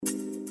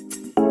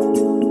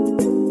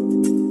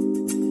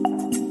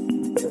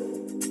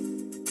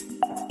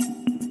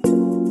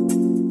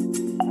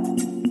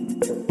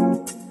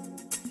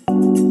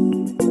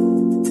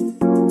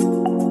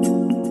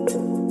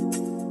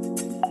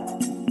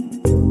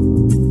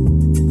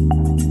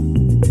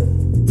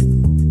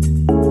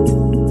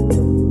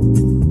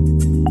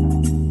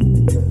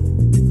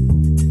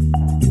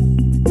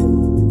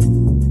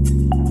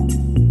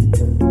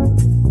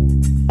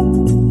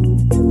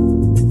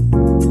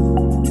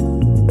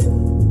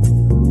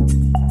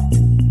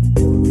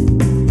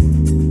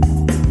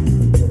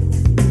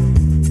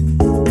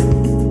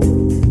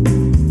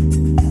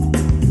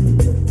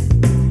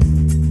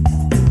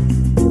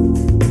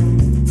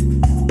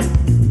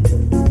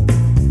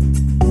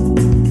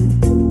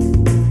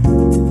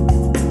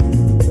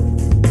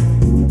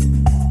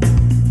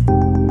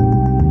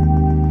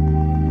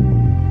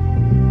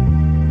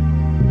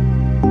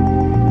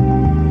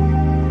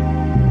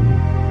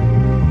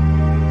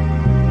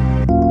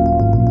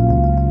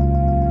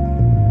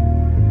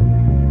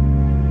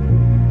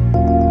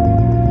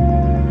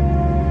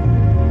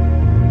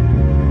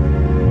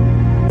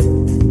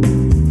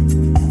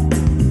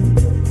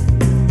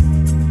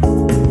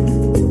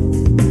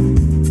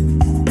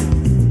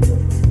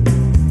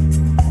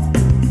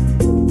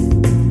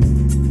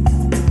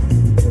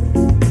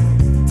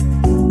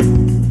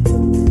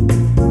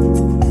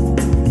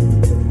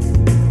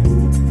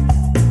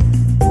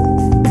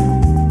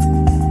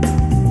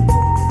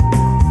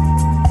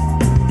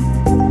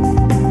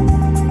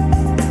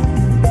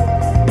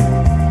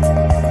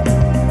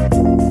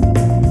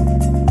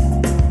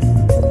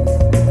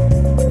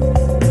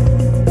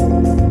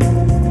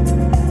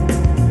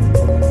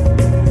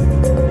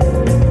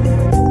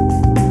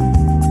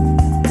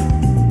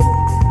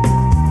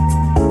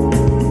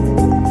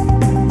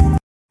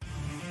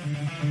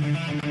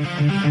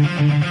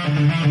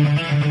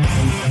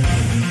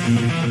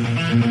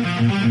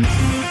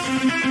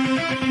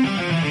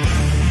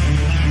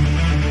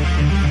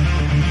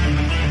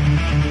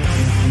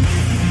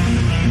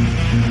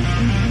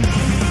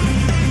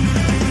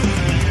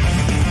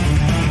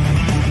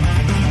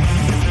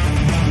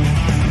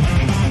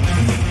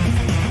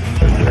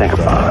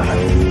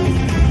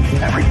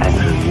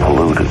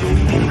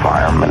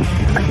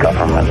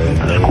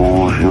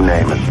schools, you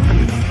name it.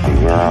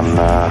 You're on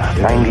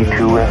 92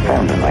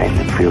 FM tonight.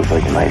 It feels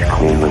like a nice,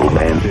 clean little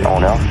band. No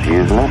one else is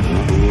using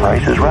it.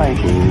 Price is right.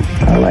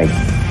 I like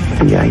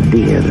the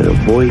idea that a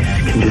voice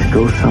can just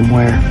go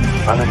somewhere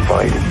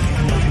uninvited.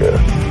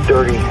 A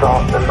dirty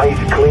thought and a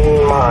nice,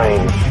 clean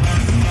mind.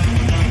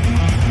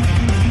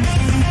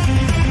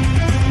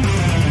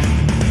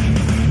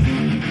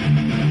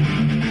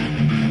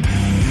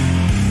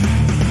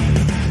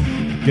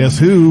 Guess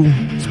who?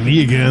 It's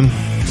me again.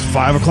 It's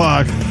 5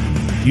 o'clock.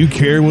 Do you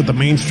care what the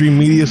mainstream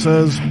media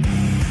says?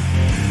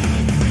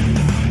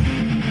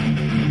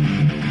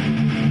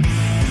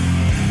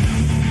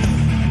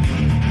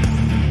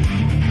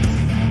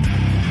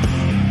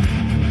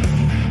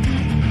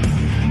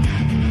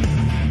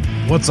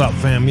 What's up,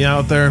 fam? You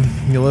out there?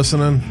 You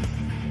listening?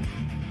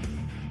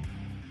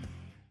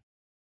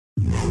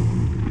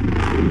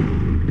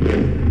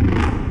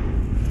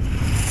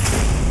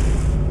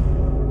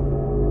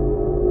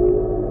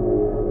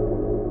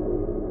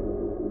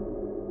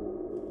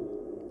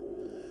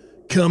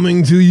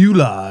 Coming to you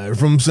live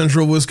from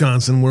central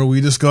Wisconsin, where we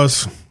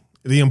discuss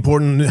the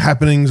important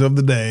happenings of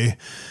the day.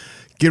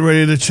 Get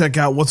ready to check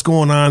out what's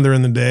going on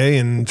during the day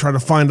and try to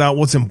find out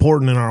what's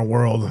important in our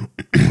world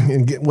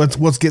and get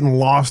what's getting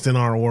lost in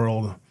our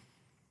world.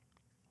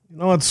 You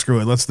know what?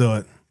 Screw it. Let's do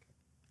it.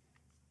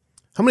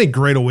 How many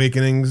great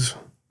awakenings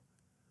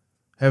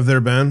have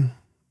there been?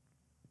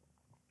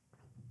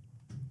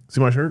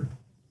 See my shirt?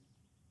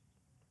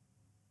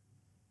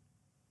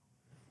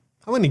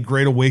 How many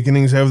great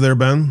awakenings have there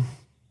been?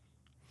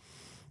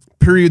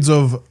 Periods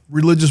of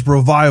religious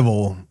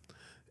revival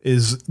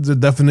is the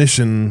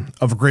definition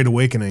of a great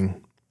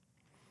awakening.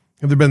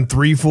 Have there been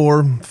 3,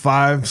 4,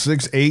 5,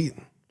 6, 8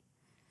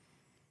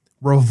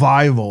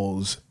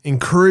 revivals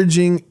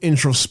encouraging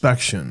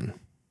introspection?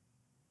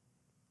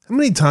 How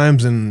many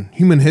times in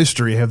human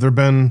history have there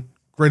been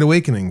great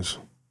awakenings?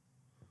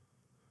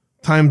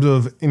 Times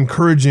of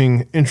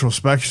encouraging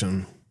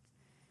introspection.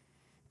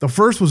 The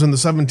first was in the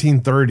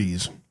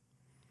 1730s.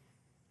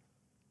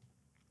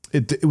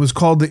 It was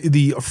called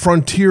the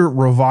Frontier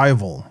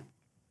Revival.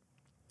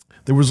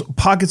 There was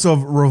pockets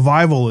of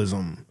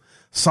revivalism.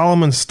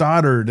 Solomon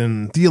Stoddard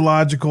and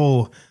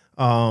theological,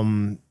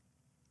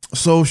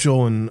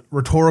 social and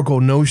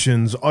rhetorical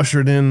notions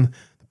ushered in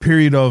the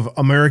period of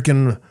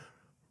American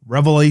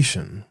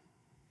revelation.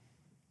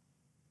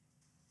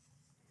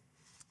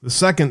 The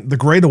second, the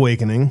Great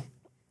Awakening,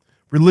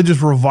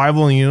 religious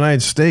revival in the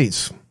United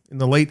States in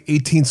the late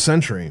 18th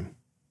century.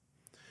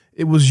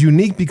 It was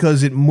unique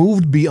because it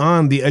moved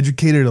beyond the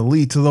educated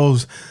elite to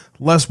those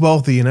less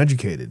wealthy and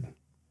educated.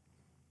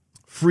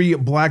 Free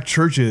black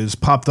churches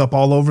popped up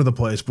all over the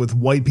place with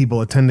white people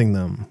attending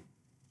them.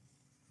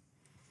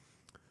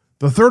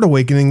 The Third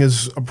Awakening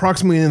is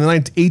approximately in the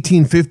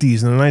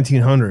 1850s and the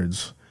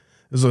 1900s.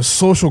 It was a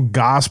social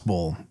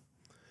gospel.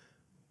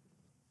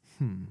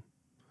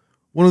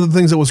 One of the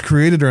things that was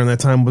created during that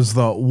time was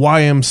the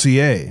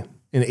YMCA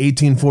in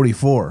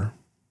 1844.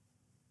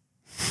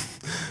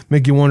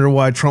 Make you wonder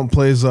why Trump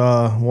plays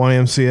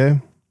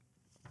YMCA?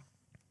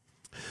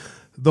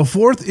 The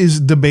fourth is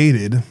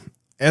debated,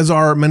 as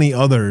are many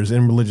others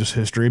in religious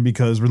history,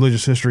 because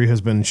religious history has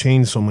been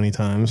changed so many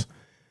times.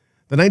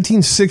 The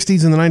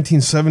 1960s and the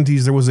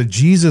 1970s, there was a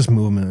Jesus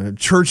movement,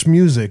 church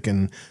music,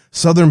 and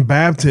Southern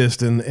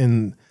Baptist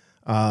and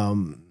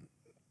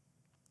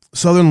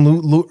Southern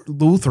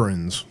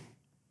Lutherans,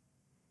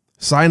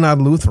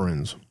 Synod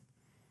Lutherans,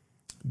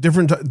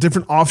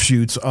 different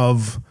offshoots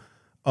of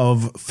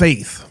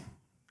faith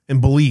and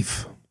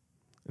belief,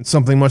 and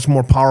something much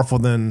more powerful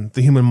than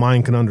the human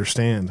mind can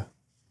understand.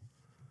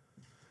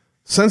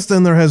 Since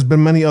then, there has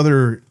been many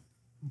other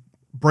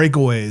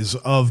breakaways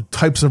of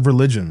types of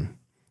religion.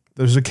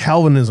 There's a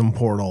Calvinism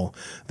portal,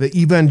 the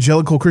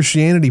evangelical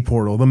Christianity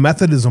portal, the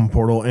Methodism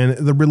portal, and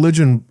the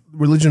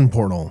religion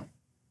portal.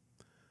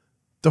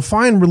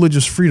 Define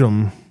religious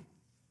freedom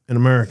in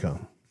America.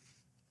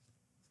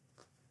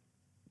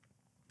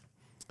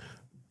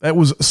 That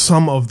was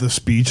some of the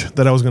speech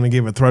that I was going to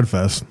give at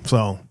Threadfest.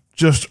 So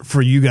just for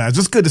you guys,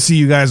 it's good to see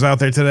you guys out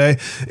there today.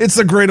 It's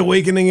the Great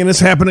Awakening, and it's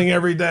happening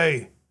every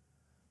day.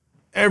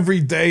 Every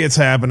day it's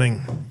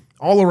happening.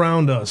 All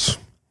around us.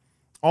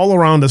 All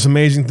around us,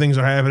 amazing things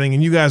are happening,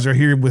 and you guys are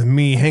here with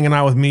me, hanging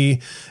out with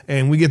me,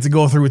 and we get to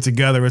go through it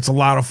together. It's a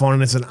lot of fun,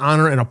 and it's an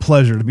honor and a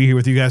pleasure to be here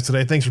with you guys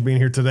today. Thanks for being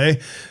here today.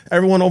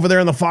 Everyone over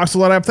there in the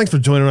Foxtrot app, thanks for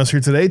joining us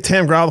here today.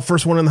 Tam Grau, the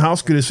first one in the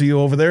house, good to see you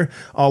over there.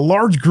 A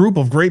large group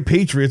of great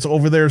patriots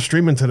over there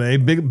streaming today.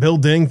 Big Bill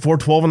Ding,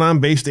 412 and on,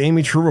 Based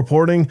Amy, True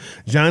Reporting,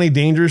 Johnny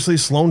Dangerously,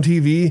 Sloan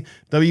TV,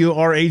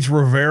 WRH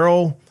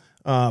Rivero,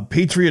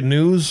 Patriot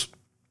News,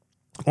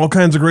 all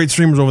kinds of great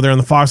streamers over there on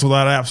the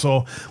Foxtrot app.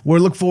 So we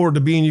look forward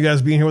to you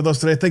guys being here with us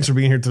today. Thanks for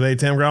being here today,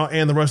 Tam Grau,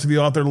 and the rest of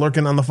you out there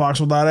lurking on the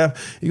Foxtrot app.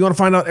 You want to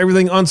find out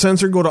everything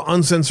uncensored, go to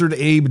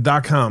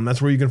uncensoredabe.com.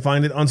 That's where you can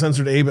find it,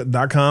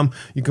 uncensoredabe.com.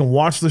 You can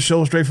watch the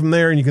show straight from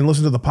there, and you can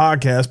listen to the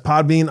podcast,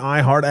 Podbean,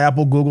 iHeart,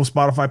 Apple, Google,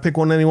 Spotify. Pick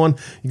one, anyone.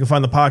 You can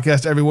find the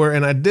podcast everywhere.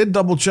 And I did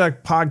double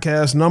check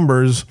podcast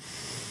numbers,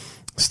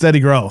 steady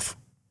growth.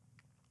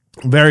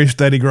 Very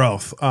steady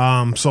growth.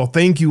 So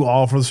thank you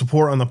all for the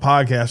support on the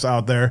podcast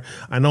out there.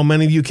 I know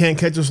many of you can't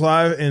catch us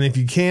live, and if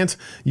you can't,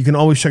 you can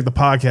always check the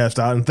podcast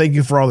out. And thank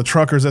you for all the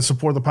truckers that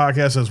support the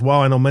podcast as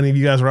well. I know many of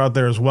you guys are out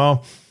there as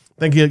well.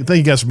 Thank you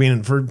guys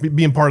for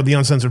being part of the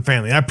Uncensored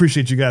family. I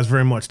appreciate you guys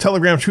very much.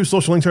 Telegram, True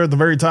Social links are at the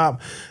very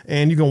top,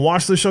 and you can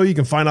watch the show. You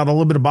can find out a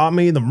little bit about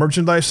me. The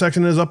merchandise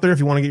section is up there if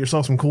you want to get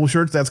yourself some cool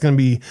shirts. That's going to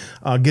be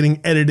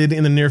getting edited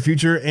in the near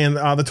future. And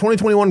the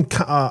 2021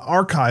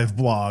 archive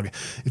blog.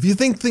 If you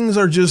think things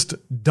are just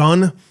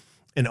done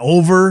and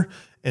over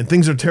and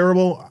things are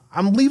terrible,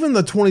 I'm leaving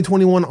the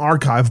 2021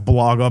 archive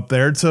blog up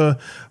there to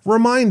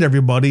remind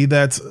everybody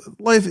that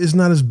life is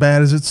not as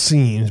bad as it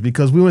seems,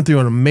 because we went through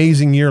an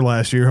amazing year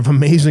last year of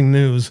amazing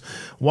news.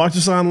 Watch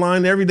us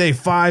online every day,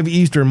 5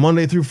 Eastern,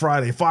 Monday through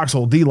Friday.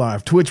 Foxhole,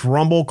 D-Live, Twitch,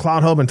 Rumble,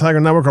 Cloud Hub, and Tiger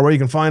Network are where you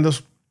can find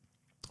us.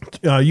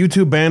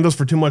 YouTube banned us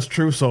for too much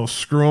truth, so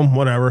screw them,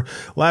 whatever.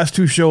 Last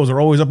 2 shows are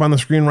always up on the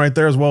screen right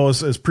there, as well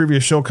as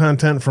previous show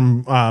content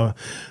from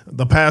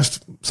the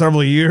past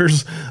several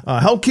years.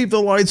 Help keep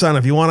the lights on.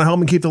 If you want to help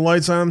me keep the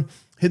lights on,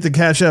 hit the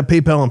Cash App,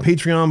 PayPal, and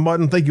Patreon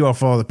button. Thank you all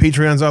for all the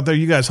Patreons out there.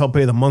 You guys help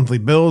pay the monthly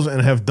bills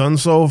and have done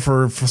so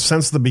for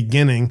since the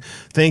beginning.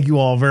 Thank you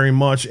all very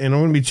much. And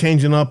I'm going to be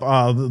changing up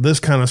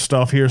this kind of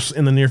stuff here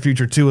in the near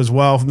future too as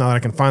well, now that I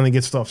can finally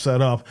get stuff set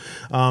up.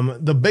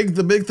 The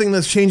big thing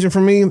that's changing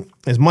for me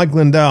is Mike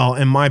Lindell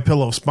and My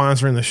Pillow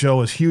sponsoring the show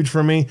is huge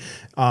for me.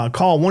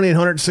 Call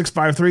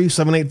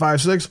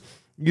 1-800-653-7856.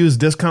 Use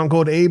discount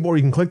code Abe, or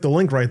you can click the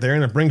link right there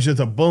and it brings you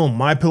to boom,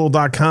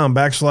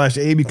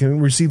 mypillow.com/Abe. You can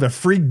receive a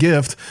free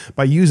gift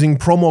by using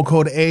promo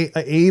code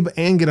Abe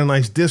and get a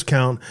nice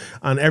discount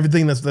on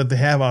everything that they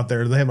have out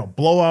there. They have a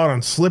blowout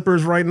on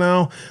slippers right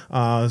now.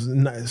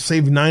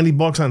 Save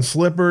 $90 on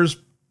slippers.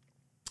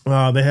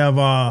 They have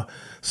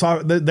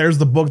there's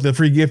the book, the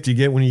free gift you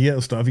get when you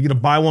get stuff. You get a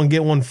buy one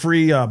get one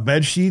free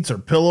bed sheets or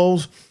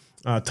pillows.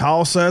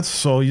 Towel sets.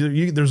 So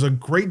there's a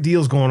great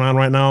deals going on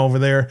right now over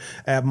there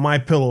at My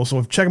Pillow.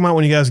 So check them out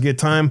when you guys get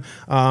time.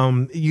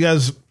 You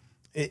guys,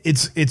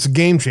 it's a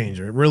game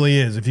changer. It really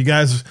is. If you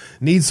guys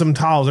need some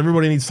towels,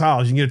 everybody needs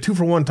towels. You can get a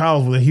 2-for-1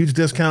 towels with a huge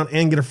discount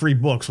and get a free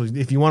book. So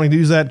if you want to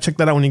use that, check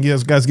that out when you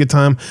guys get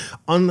time.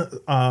 On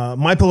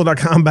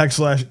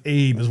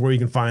mypillow.com/Abe is where you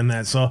can find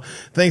that. So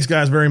thanks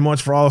guys very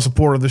much for all the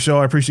support of the show.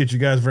 I appreciate you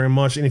guys very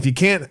much. And if you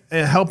can't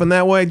help in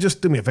that way,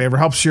 just do me a favor.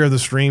 Help share the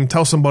stream.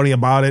 Tell somebody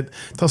about it.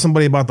 Tell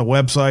somebody about the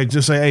website.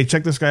 Just say, hey,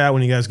 check this guy out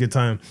when you guys get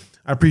time.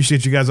 I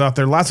appreciate you guys out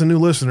there. Lots of new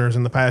listeners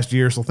in the past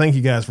year, so thank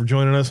you guys for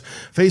joining us.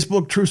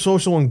 Facebook, True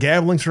Social, and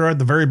Gab links are at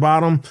the very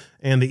bottom,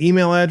 and the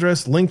email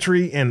address,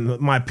 Linktree, and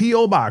my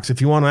P.O. box.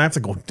 If you want to, I have to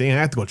go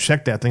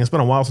check that thing. It's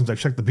been a while since I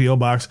checked the P.O.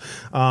 box.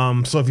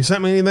 So if you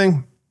sent me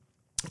anything,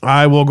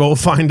 I will go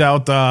find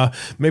out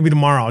maybe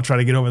tomorrow. I'll try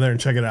to get over there and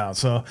check it out.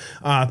 So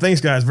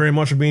thanks, guys, very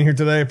much for being here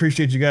today. I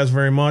appreciate you guys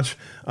very much.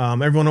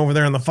 Everyone over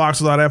there on the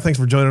Foxhole app, thanks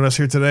for joining us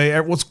here today.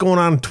 What's going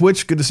on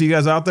Twitch? Good to see you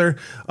guys out there.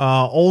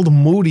 Old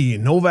Moody,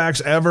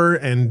 Novak's Ever,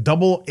 and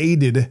Double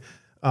 88.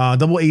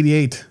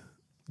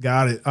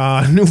 Got it.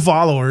 New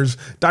followers.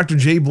 Dr.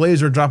 J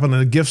Blazer dropping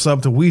a gift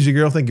sub to Weezy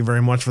Girl. Thank you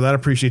very much for that. I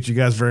appreciate you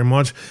guys very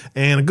much.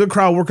 And a good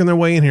crowd working their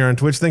way in here on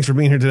Twitch. Thanks for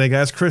being here today,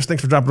 guys. Chris,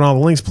 thanks for dropping all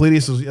the links.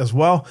 Pleiadius as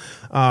well.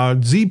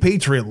 Z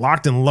Patriot,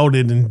 locked and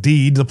loaded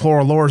indeed. The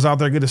Plural Lores out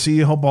there. Good to see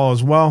you. Hope all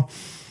is well.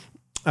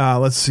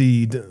 Let's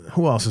see.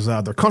 Who else is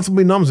out there?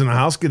 Comfortably Numb's in the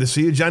house. Good to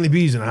see you. Johnny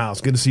B's in the house.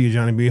 Good to see you,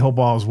 Johnny B. Hope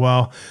all is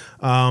well.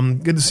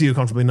 Good to see you,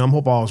 Comfortably Numb.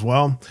 Hope all is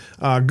well.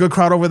 Good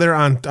crowd over there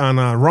on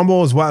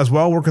Rumble as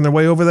well, working their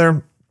way over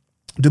there.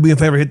 Do me a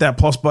favor, hit that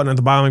plus button at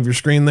the bottom of your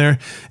screen there,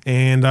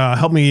 and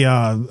help me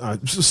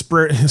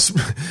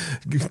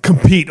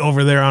compete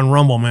over there on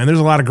Rumble, man. There's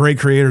a lot of great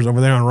creators over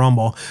there on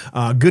Rumble.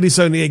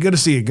 Goody78, good to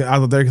see you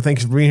out there.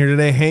 Thanks for being here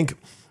today, Hank,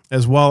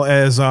 as well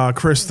as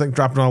Chris,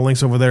 dropping all the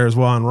links over there as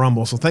well on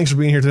Rumble. So thanks for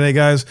being here today,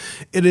 guys.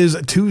 It is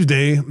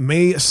Tuesday,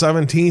 May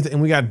 17th,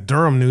 and we got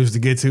Durham news to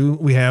get to.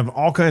 We have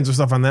all kinds of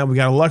stuff on that. We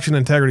got election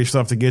integrity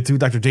stuff to get to.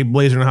 Dr. J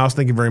Blazer in the house,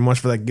 thank you very much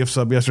for that gift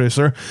sub yesterday,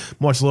 sir.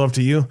 Much love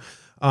to you.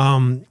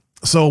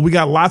 So we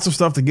got lots of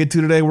stuff to get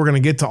to today. We're going to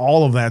get to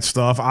all of that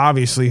stuff,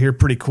 obviously, here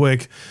pretty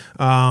quick.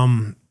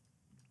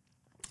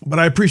 But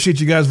I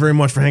appreciate you guys very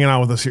much for hanging out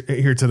with us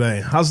here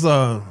today. How's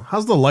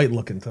the light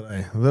looking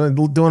today?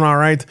 Doing all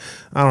right?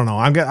 I don't know.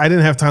 I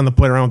didn't have time to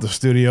play around with the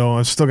studio.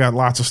 I've still got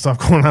lots of stuff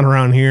going on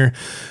around here.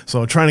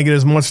 So trying to get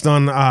as much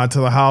done to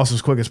the house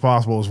as quick as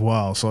possible as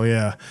well. So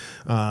yeah,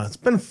 it's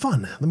been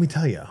fun. Let me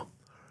tell you.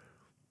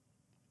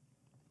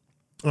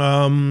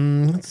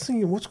 Let's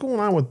see what's going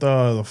on with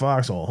the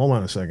Foxhole. Hold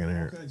on a second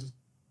here. Okay,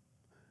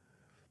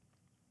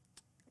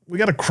 we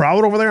got a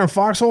crowd over there in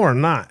Foxhole or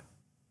not?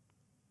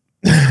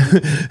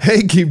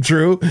 Hey, Keep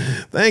True,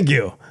 thank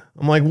you.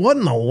 I'm like, what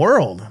in the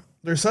world?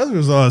 There says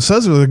there's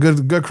a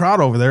good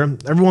crowd over there.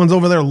 Everyone's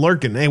over there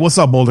lurking. Hey, what's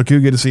up, Boulder Q?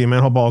 Good to see you,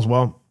 man. Hope all is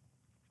well.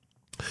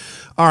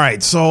 All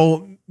right,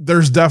 so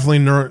there's definitely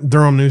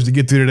Durham news to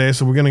get to today,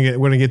 so we're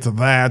gonna get to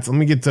that. Let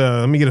me get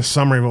a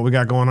summary of what we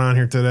got going on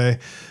here today.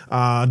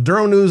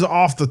 Durham news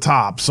off the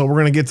top, so we're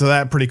gonna get to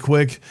that pretty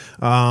quick.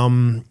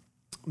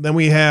 Then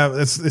we have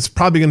it's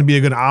probably going to be a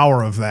good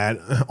hour of that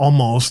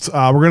almost.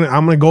 I'm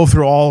gonna go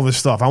through all of this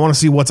stuff. I want to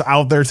see what's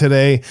out there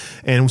today,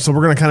 and so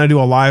we're gonna kind of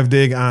do a live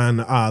dig on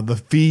the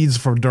feeds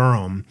for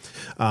Durham.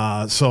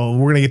 So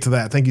we're gonna get to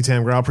that. Thank you,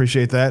 Tam Grau.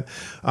 Appreciate that.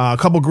 A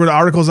couple good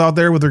articles out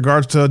there with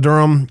regards to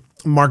Durham,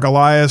 Mark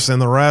Elias,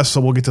 and the rest.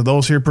 So we'll get to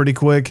those here pretty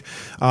quick.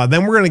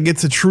 Then we're gonna get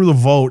to True the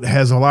Vote.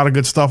 Has a lot of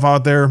good stuff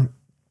out there.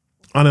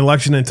 On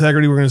election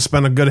integrity, we're going to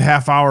spend a good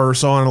half hour or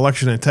so on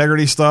election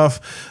integrity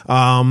stuff.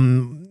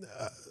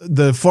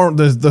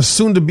 The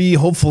soon-to-be,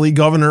 hopefully,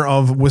 governor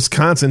of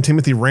Wisconsin,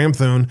 Timothy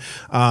Ramthun,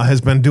 has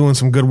been doing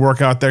some good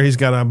work out there. He's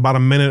got about a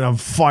minute of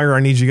fire.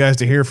 I need you guys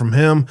to hear from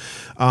him.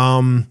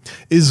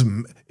 Is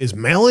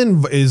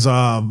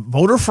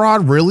voter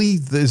fraud really?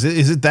 Is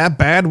it that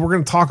bad? We're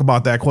going to talk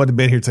about that quite a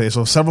bit here today.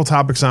 So several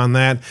topics on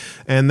that,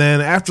 and then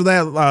after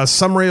that,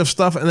 summary of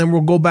stuff, and then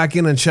we'll go back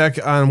in and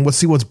check on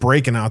see what's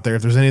breaking out there.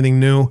 If there's anything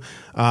new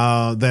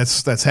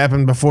that's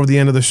happened before the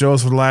end of the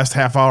shows for the last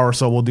half hour or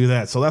so, we'll do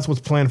that. So that's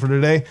what's planned for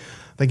today.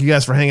 Thank you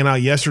guys for hanging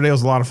out yesterday. It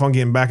was a lot of fun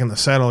getting back in the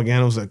saddle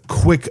again. It was a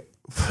quick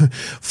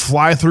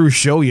fly through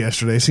show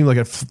yesterday. It seemed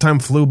like time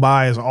flew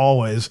by as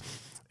always.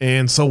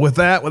 And so with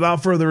that,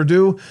 without further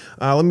ado,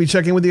 let me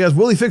check in with you guys.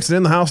 Willie Fix It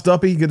in the house.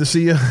 Duppy, good to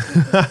see you.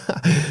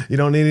 You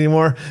don't need any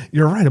more?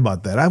 You're right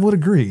about that. I would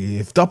agree.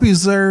 If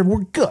Duppy's there,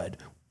 we're good.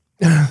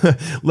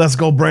 Let's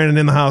go, Brandon,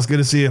 in the house. Good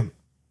to see you.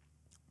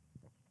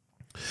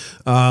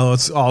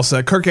 Let's all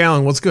set. Kirk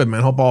Allen, what's good,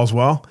 man? Hope all is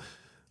well.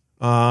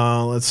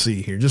 Let's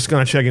see here. Just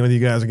going to check in with you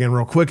guys again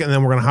real quick, and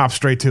then we're going to hop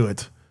straight to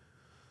it.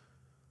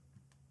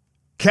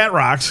 Cat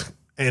Rocks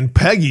and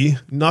Peggy,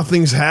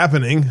 nothing's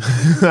happening.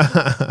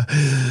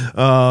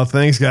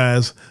 Thanks,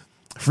 guys.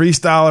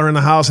 Freestyler in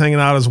the house hanging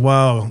out as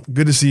well.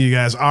 Good to see you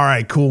guys. All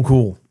right,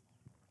 cool.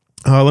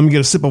 Let me get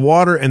a sip of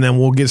water, and then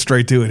we'll get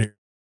straight to it here.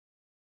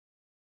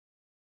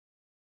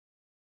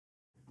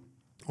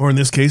 Or in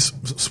this case,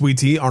 sweet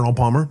tea, Arnold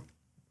Palmer.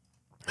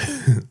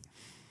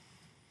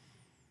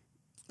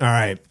 All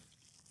right.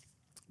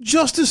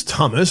 Justice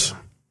Thomas,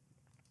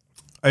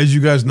 as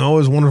you guys know,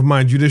 is one of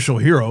my judicial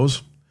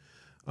heroes.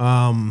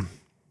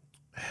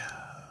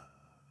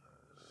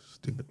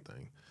 Stupid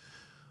thing.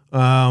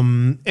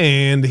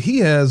 And he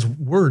has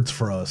words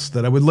for us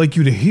that I would like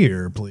you to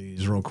hear,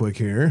 please, real quick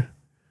here.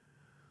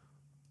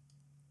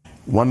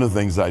 One of the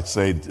things I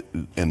say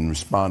in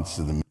response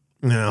to the...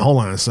 Now,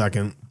 hold on a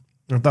second.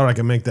 I thought I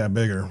could make that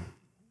bigger.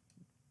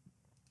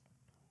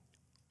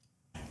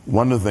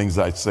 One of the things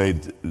I say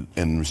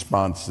in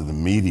response to the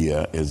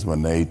media is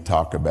when they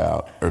talk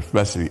about, or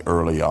especially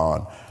early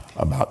on,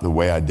 about the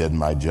way I did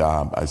my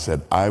job, I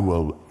said, I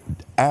will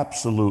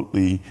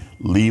absolutely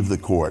leave the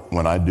court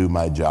when I do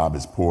my job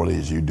as poorly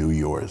as you do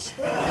yours.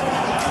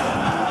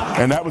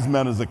 And that was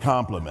meant as a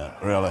compliment,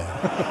 really.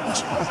 I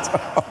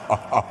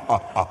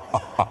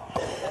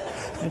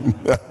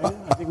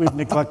think we've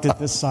neglected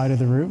this side of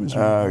the room.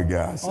 Oh,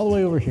 gosh. All the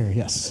way over here,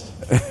 yes.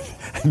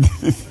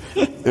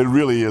 It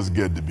really is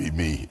good to be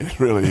me. It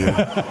really is.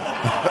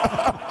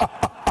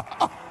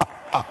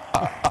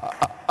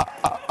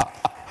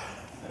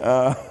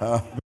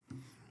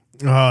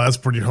 Oh, that's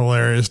pretty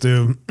hilarious,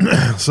 dude.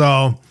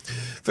 So,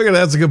 figured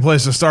that's a good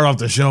place to start off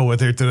the show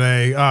with here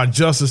today.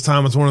 Justice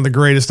Thomas, one of the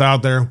greatest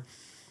out there.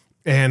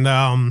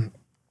 And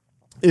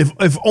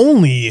if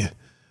only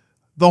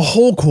the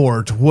whole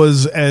court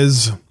was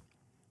as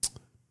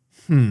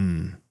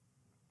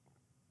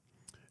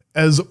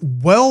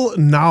well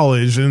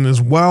knowledge and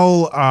as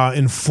well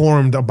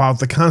informed about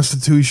the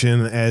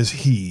Constitution as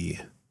he.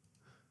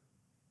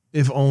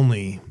 If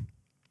only.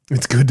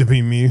 It's good to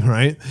be me,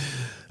 right?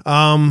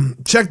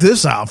 Check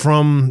this out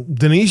from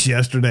Denise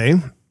yesterday.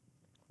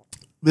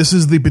 This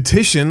is the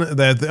petition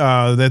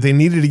that they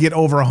needed to get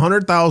over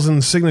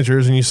 100,000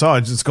 signatures, and you saw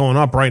it, it's going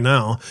up right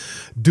now.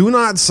 Do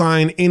not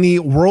sign any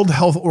World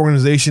Health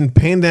Organization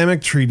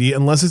pandemic treaty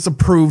unless it's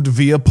approved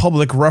via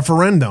public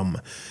referendum.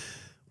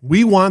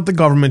 We want the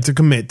government to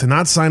commit to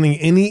not signing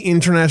any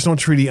international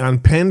treaty on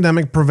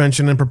pandemic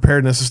prevention and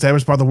preparedness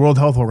established by the World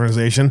Health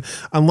Organization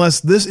unless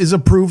this is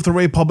approved through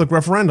a public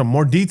referendum.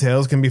 More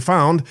details can be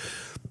found.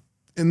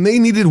 And they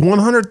needed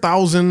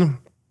 100,000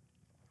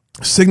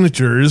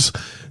 signatures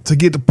to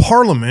get to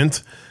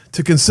Parliament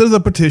to consider the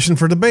petition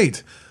for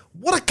debate.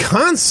 What a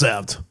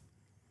concept.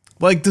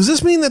 Like, does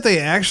this mean that they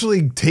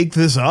actually take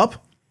this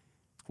up?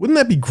 Wouldn't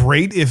that be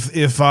great if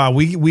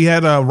we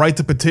had a right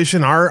to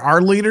petition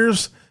our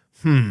leaders?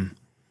 Man,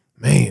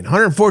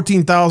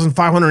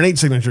 114,508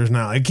 signatures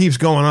now. It keeps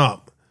going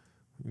up.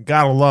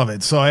 Gotta love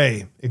it. So,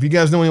 hey, if you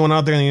guys know anyone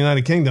out there in the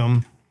United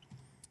Kingdom,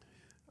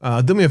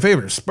 do me a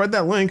favor. Spread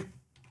that link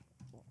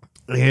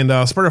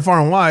and spread it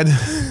far and wide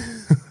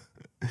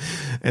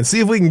and see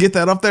if we can get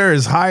that up there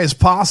as high as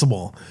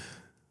possible.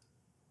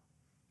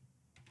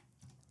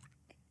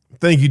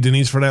 Thank you,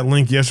 Denise, for that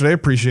link yesterday.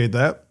 Appreciate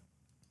that.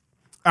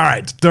 All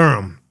right,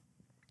 Durham.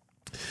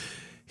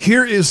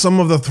 Here is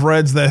some of the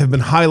threads that have been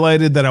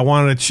highlighted that I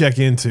wanted to check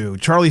into.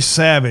 Charlie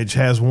Savage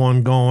has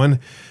one going.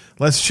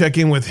 let's check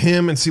in with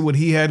him and see what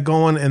he had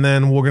going. And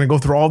then we're going to go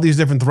through all these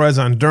different threads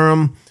on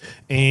Durham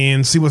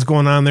and see what's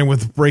going on there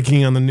with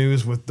breaking on the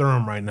news with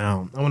Durham right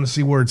now. I want to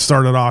see where it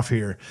started off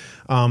here.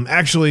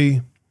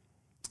 Actually,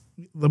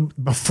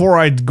 before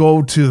I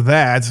go to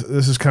that,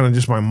 this is kind of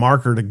just my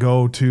marker to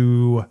go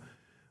to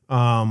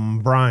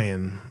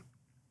Brian.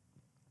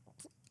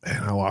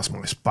 And I lost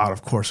my spot.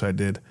 Of course I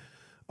did.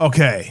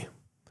 Okay.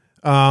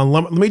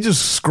 Let me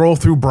just scroll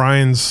through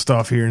Brian's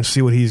stuff here and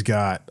see what he's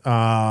got.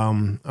 All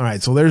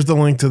right. So there's the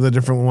link to the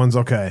different ones.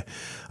 Okay.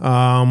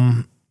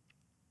 Let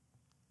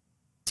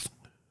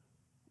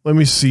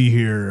me see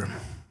here.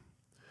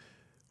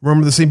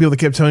 Remember the same people that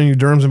kept telling you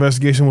Durham's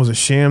investigation was a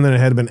sham, then it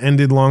had been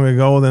ended long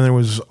ago, then there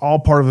was all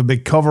part of a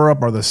big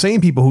cover-up, are the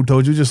same people who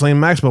told you Ghislaine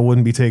Maxwell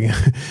wouldn't be taken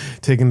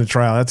to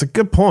trial. That's a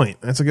good point.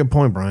 That's a good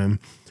point, Brian.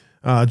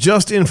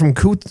 Just in from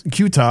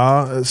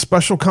Utah,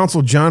 special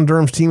counsel John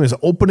Durham's team is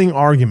opening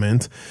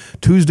argument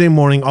Tuesday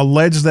morning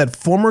alleged that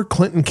former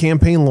Clinton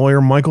campaign lawyer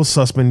Michael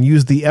Sussman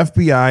used the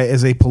FBI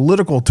as a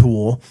political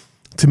tool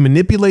to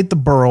manipulate the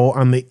borough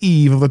on the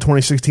eve of the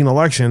 2016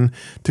 election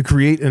to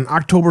create an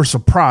October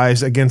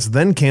surprise against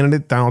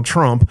then-candidate Donald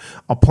Trump,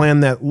 a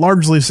plan that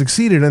largely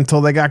succeeded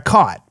until they got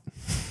caught.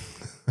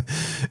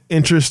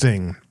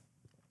 Interesting.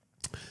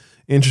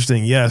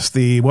 Yes,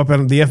 the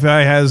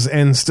FBI has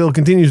and still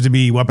continues to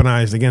be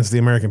weaponized against the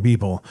American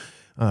people.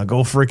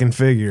 Go freaking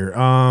figure.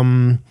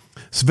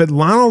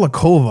 Svetlana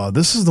Lakova,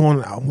 this is the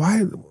one.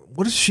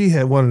 What does she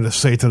have wanted to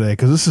say today?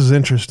 Because this is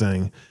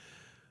interesting.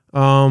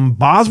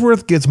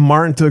 Bosworth gets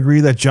Martin to agree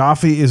that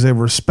Joffe is a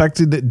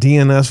respected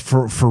DNS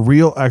for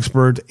real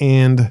expert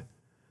and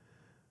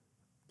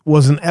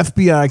was an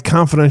FBI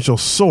confidential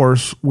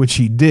source, which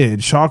he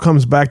did. Shaw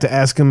comes back to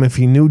ask him if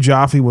he knew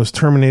Joffe was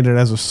terminated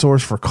as a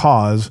source for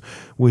cause,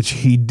 which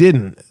he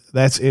didn't.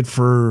 That's it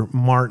for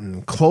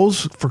Martin.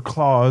 Closed for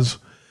cause,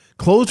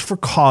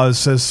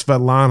 says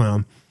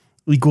Svetlana,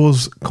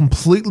 equals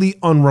completely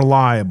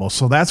unreliable.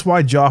 So that's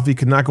why Joffe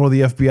could not go to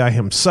the FBI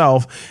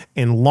himself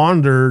and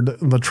laundered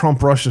the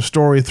Trump-Russia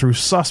story through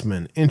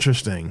Sussman.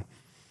 Interesting.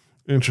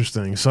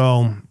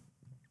 So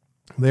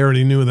they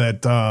already knew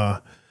that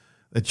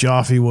that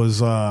Joffe was,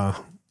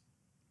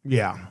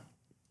 yeah.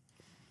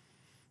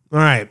 All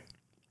right.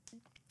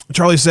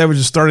 Charlie Savage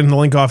is starting to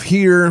link off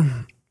here.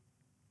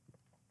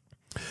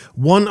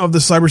 One of the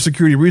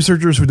cybersecurity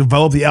researchers who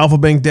developed the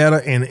AlphaBank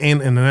data and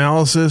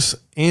analysis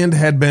and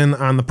had been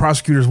on the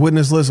prosecutor's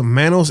witness list,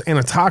 Manos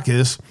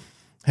Anatakis,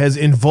 has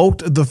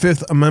invoked the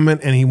Fifth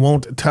Amendment and he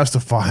won't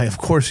testify. Of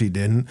course he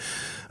didn't.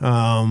 He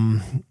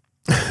might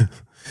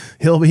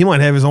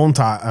have his own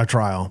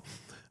trial.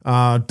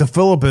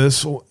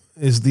 DeFilippis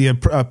is the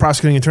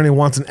prosecuting attorney,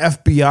 wants an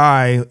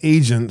FBI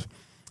agent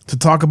to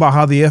talk about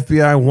how the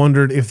FBI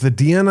wondered if the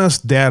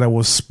DNS data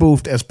was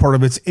spoofed as part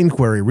of its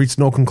inquiry, reached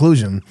no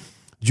conclusion.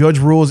 Judge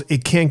rules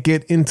it can't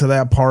get into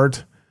that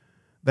part.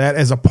 That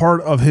as a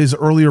part of his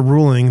earlier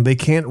ruling, they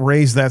can't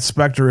raise that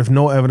specter if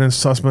no evidence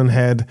Sussman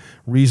had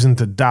reason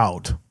to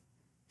doubt.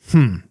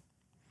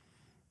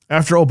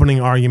 After opening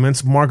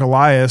arguments, Mark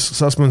Elias,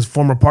 Sussman's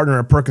former partner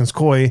at Perkins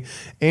Coie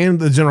and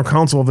the general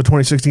counsel of the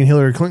 2016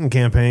 Hillary Clinton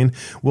campaign,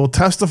 will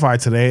testify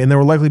today, and there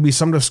will likely be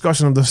some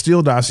discussion of the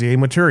Steele dossier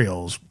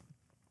materials.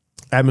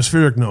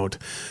 Atmospheric note.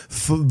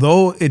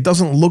 Though it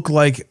doesn't look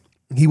like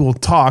he will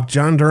talk,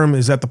 John Durham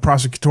is at the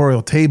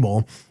prosecutorial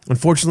table.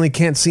 Unfortunately,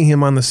 can't see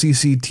him on the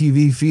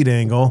CCTV feed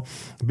angle.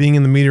 Being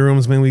in the media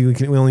rooms, maybe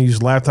we only use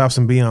laptops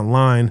and be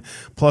online,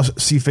 plus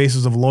see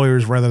faces of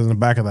lawyers rather than the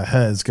back of the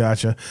heads.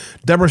 Gotcha.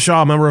 Deborah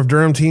Shaw, a member of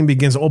Durham team,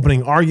 begins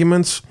opening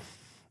arguments,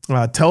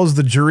 tells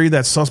the jury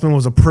that Sussman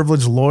was a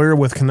privileged lawyer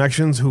with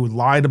connections who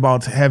lied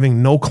about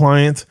having no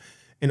client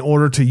in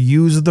order to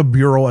use the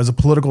Bureau as a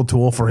political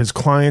tool for his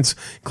client's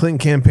Clinton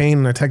campaign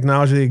and a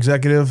technology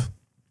executive.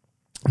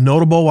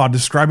 Notable while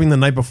describing the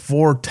night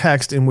before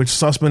text in which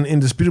Sussman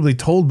indisputably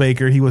told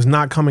Baker he was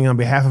not coming on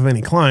behalf of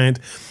any client,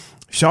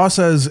 Shaw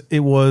says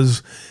it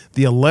was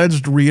the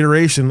alleged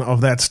reiteration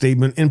of that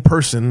statement in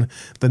person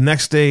the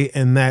next day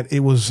and that it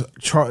was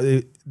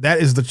that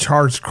is the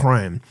charged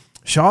crime.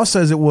 Shaw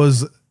says it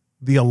was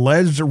the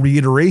alleged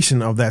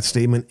reiteration of that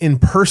statement in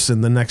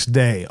person the next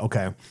day.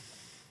 Okay.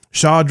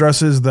 Shaw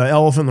addresses the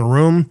elephant in the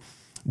room.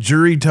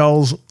 Jury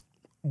tells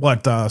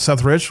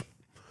Seth Rich?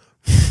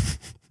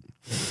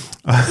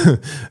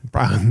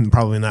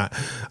 Probably not.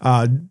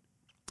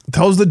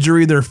 Tells the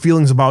jury their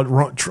feelings about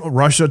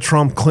Russia,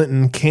 Trump,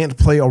 Clinton can't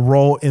play a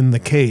role in the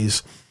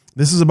case.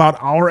 This is about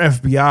our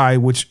FBI,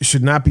 which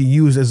should not be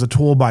used as a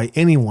tool by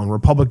anyone,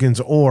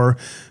 Republicans or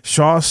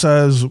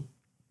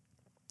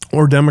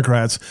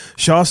Democrats.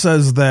 Shaw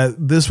says that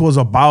this was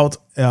about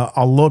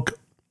a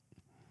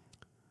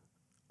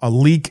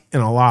leak,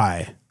 and a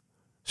lie.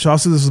 Shaw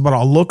says this is about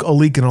a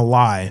leak, and a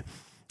lie.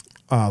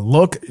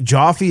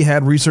 Joffe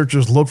had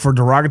researchers look for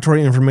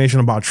derogatory information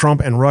about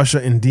Trump and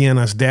Russia in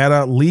DNS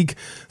data. Leak,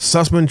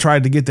 Sussman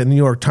tried to get the New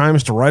York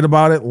Times to write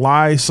about it.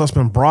 Lie,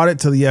 Sussman brought it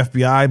to the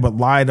FBI, but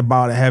lied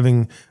about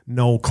having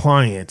no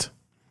client.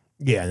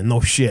 Yeah,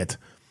 no shit.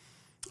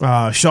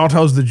 Shaw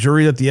tells the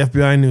jury that the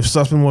FBI knew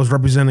Sussman was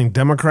representing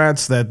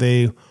Democrats, that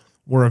they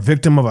were a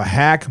victim of a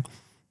hack.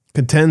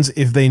 Contends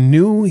if they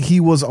knew he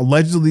was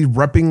allegedly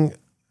repping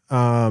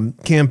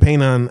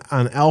campaign on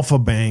Alpha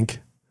Bank,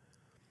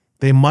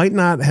 they might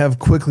not have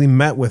quickly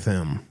met with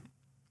him.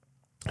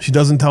 She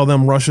doesn't tell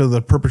them Russia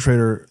the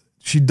perpetrator.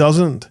 She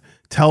doesn't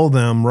tell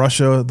them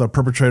Russia the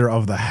perpetrator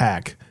of the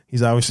hack.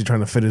 He's obviously trying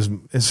to fit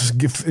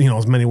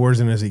as many words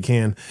in as he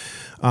can.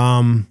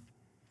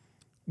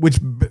 Which,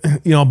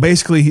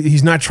 basically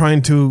he's not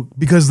trying to,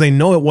 because they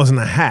know it wasn't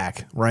a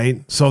hack,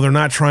 right? So they're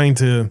not trying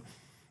to.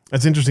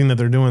 That's interesting that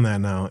they're doing that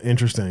now.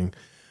 Interesting.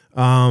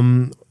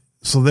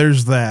 So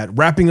there's that.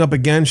 Wrapping up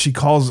again, she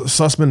calls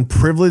Sussman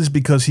privileged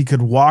because he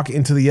could walk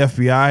into the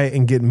FBI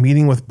and get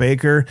meeting with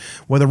Baker,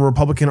 whether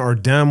Republican or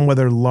Dem,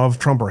 whether love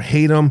Trump or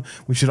hate him.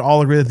 We should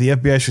all agree that the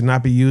FBI should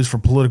not be used for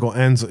political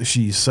ends,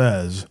 she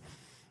says.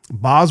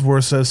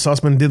 Bosworth says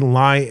Sussman didn't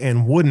lie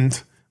and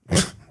wouldn't.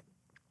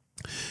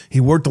 He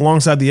worked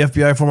alongside the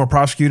FBI former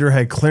prosecutor,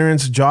 had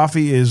clearance.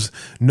 Joffe is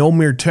no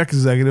mere tech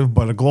executive,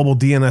 but a global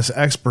DNS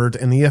expert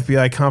and the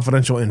FBI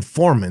confidential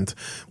informant.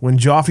 When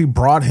Joffe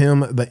brought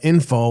him the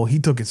info, he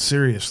took it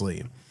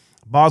seriously.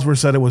 Bosworth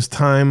said it was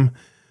time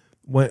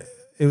when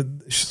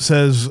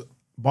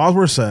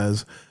Bosworth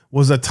says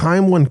was a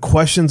time when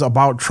questions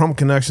about Trump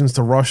connections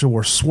to Russia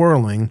were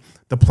swirling.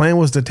 The plan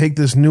was to take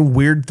this new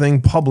weird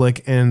thing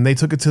public, and they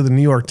took it to the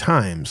New York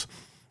Times.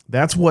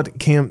 That's what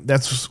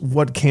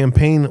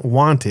campaign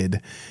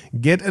wanted.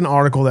 Get an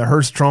article that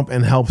hurts Trump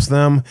and helps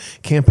them.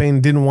 Campaign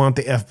didn't want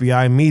the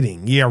FBI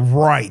meeting. Yeah,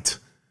 right.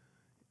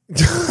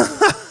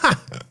 The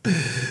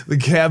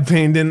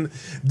campaign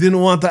didn't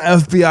want the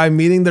FBI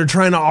meeting. They're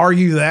trying to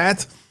argue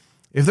that.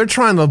 If they're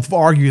trying to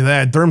argue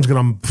that, Durham's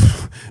going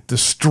to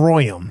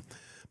destroy them.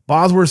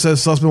 Bosworth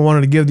says Sussman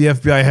wanted to give the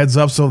FBI a heads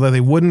up so that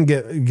they wouldn't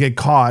get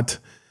caught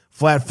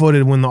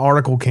flat-footed when the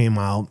article came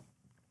out.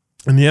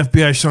 And the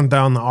FBI shut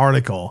down the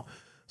article.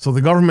 So the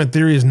government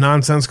theory is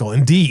nonsensical.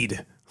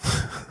 Indeed.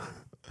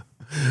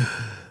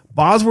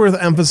 Bosworth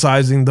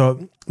emphasizing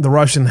the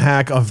Russian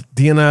hack of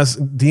DNC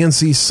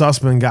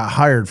Sussman got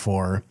hired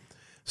for,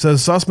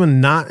 says Sussman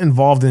not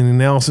involved in the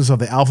analysis of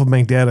the Alpha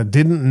Bank data,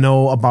 didn't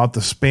know about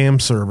the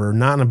spam server,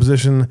 not in a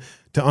position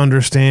to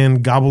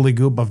understand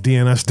gobbledygook of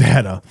DNS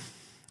data.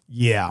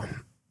 Yeah.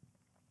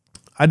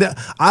 I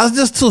was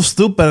just too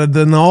stupid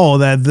to know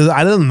that.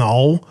 I didn't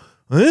know,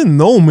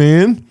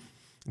 man.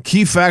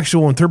 Key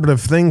factual interpretive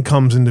thing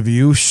comes into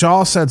view.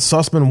 Shaw said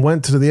Sussman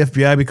went to the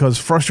FBI because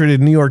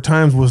frustrated New York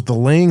Times was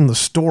delaying the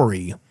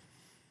story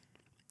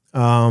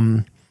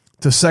to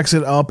sex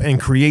it up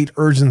and create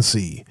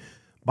urgency.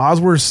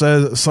 Bosworth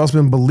says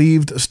Sussman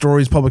believed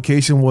story's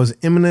publication was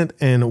imminent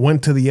and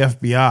went to the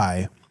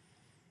FBI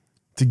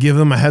to give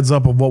them a heads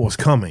up of what was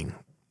coming.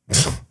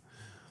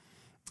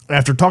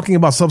 After talking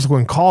about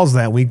subsequent calls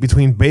that week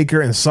between Baker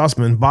and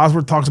Sussman,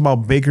 Bosworth talks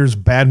about Baker's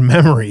bad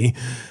memory,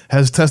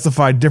 has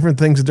testified different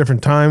things at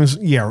different times.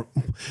 Yeah,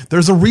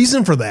 there's a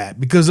reason for that,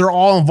 because they're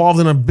all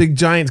involved in a big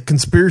giant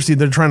conspiracy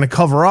they're trying to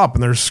cover up,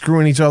 and they're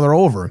screwing each other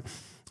over.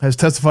 Has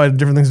testified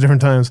different things at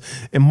different times.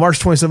 In March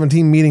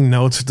 2017 meeting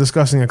notes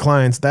discussing a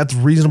client, that's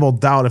reasonable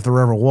doubt if there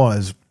ever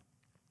was.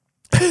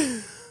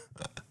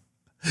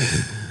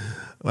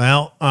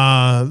 Well,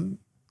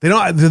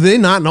 do they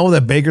not know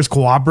that Baker's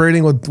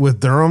cooperating with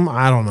Durham?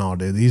 I don't know,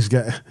 dude. These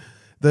guys,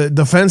 the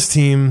defense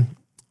team,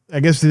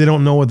 I guess they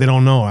don't know what they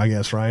don't know, I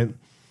guess, right?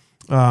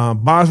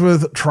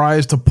 Bosworth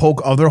tries to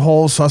poke other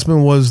holes.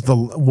 Sussman was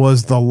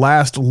the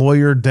last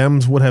lawyer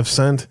Dems would have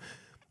sent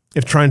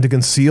if trying to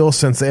conceal,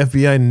 since the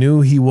FBI knew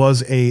he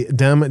was a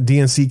Dem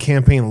DNC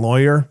campaign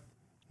lawyer.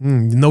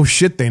 No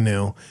shit they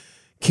knew.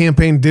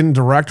 Campaign didn't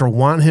direct or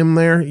want him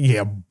there?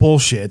 Yeah,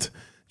 bullshit.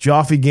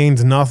 Joffe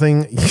gained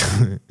nothing.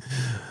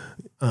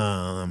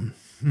 Joffe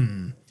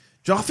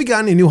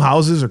got any new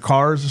houses or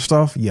cars or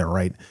stuff? Yeah,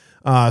 right.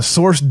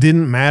 Source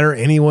didn't matter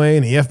anyway,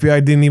 and the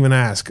FBI didn't even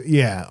ask.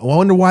 Yeah, well, I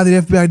wonder why the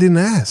FBI didn't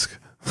ask.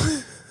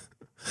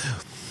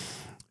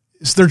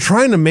 So they're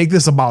trying to make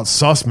this about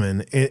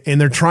Sussman, and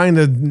they're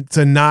trying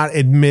to not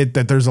admit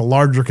that there's a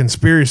larger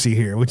conspiracy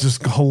here, which is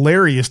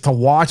hilarious to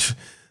watch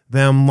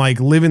them like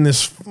live in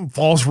this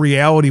false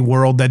reality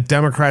world that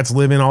Democrats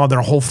live in all their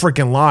whole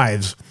freaking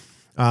lives.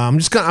 I'm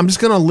just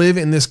gonna live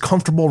in this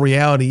comfortable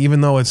reality,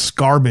 even though it's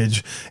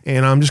garbage,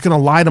 and I'm just gonna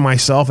lie to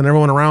myself and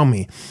everyone around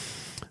me.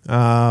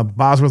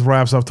 Bosworth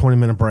wraps up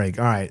 20-minute break.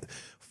 All right.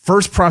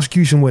 First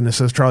prosecution witness,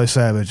 says Charlie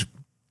Savage.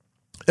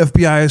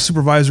 FBI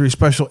Supervisory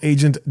Special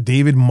Agent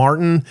David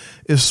Martin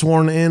is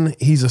sworn in.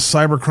 He's a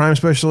cyber crime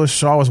specialist.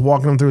 Shaw was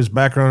walking him through his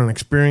background and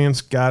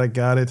experience. Got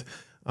it.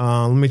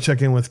 Let me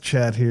check in with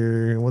chat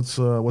here. What's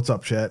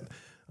up, chat?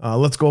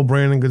 Let's go,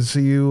 Brandon. Good to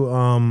see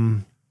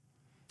you.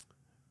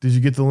 Did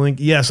you get the link?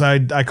 Yes,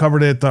 I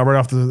covered it right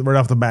off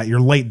the bat. You're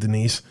late,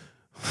 Denise.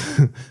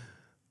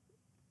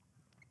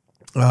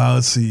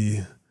 Let's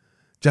see.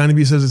 Johnny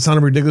B says it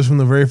sounded ridiculous from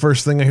the very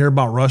first thing I hear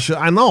about Russia.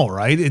 I know,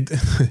 right?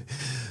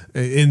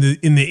 In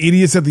the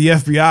idiots at the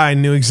FBI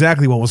knew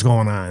exactly what was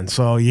going on.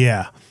 So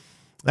yeah,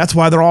 that's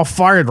why they're all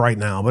fired right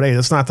now. But hey,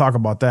 let's not talk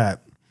about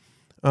that.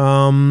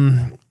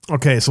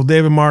 Okay, so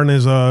David Martin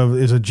is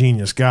a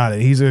genius. Got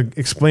it. He's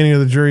explaining to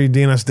the jury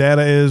DNS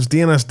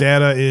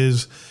data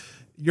is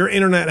your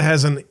internet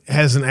has an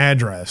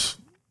address,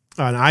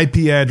 an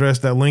IP address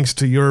that links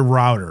to your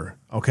router.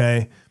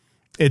 Okay,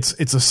 it's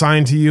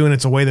assigned to you, and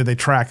it's a way that they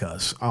track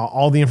us.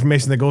 All the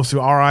information that goes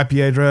through our IP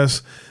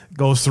address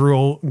goes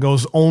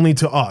only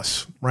to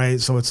us, right?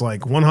 So it's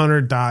like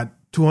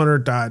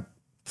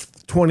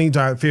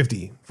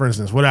 100.200.20.50, for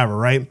instance, whatever,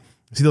 right?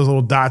 See those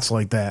little dots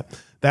like that?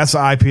 That's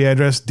the IP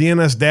address.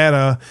 DNS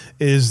data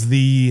is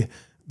the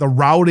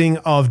routing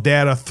of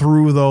data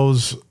through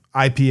those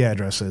IP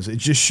addresses. It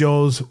just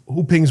shows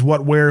who pings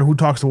what where, who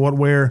talks to what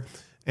where,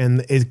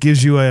 and it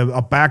gives you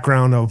a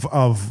background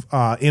of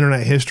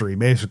internet history,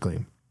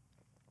 basically.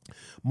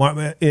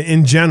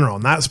 In general,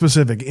 not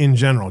specific, in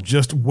general,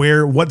 just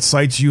what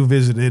sites you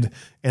visited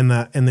and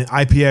the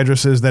IP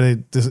addresses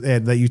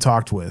that you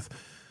talked with.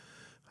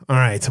 All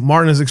right,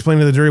 Martin is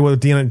explaining to the jury what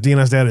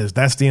DNS data is.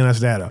 That's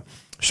DNS data.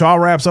 Shaw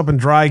wraps up in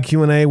dry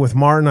Q&A with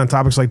Martin on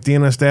topics like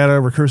DNS data,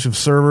 recursive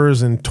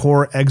servers, and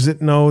torrent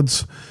exit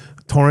nodes.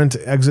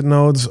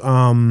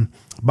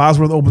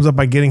 Bosworth opens up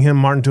by getting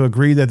Martin to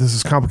agree that this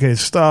is complicated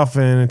stuff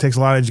and it takes a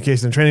lot of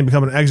education and training to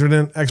become an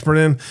expert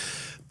in.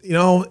 You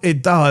know,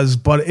 it does,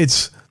 but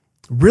it's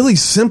really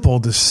simple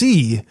to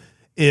see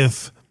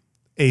if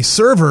a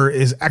server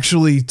is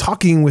actually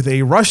talking with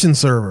a Russian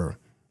server.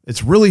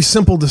 It's really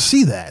simple to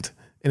see that.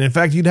 And in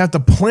fact, you'd have to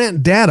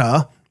plant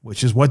data,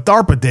 which is what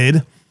DARPA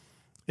did,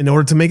 in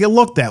order to make it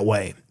look that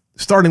way.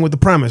 Starting with the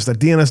premise that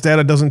DNS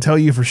data doesn't tell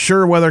you for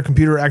sure whether a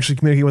computer actually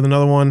communicated with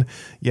another one.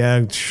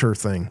 Yeah, sure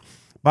thing.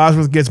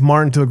 Bosworth gets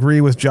Martin to agree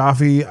with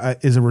Jaffe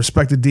is a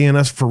respected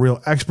DNS for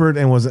real expert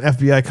and was an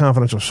FBI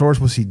confidential source,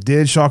 which he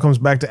did. Shaw comes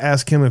back to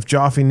ask him if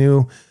Jaffe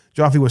knew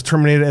Jaffe was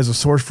terminated as a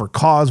source for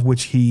cause,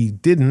 which he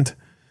didn't.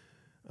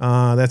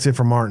 That's it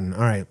for Martin.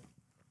 All right.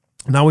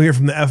 Now we hear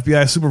from the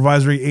FBI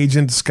supervisory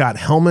agent, Scott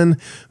Hellman,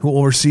 who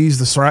oversees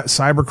the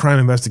cybercrime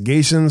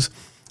investigations.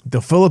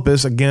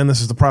 DeFilippis, again,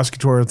 this is the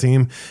prosecutorial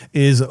team,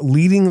 is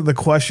leading the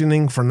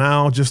questioning for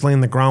now, just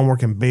laying the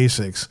groundwork and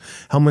basics.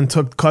 Hellman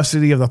took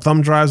custody of the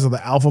thumb drives of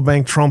the Alpha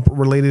Bank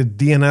Trump-related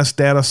DNS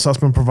data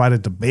Sussman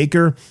provided to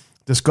Baker.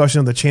 Discussion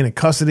of the chain of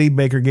custody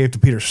Baker gave to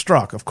Peter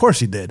Strzok. Of course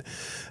he did.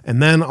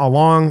 And then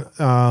along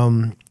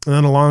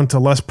to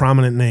less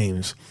prominent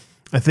names.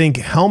 I think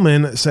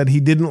Hellman said he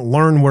didn't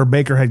learn where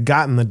Baker had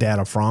gotten the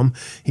data from.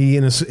 He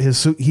and a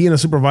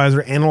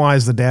supervisor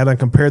analyzed the data and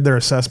compared their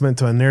assessment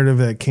to a narrative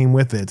that came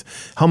with it.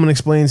 Hellman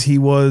explains he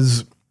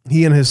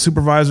and his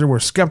supervisor were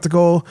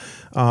skeptical.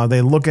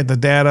 They look at the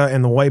data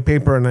and the white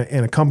paper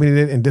and accompanied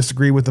it and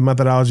disagree with the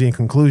methodology and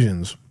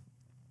conclusions.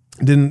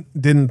 Didn't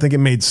think it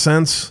made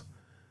sense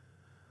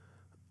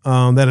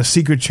that a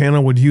secret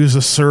channel would use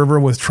a server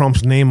with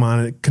Trump's name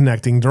on it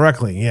connecting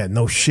directly. Yeah,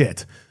 no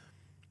shit.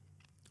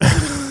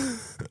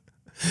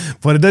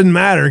 But it didn't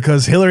matter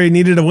because Hillary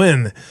needed to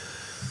win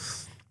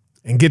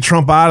and get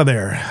Trump out of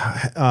there.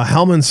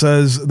 Hellman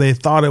says they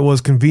thought it was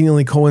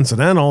conveniently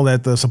coincidental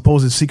that the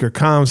supposed secret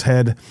comms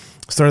had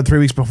started 3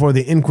 weeks before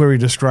the inquiry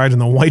described in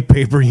the white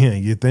paper. Yeah,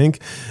 you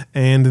think?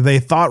 And they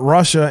thought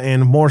Russia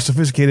and more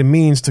sophisticated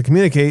means to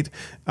communicate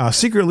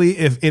secretly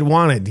if it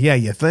wanted. Yeah,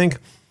 you think?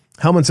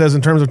 Hellman says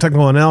in terms of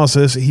technical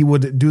analysis, he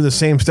would do the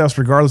same steps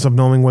regardless of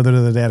knowing where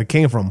the data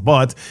came from.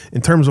 But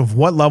in terms of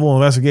what level of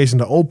investigation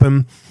to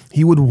open,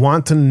 he would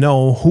want to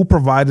know who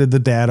provided the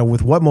data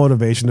with what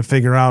motivation to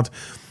figure out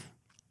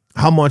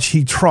how much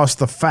he trusts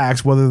the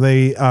facts, whether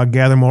they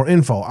gather more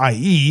info,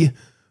 i.e.,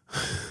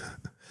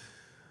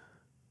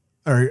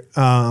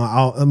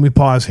 let me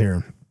pause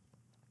here.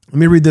 Let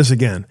me read this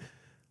again.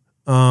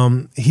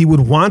 He would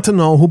want to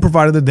know who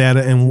provided the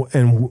data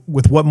and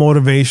with what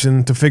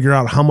motivation to figure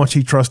out how much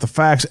he trusts the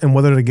facts and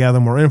whether to gather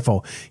more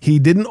info. He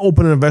didn't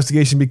open an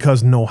investigation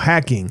because no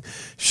hacking.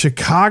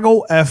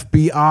 Chicago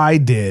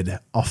FBI did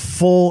a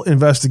full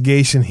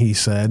investigation, he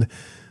said.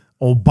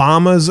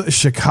 Obama's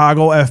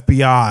Chicago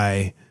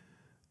FBI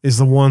is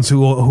the ones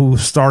who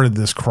started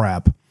this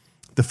crap.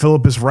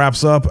 DeFilippis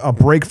wraps up a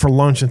break for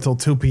lunch until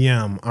 2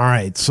 p.m. All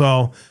right,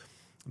 so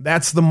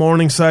that's the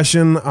morning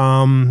session.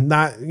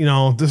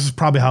 This is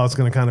probably how it's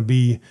going to kind of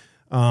be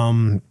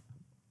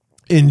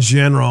in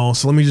general.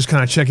 So let me just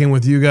kind of check in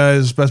with you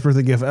guys. Best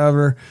birthday gift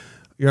ever.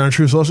 You're on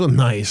True Social?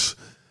 Nice.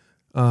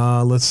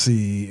 Let's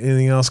see.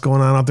 Anything else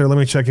going on out there? Let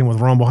me check in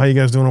with Rumble. How you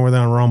guys doing over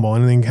there on Rumble?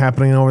 Anything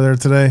happening over there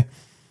today?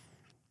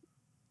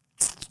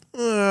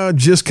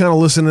 Just kind of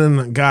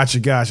listening.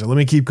 Gotcha. Let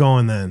me keep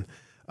going then.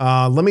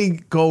 Let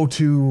me go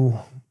to,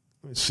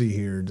 let's see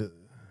here.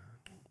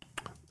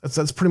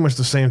 That's pretty much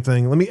the same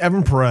thing.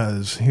 Evan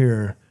Perez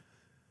here.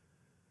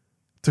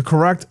 To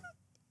correct,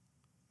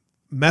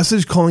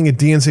 message calling it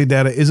DNC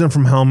data isn't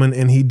from Hellman,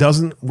 and he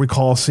doesn't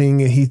recall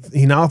seeing it.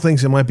 He now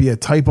thinks it might be a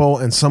typo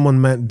and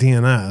someone meant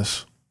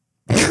DNS.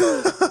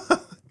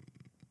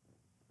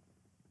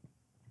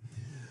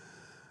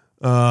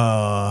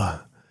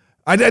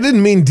 I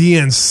didn't mean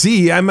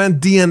DNC. I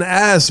meant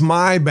DNS.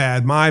 My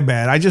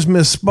bad. I just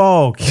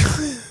misspoke.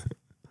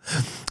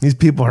 These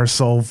people are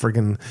so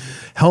freaking.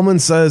 Hellman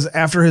says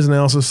after his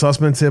analysis,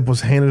 Sussman tip was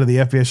handed to the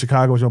FBI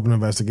Chicago, which opened an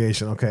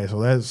investigation. Okay,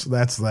 so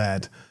that's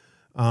that.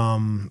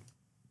 I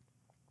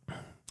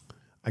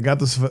got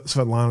the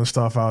Svetlana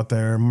stuff out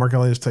there. Mark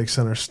Elias takes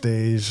center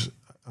stage.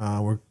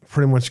 We're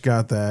pretty much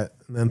got that.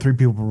 And then 3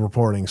 people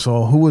reporting.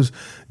 So who was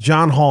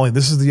John Hawley?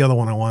 This is the other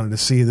one I wanted to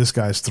see. This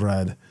guy's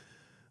thread.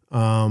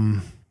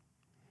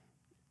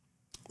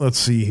 Let's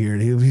see here.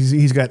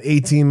 He's got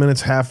 18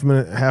 minutes,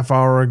 half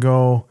hour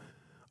ago.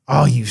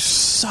 Oh, you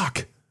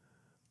suck.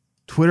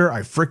 Twitter,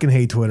 I freaking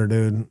hate Twitter,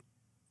 dude.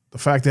 The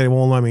fact that it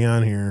won't let me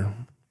on here.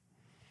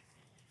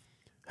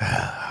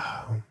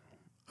 All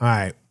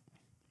right.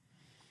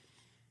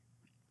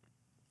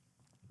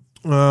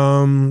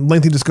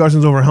 Lengthy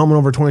discussions over Hellman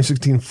over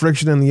 2016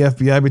 friction in the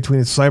FBI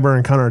between its cyber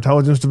and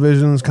counterintelligence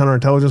divisions.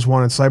 Counterintelligence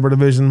wanted cyber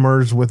division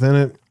merged within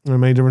it. There are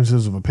many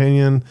differences of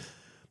opinion.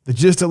 The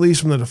gist, at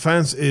least from the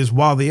defense, is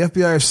while the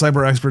FBI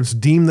cyber experts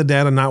deem the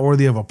data not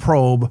worthy of a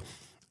probe,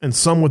 and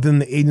some within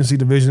the agency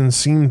division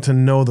seem to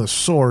know the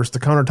source, the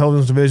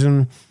counterintelligence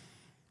division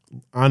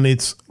on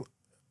its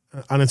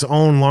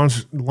own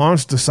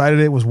launch decided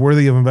it was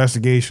worthy of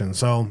investigation.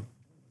 So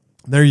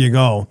there you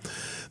go.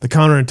 The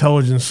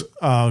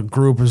counterintelligence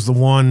group is the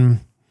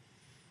one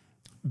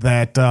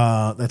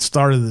that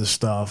started this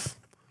stuff.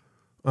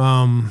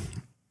 What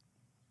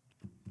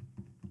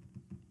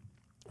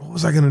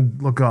was I going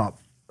to look up?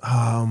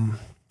 Son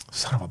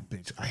of a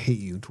bitch. I hate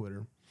you,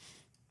 Twitter.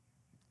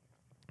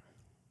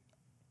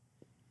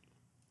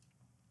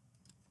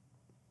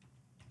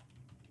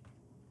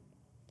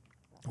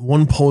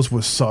 One post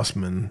was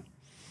Sussman.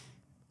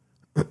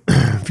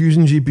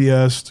 Fusion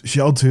GPS,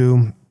 Shell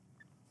 2,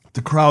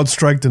 the crowd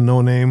strike to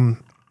no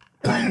name.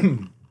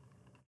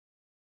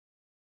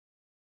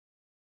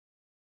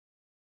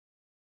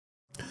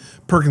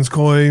 Perkins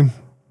Coy,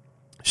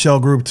 Shell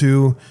Group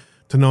 2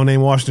 to no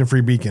name Washington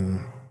Free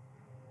Beacon.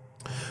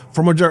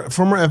 Former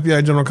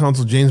FBI General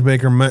Counsel James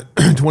Baker met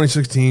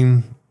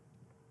 2016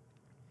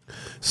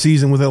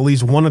 season with at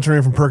least one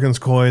attorney from Perkins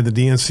Coy, the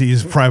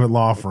DNC's private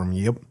law firm.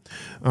 Yep.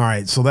 All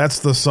right, so that's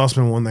the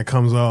Sussman one that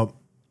comes up.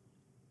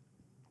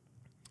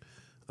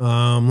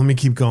 Let me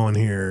keep going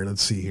here.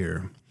 Let's see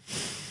here.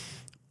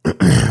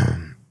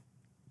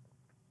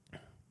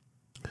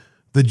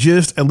 The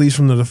gist, at least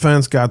from the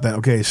defense, got that.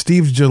 Okay,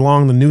 Steve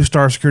Geelong, the New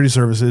Star Security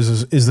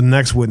Services, is the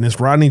next witness.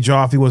 Rodney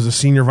Joffe was the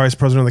senior vice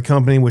president of the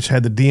company, which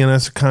had the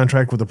DNS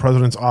contract with the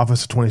president's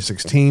office of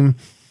 2016.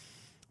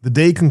 The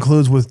day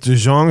concludes with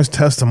DeJong's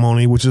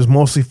testimony, which is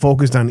mostly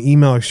focused on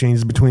email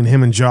exchanges between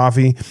him and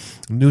Joffe,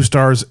 New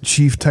Star's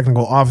chief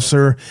technical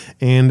officer,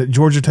 and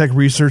Georgia Tech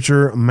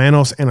researcher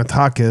Manos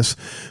Anatakis,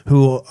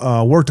 who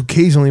worked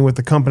occasionally with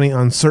the company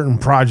on certain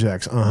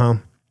projects.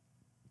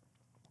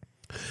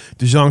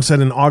 DeJong said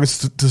in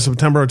August to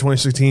September of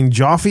 2016,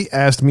 Joffe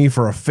asked me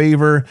for a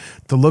favor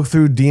to look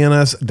through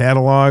DNS data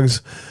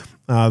logs.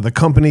 The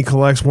company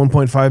collects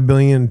 1.5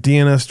 billion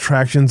DNS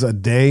tractions a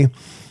day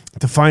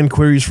to find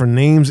queries for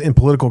names in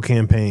political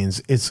campaigns.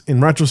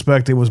 In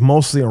retrospect, it was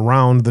mostly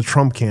around the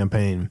Trump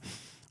campaign.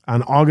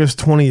 On August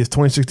 20th,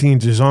 2016,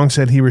 DeJong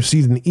said he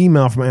received an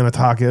email from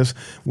Anatakis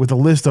with a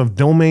list of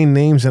domain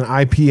names and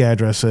IP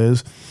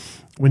addresses.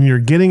 When you're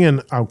getting an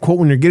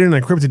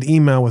encrypted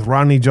email with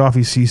Rodney Joffe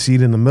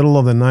CC'd in the middle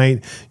of the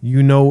night,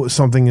 you know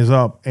something is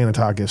up,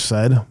 Anatakis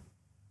said.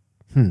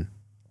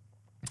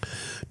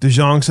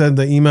 DeJong said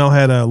the email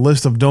had a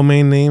list of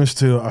domain names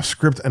to a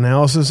script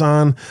analysis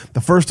on.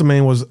 The first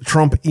domain was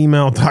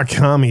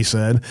trumpemail.com, he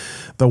said.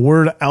 The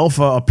word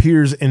alpha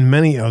appears in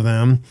many of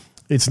them.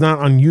 It's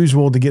not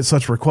unusual to get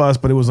such requests,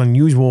 but it was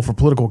unusual for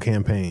political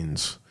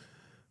campaigns.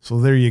 So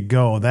there you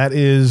go. That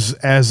is,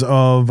 as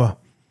of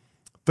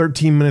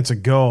 13 minutes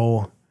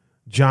ago,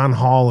 John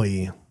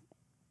Hawley.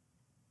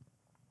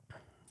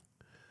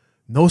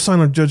 No sign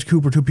of Judge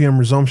Cooper, 2 p.m.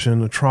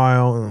 resumption, a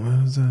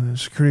trial.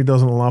 Security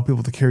doesn't allow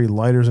people to carry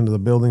lighters into the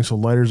building, so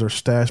lighters are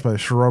stashed by the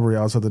shrubbery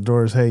outside the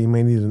doors. Hey, you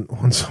may need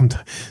one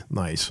sometime.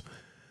 Nice.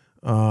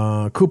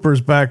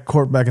 Cooper's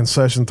court back in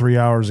session 3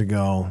 hours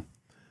ago.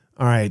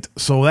 All right,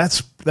 so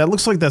that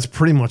looks like that's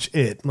pretty much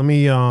it. Let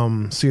me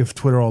see if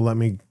Twitter will let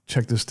me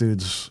check this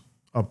dude's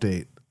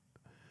update.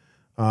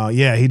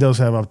 Yeah, he does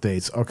have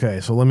updates.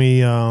 Okay, so let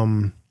me,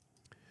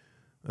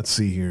 let's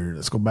see here.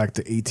 Let's go back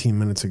to 18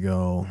 minutes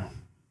ago.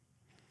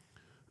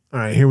 All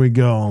right, here we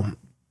go.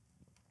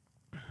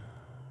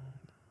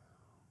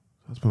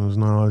 Husband was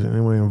knowledge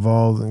anyway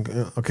involved.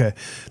 Okay.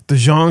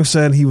 DeJong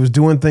said he was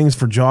doing things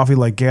for Joffe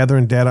like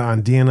gathering data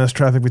on DNS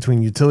traffic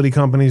between utility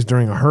companies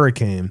during a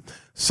hurricane.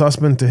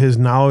 Sussman, to his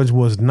knowledge,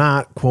 was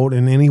not, quote,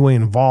 in any way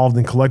involved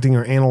in collecting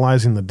or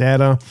analyzing the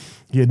data.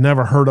 He had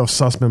never heard of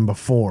Sussman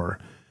before.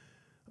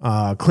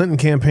 Clinton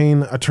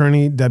campaign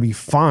attorney Debbie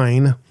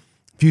Fine,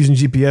 Fusion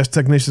GPS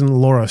technician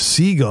Laura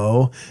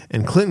Sego,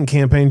 and Clinton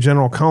campaign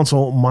general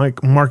counsel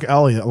Mark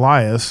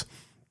Elias,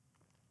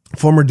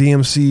 former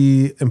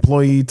DMC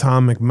employee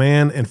Tom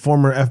McMahon, and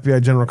former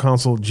FBI general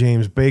counsel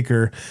James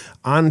Baker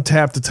on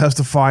tap to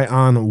testify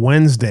on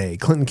Wednesday.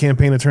 Clinton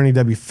campaign attorney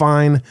Debbie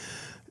Fine.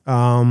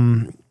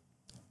 There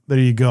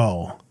you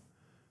go.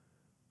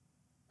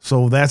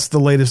 So that's the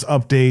latest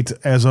update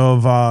as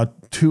of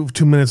 2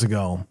 minutes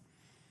ago.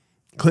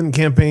 Clinton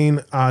campaign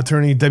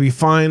attorney Debbie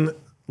Fine,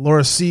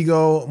 Laura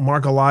Segal,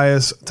 Mark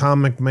Elias,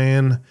 Tom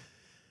McMahon,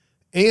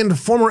 and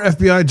former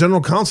FBI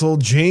General Counsel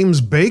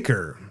James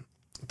Baker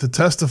to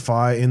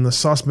testify in the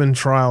Sussman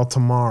trial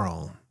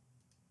tomorrow.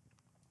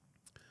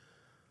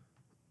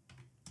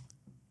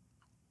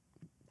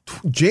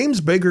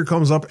 James Baker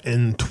comes up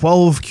in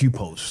 12 Q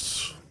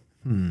posts.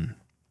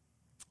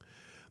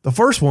 The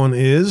first one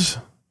is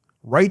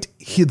right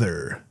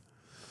hither.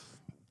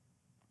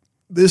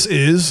 This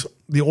is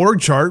the org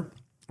chart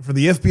for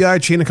the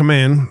FBI chain of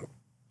command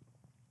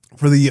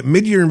for the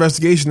mid-year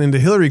investigation into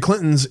Hillary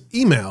Clinton's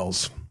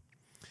emails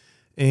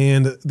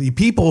and the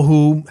people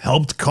who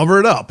helped cover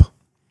it up.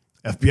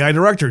 FBI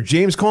Director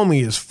James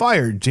Comey is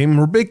fired. James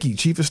Rubicki,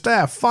 Chief of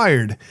Staff,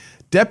 fired.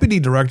 Deputy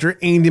Director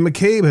Andy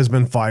McCabe has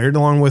been fired,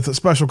 along with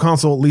Special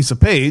Counsel Lisa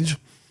Page.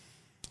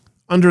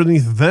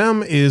 Underneath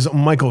them is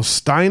Michael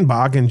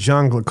Steinbach and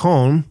John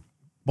Glacone,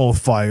 both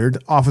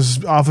fired. Office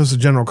of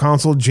General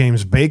Counsel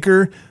James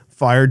Baker,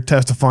 fired,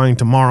 testifying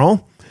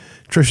tomorrow.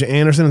 Tricia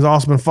Anderson has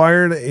also been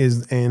fired,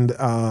 and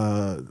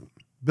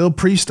Bill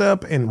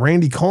Priestep and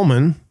Randy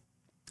Coleman.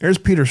 There's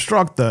Peter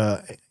Strzok,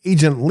 the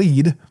agent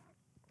lead.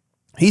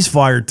 He's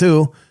fired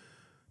too.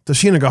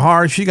 Tashina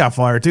Gahar, she got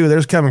fired too.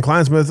 There's Kevin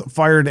Kleinsmith,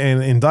 fired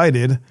and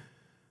indicted.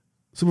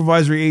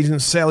 Supervisory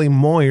agent Sally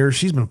Moyer,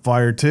 she's been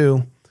fired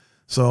too.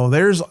 So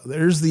this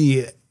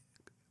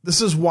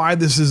is why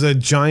this is a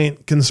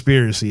giant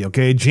conspiracy,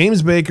 okay?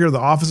 James Baker, the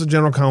Office of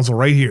General Counsel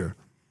right here,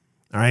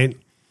 all right?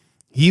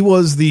 He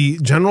was the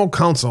general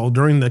counsel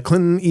during the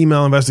Clinton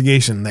email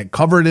investigation that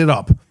covered it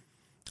up.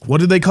 What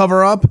did they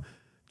cover up?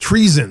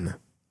 Treason.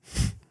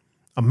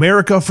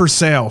 America for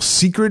sale.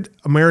 Secret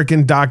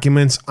American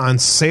documents on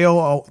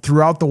sale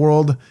throughout the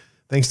world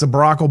thanks to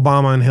Barack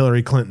Obama and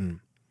Hillary Clinton.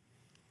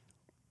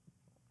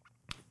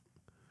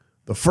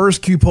 The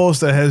first Q post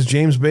that has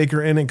James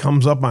Baker in it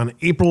comes up on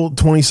April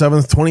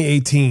 27th,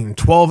 2018,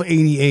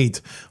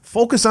 1288.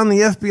 Focus on the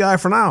FBI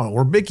for now.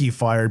 Rubicki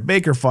fired,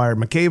 Baker fired,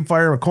 McCabe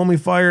fired, McComey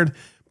fired,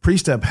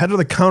 Priestep, head of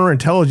the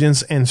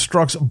counterintelligence and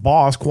Strzok's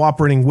boss,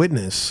 cooperating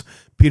witness.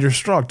 Peter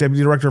Strzok,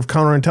 Deputy Director of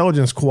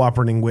Counterintelligence,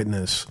 cooperating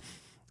witness.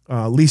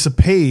 Lisa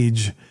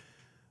Page,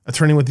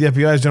 attorney with the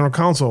FBI's General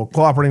Counsel,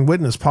 cooperating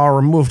witness, power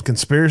removed,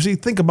 conspiracy.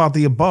 Think about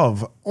the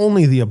above,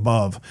 only the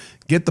above.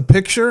 Get the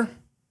picture?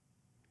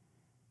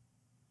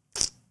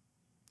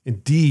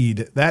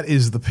 Indeed, that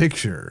is the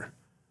picture.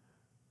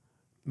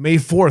 May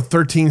 4th,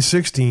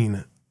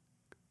 1316.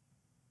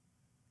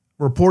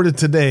 Reported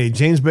today,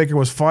 James Baker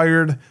was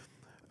fired.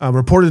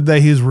 Reported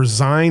today he was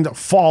resigned.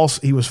 False.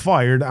 He was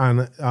fired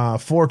on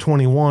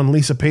 4/21.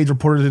 Lisa Page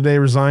reported today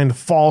resigned.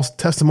 False.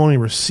 Testimony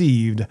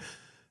received.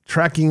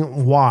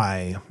 Tracking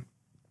why.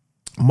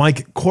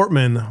 Mike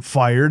Cortman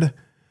fired.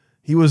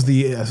 He was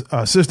the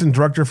Assistant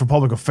Director for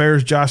Public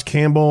Affairs. Josh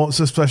Campbell,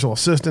 Special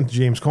Assistant.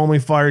 James Comey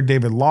fired.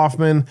 David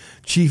Loffman,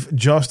 Chief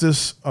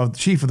of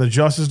the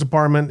Justice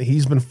Department.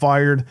 He's been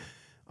fired.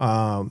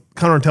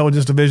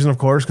 Counterintelligence Division, of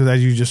course, because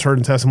as you just heard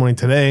in testimony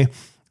today,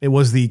 it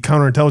was the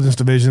Counterintelligence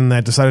Division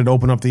that decided to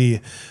open up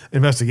the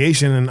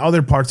investigation, and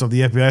other parts of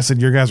the FBI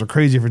said, your guys are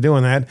crazy for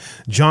doing that.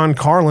 John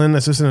Carlin,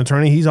 Assistant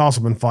Attorney, he's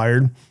also been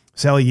fired.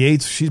 Sally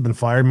Yates, she's been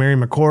fired. Mary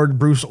McCord.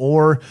 Bruce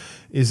Orr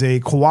is a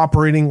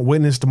cooperating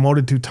witness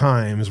demoted 2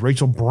 times.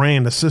 Rachel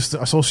Brand,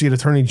 Associate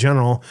Attorney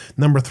General,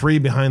 number 3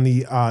 behind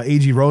the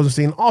A.G.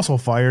 Rosenstein, also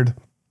fired.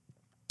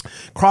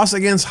 Cross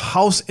against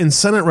House and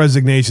Senate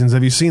resignations.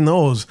 Have you seen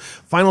those?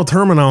 Final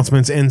term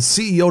announcements and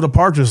CEO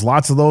departures.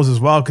 Lots of those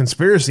as well.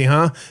 Conspiracy,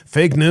 huh?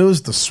 Fake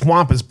news. The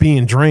swamp is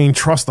being drained.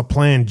 Trust the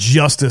plan.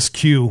 Justice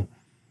Q.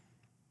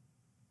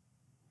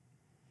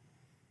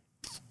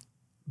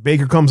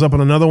 Baker comes up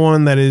on another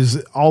one that is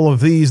all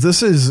of these.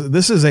 This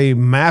is a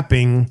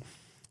mapping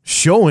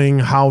showing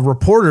how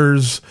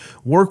reporters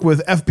work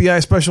with FBI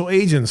special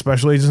agents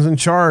in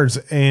charge,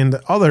 and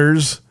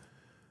others,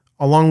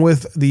 along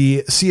with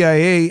the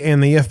CIA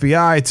and the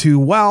FBI,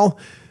 to,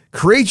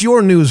 create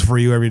your news for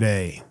you every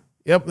day.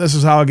 Yep, this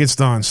is how it gets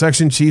done.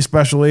 Section Chief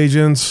Special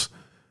Agents,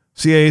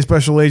 CIA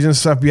Special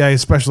Agents, FBI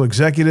Special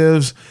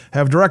Executives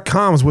have direct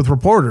comms with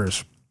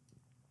reporters.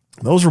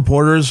 Those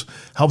reporters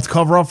helped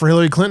cover up for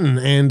Hillary Clinton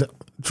and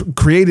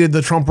created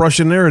the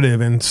Trump-Russia narrative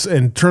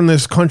and turned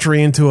this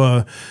country into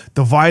a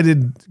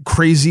divided,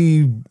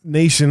 crazy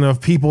nation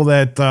of people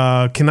that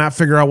cannot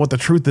figure out what the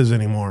truth is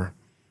anymore.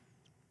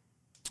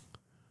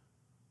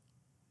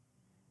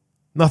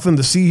 Nothing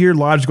to see here.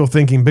 Logical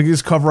thinking.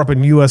 Biggest cover-up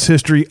in U.S.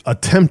 history.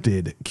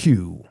 Attempted.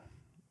 Q.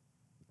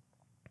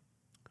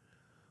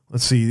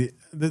 Let's see.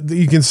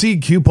 You can see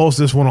Q post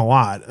this one a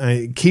lot.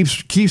 It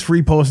keeps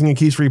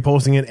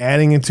reposting it,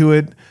 adding into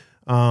it.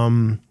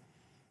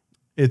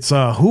 It's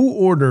who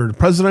ordered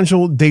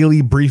Presidential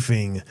Daily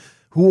Briefing.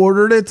 Who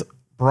ordered it?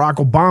 Barack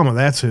Obama.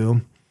 That's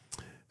who.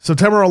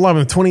 September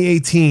 11th,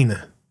 2018.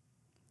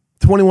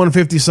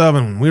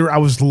 21:57. I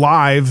was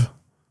live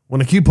when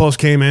the Q post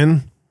came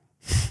in.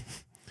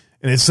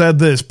 And it said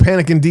this: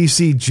 Panic in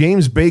D.C.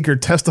 James Baker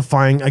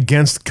testifying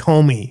against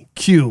Comey.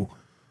 Q.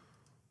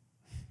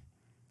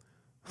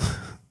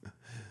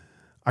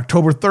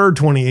 October 3rd,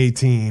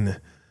 2018.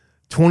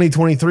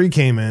 23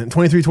 came in.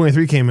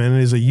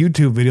 It is a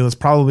YouTube video that's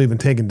probably been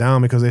taken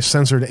down because they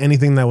censored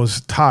anything that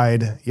was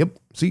tied. Yep,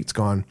 see, it's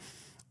gone.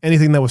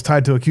 Anything that was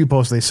tied to a Q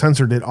post, they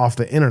censored it off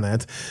the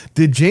internet.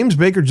 Did James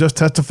Baker just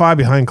testify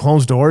behind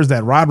closed doors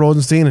that Rod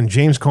Rosenstein and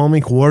James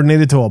Comey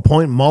coordinated to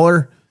appoint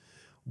Mueller?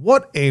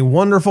 What a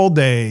wonderful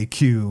day,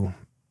 Q.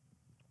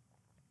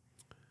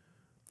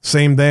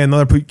 Same day,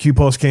 another Q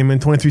post came in,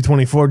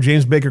 2324.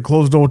 James Baker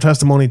closed door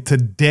testimony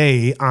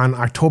today on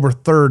October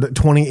 3rd,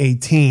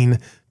 2018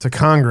 to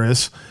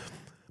Congress,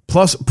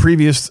 plus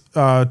previous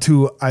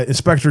to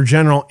Inspector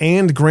General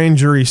and grand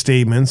jury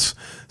statements,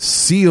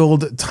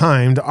 sealed,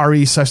 timed,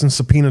 RE Sessions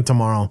subpoena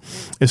tomorrow.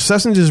 If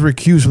Sessions is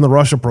recused from the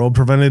Russia probe,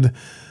 prevented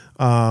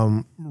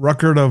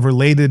record of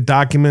related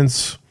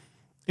documents,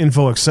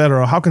 info,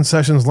 etc., how can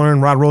Sessions learn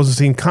Rod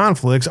Rosenstein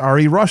conflicts,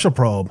 RE Russia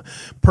probe?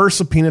 Per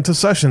subpoena to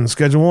Sessions,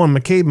 Schedule 1,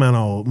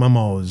 McCabe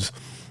memos.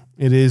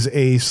 It is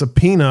a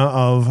subpoena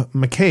of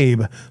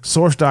McCabe,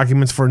 source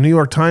documents for a New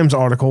York Times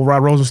article,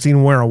 Rod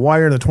Rosenstein Wear a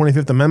Wire, the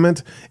 25th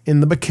Amendment,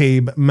 in the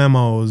McCabe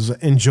memos.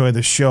 Enjoy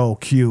the show,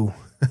 Q.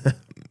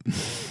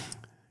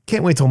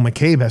 Can't wait till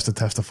McCabe has to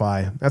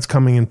testify. That's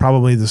coming in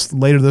probably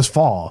later this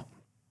fall.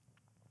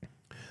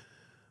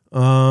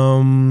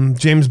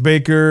 James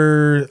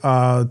Baker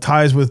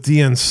ties with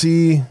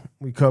DNC.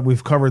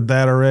 We've covered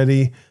that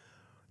already.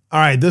 All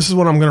right, this is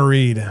what I'm going to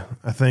read.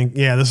 I think,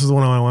 yeah, this is the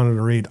one I wanted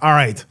to read. All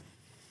right.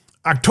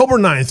 October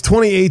 9th,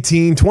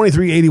 2018,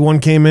 2381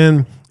 came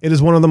in. It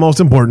is one of the most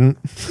important.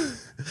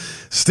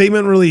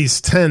 Statement release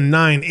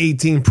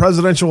 10/9/18.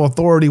 Presidential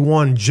Authority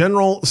 1.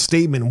 General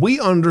statement. We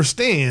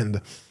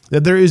understand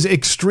that there is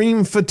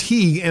extreme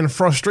fatigue and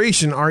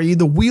frustration, i.e.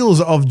 the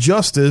wheels of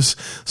justice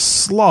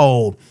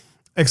slow.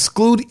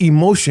 Exclude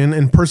emotion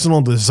and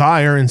personal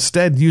desire.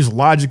 Instead, use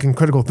logic and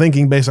critical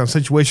thinking based on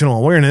situational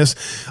awareness.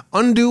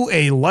 Undo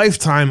a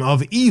lifetime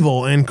of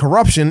evil and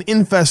corruption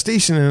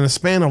infestation in a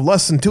span of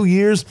less than 2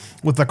 years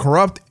with the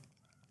corrupt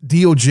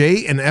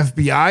DOJ and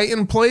FBI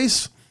in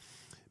place.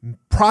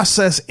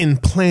 Process in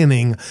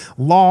planning,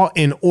 law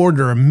and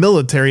order,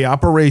 military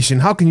operation.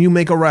 How can you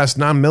make arrests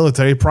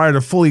non-military prior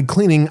to fully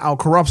cleaning out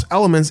corrupt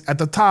elements at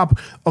the top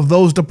of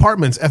those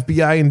departments,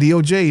 FBI and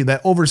DOJ, that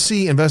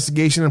oversee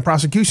investigation and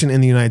prosecution in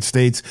the United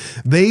States?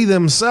 They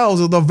themselves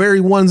are the very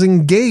ones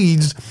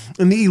engaged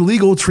in the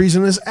illegal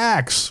treasonous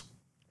acts.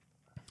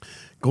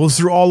 Goes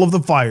through all of the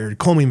fired: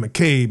 Comey,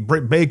 McCabe,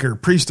 Britt Baker,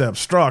 Priestep,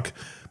 Strzok,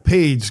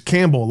 Page,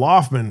 Campbell,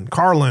 Loftman,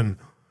 Carlin,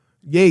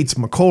 Yates,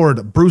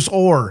 McCord, Bruce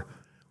Orr.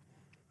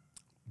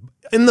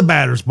 In the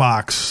batter's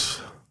box,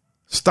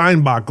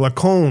 Steinbach,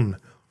 Lacone,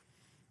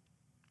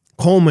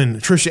 Coleman,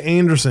 Tricia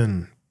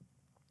Anderson,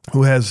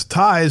 who has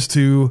ties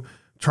to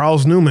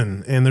Charles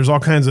Newman. And there's all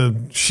kinds of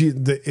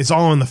it's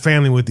all in the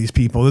family with these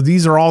people.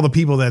 These are all the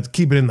people that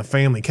keep it in the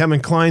family. Kevin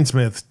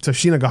Kleinsmith,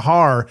 Tashina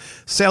Gahar,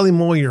 Sally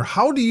Moyer.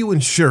 How do you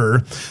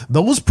ensure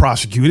those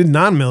prosecuted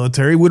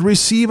non-military would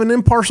receive an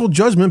impartial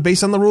judgment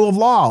based on the rule of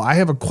law? I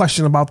have a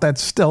question about that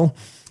still.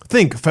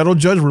 Think federal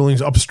judge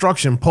rulings,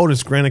 obstruction,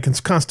 POTUS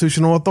granted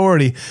constitutional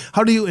authority.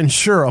 How do you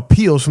ensure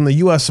appeals from the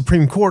U.S.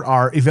 Supreme Court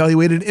are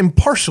evaluated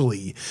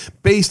impartially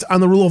based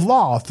on the rule of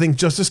law? Think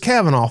Justice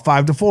Kavanaugh,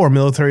 5-4,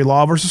 military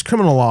law versus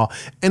criminal law,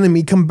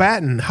 enemy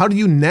combatant. How do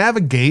you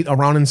navigate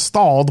around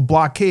installed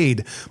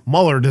blockade?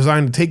 Mueller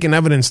designed to take in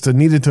evidence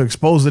needed to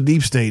expose the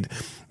deep state.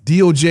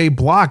 DOJ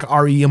block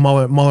RE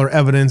Mueller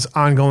evidence,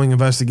 ongoing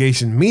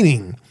investigation,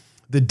 meaning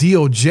the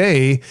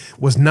DOJ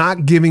was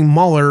not giving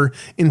Mueller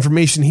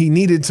information he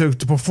needed to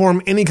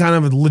perform any kind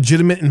of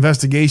legitimate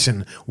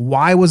investigation.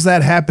 Why was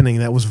that happening?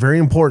 That was very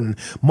important.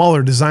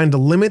 Mueller designed to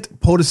limit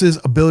POTUS's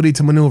ability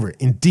to maneuver.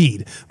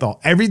 Indeed, though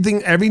every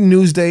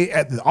news day,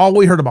 all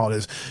we heard about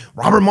is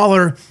Robert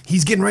Mueller,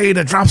 he's getting ready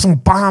to drop some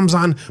bombs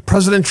on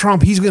President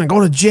Trump. He's going to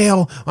go to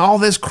jail, all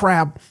this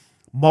crap.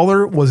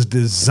 Mueller was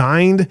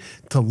designed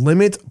to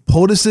limit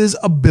POTUS's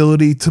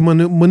ability to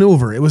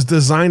maneuver. It was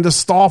designed to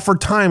stall for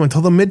time until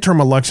the midterm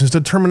elections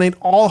to terminate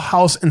all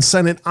House and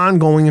Senate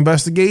ongoing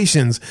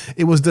investigations.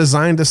 It was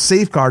designed to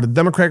safeguard the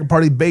Democratic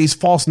Party base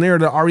false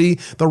narrative, re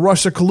the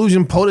Russia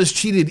collusion, POTUS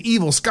cheated,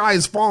 evil, sky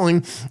is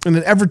falling, in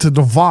an effort to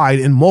divide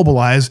and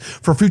mobilize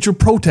for future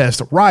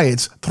protests,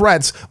 riots,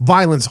 threats,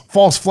 violence,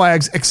 false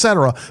flags,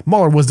 etc.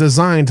 Mueller was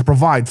designed to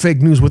provide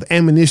fake news with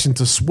ammunition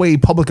to sway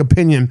public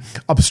opinion,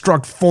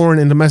 obstruct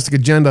foreign and domestic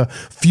agenda,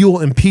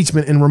 fuel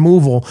impeachment and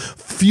removal,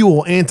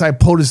 fuel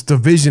anti-POTUS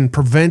division,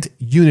 prevent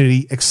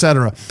unity,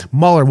 etc.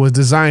 Mueller was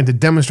designed to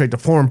demonstrate to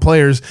foreign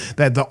players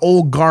that the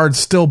old guard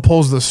still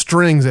pulls the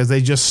strings as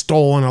they just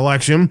stole an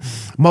election.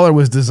 Mueller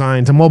was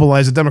designed to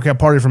mobilize the Democrat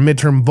Party for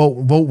midterm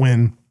vote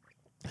win.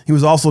 He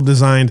was also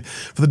designed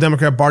for the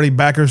Democrat Party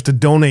backers to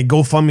donate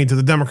GoFundMe to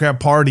the Democrat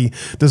Party,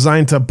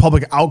 designed to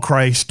public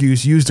outcry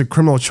excuse used to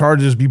criminal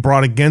charges be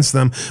brought against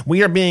them.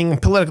 We are being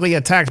politically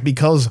attacked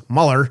because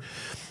Mueller.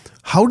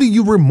 How do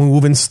you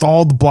remove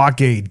installed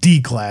blockade?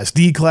 D-class,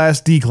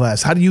 D-class,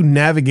 D-class. How do you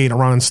navigate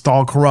around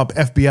install corrupt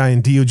FBI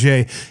and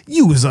DOJ?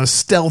 Use a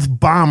stealth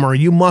bomber.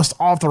 Who must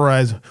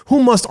authorize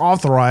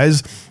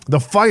the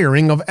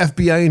firing of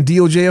FBI and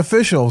DOJ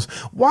officials?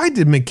 Why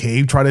did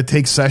McCabe try to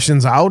take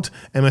Sessions out?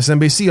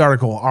 MSNBC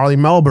article. Arlie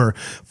Melber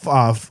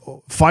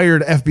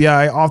fired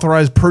FBI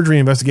authorized perjury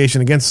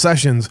investigation against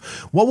Sessions.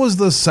 What was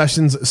the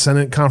Sessions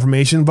Senate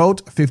confirmation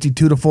vote?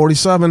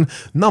 52-47.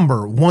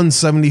 Number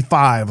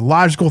 175.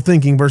 Logical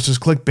thinking versus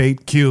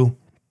clickbait. Q.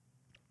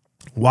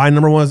 Why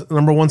number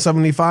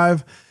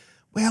 175?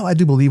 Well, I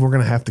do believe we're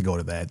going to have to go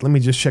to that. Let me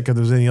just check if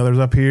there's any others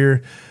up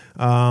here.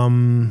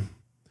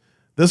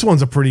 This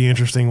one's a pretty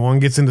interesting one.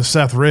 Gets into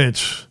Seth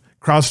Rich.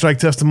 CrowdStrike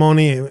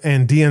testimony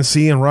and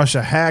DNC and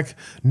Russia hack.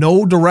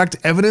 No direct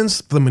evidence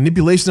for the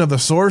manipulation of the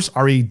source,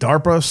 re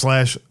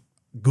DARPA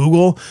 /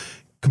 Google.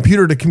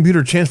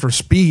 Computer-to-computer transfer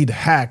speed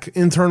hack.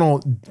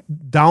 Internal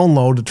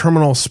download to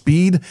terminal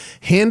speed.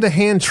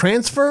 Hand-to-hand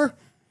transfer.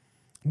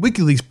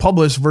 WikiLeaks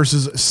published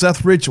versus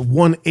Seth Rich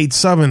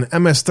 187.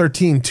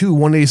 MS-13-2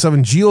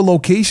 187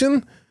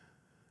 geolocation.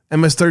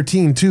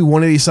 MS-13-2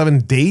 187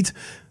 date.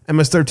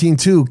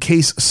 MS-13-2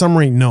 case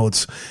summary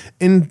notes.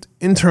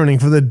 Interning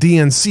for the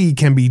DNC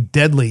can be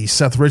deadly.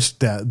 Seth Rich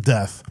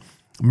death.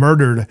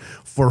 Murdered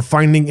for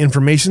finding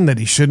information that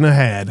he shouldn't have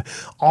had.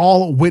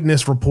 All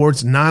witness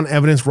reports,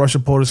 non-evidence Russia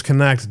POTUS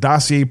connect.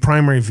 Dossier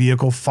primary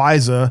vehicle,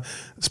 FISA,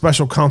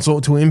 special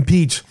counsel to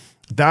impeach.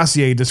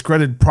 Dossier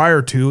discredited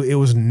prior to, it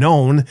was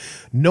known.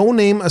 No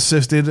name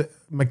assisted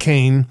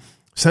McCain.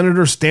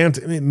 Senator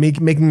stamped,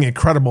 making it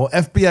credible.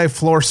 FBI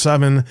Floor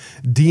 7,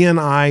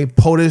 DNI,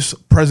 POTUS,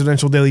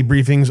 Presidential Daily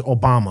Briefings,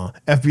 Obama.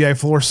 FBI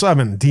Floor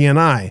 7,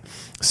 DNI,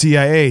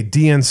 CIA,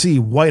 DNC,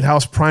 White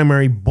House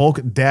Primary Bulk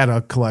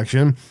Data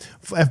Collection.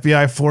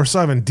 FBI Floor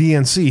 7,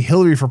 DNC,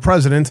 Hillary for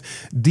President,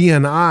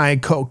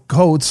 DNI,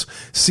 Coates,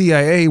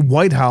 CIA,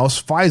 White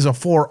House, FISA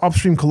 4,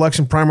 Upstream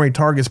Collection Primary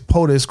Targets,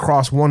 POTUS,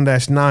 Cross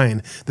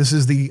 1-9. This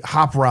is the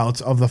hop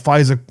routes of the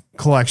FISA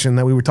collection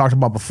that we were talking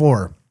about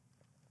before,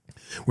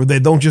 where they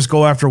don't just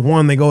go after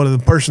one, they go to the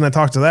person that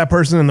talks to that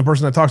person and the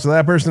person that talks to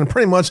that person, and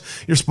pretty much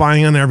you're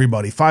spying on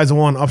everybody. FISA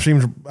 1,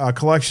 Upstream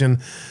Collection,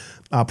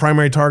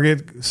 primary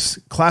target,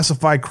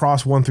 classified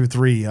Cross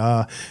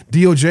 1-3.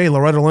 DOJ,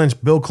 Loretta Lynch,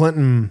 Bill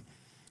Clinton,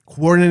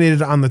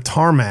 coordinated on the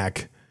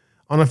tarmac.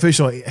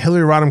 Unofficial,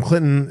 Hillary Rodham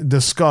Clinton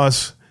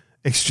discuss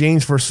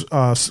exchange for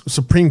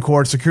Supreme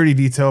Court security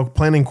detail,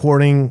 planning,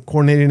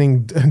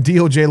 coordinating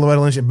DOJ,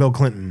 Loretta Lynch, and Bill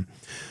Clinton.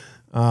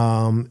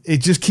 It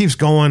just keeps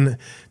going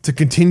to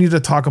continue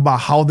to talk about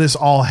how this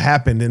all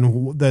happened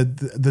and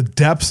the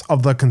depths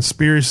of the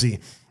conspiracy.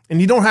 And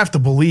you don't have to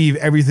believe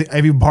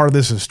every part of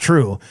this is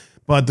true,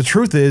 but the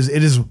truth is,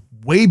 it is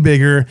way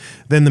bigger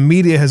than the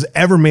media has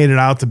ever made it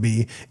out to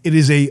be. It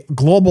is a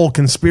global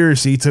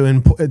conspiracy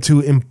to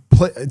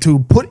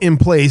put in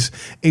place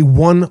a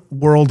one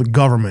world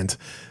government.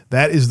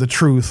 That is the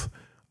truth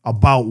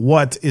about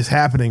what is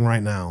happening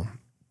right now.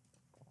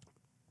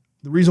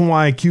 The reason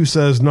why Q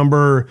says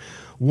number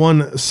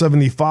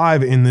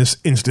 175 in this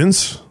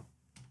instance,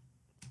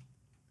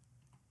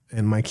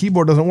 and my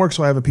keyboard doesn't work,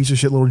 so I have a piece of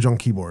shit little junk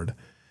keyboard.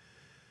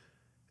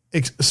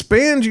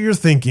 Expand your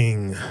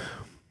thinking.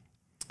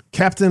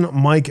 Captain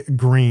Mike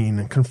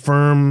Green,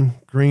 confirm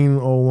Green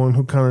 01,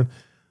 who kind of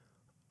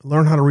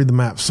learn how to read the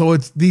map. So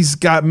these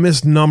got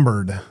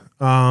misnumbered.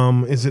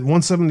 Is it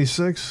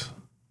 176?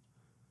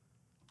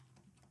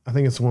 I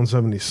think it's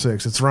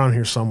 176. It's around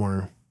here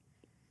somewhere.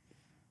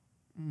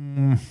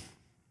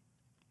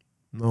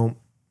 No.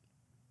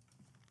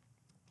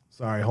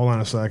 Sorry, hold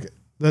on a sec.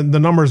 The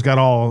numbers got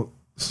all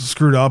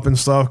screwed up and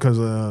stuff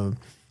because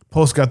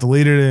post got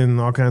deleted and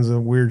all kinds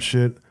of weird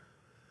shit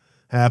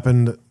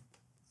happened.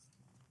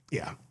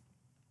 Yeah.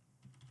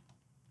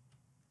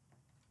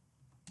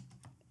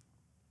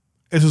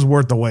 It's just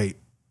worth the wait.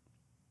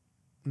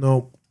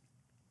 Nope.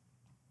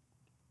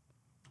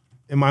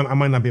 I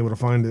might not be able to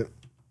find it.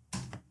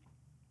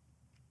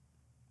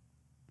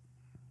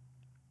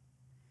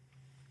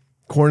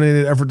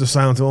 Coordinated effort to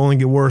silence will only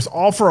get worse.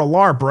 All for a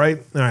LARP, right?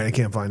 All right, I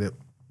can't find it.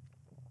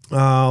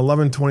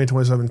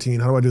 11/20/2017.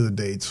 How do I do the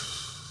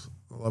dates?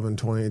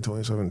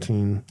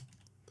 11/20/2017.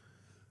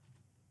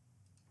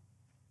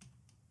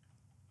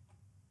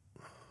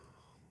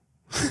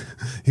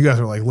 You guys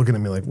are like looking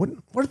at me like, what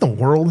in the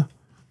world?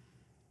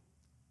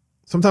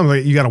 Sometimes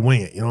like, you got to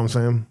wing it. You know what I'm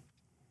saying?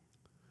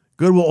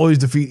 Good will always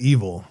defeat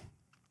evil.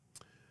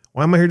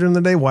 Why am I here during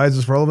the day? Why is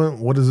this relevant?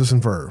 What does this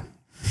infer?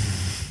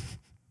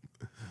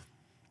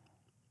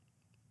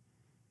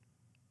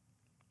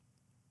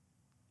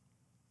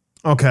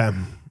 Okay.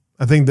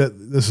 I think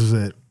that this is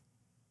it.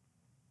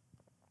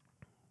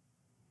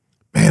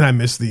 Man, I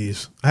miss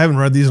these. I haven't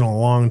read these in a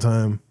long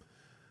time.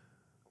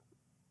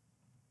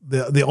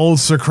 The old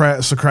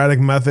Socratic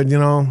method, you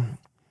know.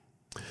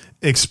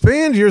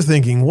 Expand your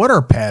thinking. What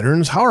are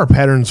patterns? How are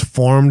patterns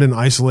formed and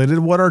isolated?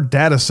 What are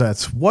data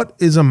sets? What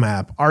is a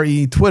map?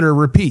 RE Twitter,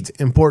 repeat,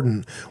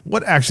 important.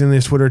 What action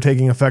is Twitter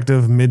taking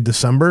effective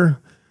mid-December?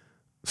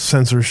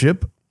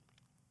 Censorship.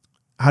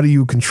 How do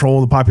you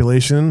control the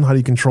population? How do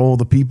you control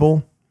the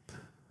people?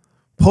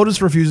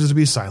 POTUS refuses to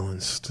be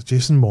silenced.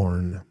 Jason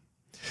Bourne.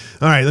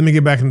 All right, let me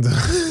get back into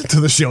to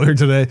the show here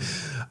today.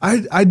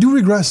 I do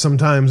regress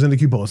sometimes into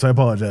Q-Post. I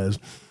apologize.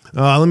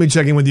 Let me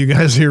check in with you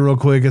guys here real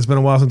quick. It's been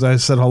a while since I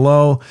said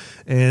hello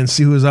and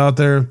see who's out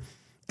there.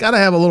 Got to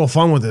have a little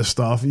fun with this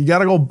stuff. You got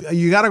to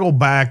go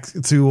back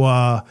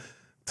to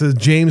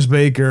James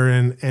Baker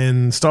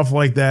and stuff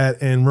like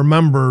that and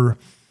remember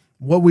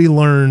what we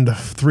learned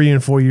 3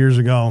 and 4 years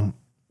ago.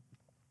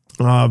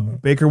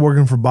 Baker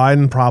working for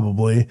Biden,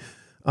 probably.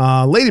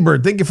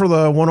 Ladybird, thank you for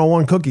the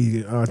 101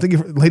 cookie. Thank you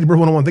for Ladybird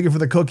 101. Thank you for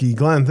the cookie.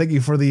 Glenn, thank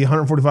you for the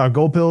 145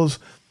 gold pills.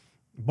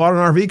 Bought an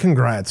RV.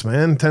 Congrats,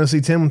 man.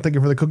 Tennessee Tim, thank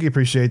you for the cookie.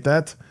 Appreciate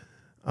that.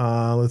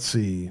 Let's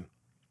see.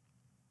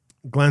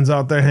 Glenn's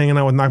out there hanging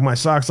out with Knock My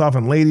Socks Off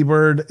and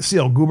Ladybird.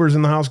 CL Goober's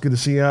in the house. Good to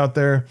see you out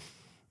there.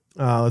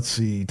 Let's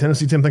see.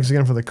 Tennessee Tim, thanks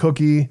again for the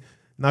cookie.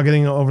 Not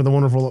getting over the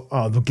wonderful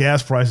the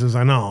gas prices.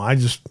 I know. I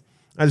just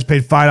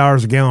paid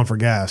 $5 a gallon for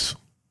gas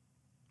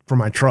for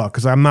my truck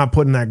because I'm not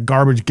putting that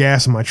garbage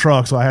gas in my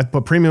truck, so I have to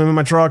put premium in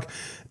my truck.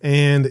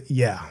 And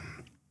yeah,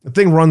 the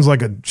thing runs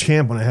like a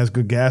champ when it has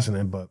good gas in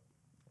it. But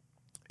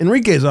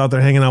Enrique's out there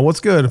hanging out. What's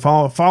good?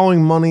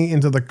 Following money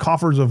into the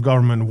coffers of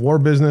government, war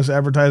business,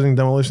 advertising,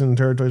 demolition,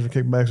 territories for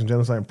kickbacks, and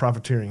genocide and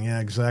profiteering.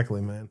 Yeah,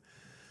 exactly, man.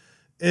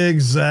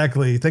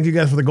 Exactly. Thank you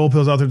guys for the gold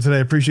pills out there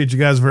today. Appreciate you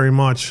guys very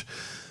much.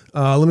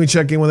 Let me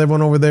check in with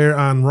everyone over there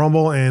on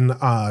Rumble and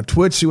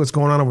Twitch, see what's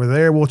going on over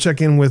there. We'll check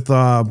in with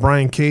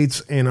Brian Cates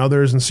and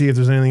others and see if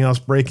there's anything else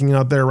breaking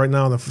out there right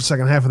now in the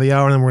second half of the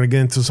hour. And then we're going to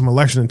get into some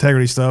election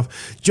integrity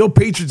stuff. Joe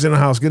Patriot's in the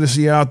house. Good to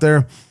see you out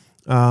there.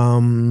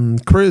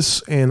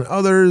 Chris and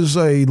others,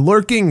 a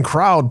lurking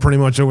crowd pretty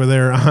much over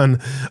there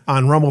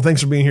on Rumble. Thanks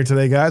for being here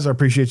today, guys. I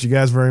appreciate you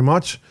guys very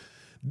much.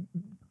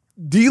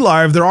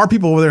 D-Live, there are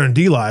people over there in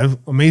D-Live,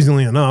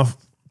 amazingly enough.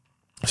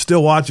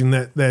 Still watching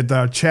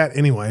that chat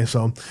anyway.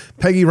 So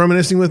Peggy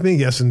reminiscing with me?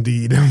 Yes,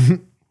 indeed.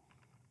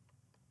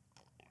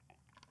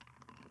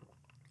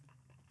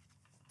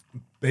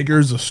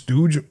 Baker's a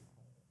stooge.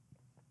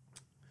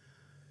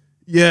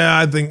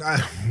 Yeah,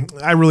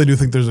 I really do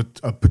think there's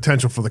a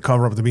potential for the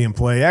cover-up to be in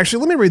play.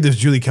 Actually, let me read this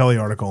Julie Kelly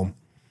article.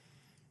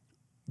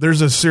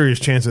 There's a serious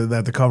chance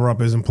that the cover-up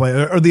is in play,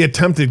 or the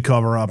attempted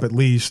cover-up at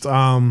least.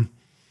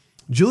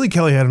 Julie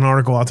Kelly had an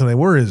article out today.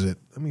 Where is it?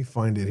 Let me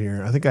find it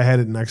here. I think I had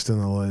it next in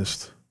the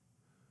list.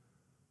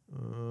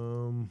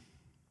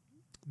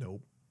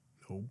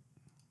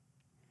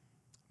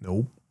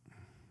 Nope.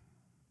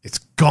 It's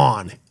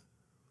gone.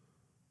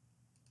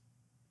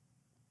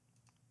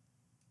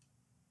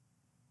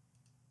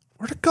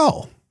 Where'd it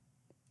go?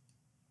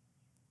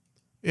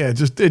 Yeah, it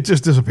just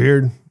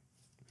disappeared.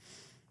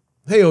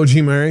 Hey, OG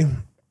Mary.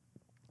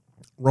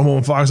 Rumble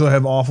and Foxhole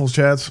have awful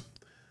chats.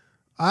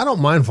 I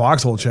don't mind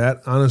Foxhole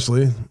chat,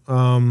 honestly.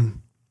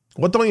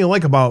 What don't you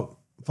like about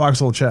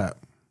Foxhole chat?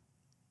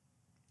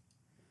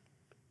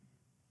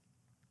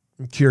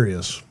 I'm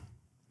curious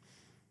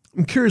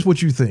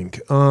what you think.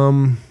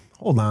 Hold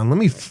on, let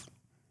me.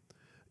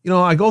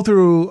 I go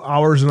through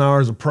hours and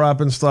hours of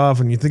prep and stuff,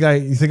 and you think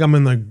I'm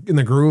in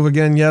the groove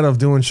again yet of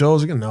doing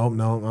shows again? No,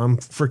 I'm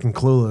freaking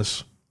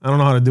clueless. I don't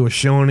know how to do a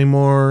show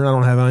anymore. I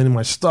don't have any of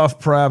my stuff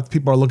prepped.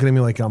 People are looking at me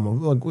like I'm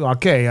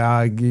okay.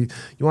 You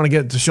want to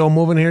get the show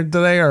moving here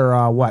today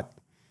or what?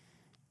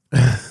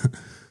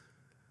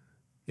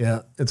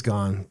 Yeah, it's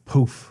gone.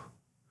 Poof.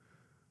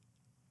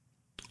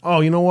 Oh,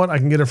 you know what? I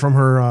can get it from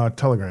her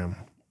Telegram.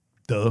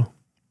 Duh.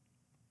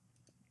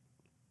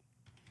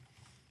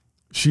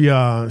 She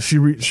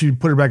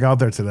put it back out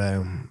there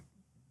today.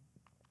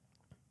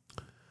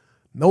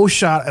 No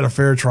shot at a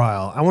fair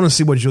trial. I want to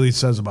see what Julie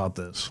says about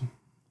this.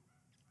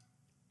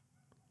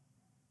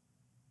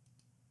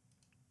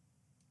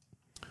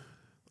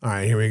 All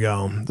right, here we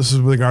go. This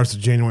is with regards to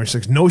January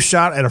 6th. No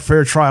shot at a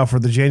fair trial for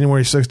the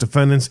January 6th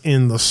defendants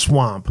in the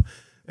swamp.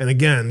 And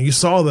again, you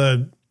saw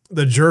the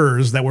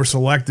jurors that were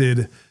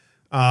selected,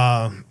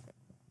 for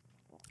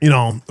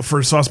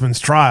Sussman's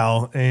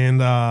trial,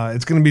 and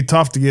it's going to be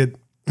tough to get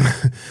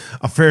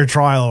a fair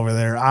trial over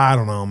there. I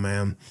don't know,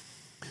 man.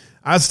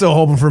 I'm still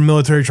hoping for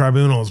military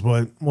tribunals,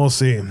 but we'll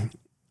see.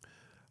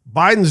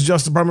 Biden's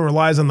Justice Department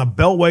relies on the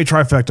Beltway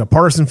trifecta: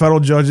 partisan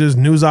federal judges,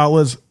 news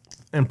outlets,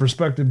 and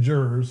prospective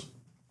jurors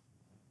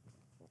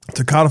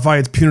to codify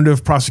its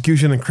punitive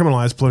prosecution and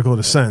criminalize political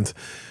dissent.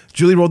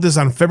 Julie wrote this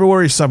on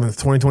February 7th,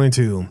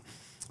 2022.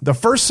 The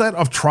first set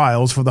of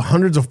trials for the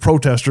hundreds of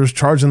protesters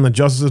charged in the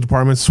Justice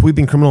Department's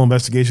sweeping criminal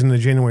investigation into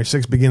January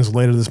 6th begins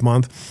later this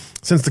month.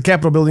 Since the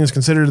Capitol building is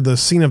considered the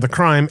scene of the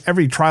crime,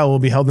 every trial will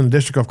be held in the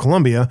District of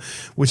Columbia,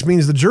 which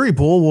means the jury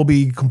pool will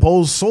be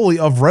composed solely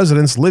of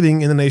residents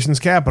living in the nation's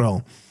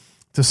capital.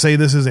 To say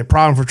this is a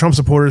problem for Trump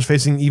supporters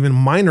facing even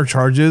minor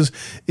charges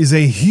is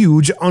a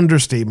huge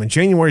understatement.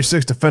 January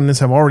 6 defendants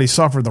have already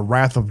suffered the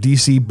wrath of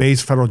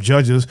D.C.-based federal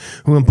judges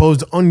who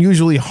imposed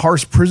unusually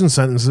harsh prison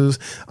sentences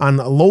on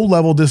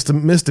low-level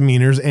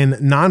misdemeanors and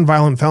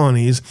nonviolent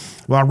felonies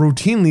while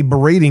routinely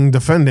berating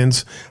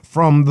defendants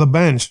from the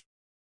bench.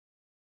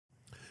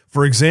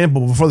 For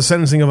example, before the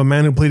sentencing of a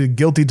man who pleaded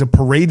guilty to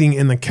parading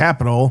in the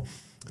Capitol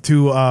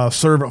to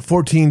serve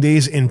 14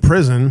 days in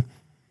prison,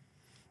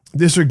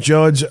 District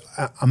Judge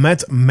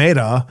Amit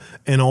Mehta,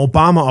 an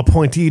Obama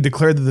appointee,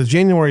 declared that the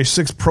January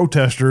 6th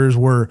protesters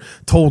were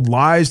told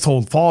lies,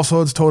 told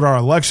falsehoods, told our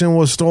election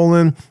was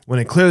stolen, when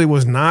it clearly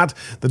was not.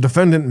 The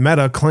defendant,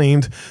 Mehta,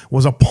 claimed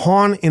was a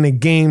pawn in a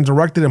game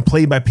directed and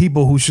played by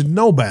people who should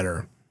know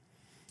better.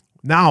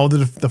 Now,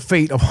 the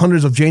fate of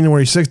hundreds of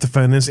January 6th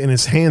defendants in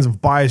its hands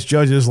of biased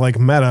judges like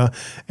Mehta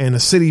and a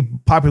city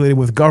populated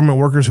with government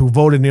workers who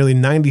voted nearly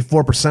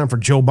 94% for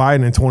Joe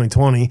Biden in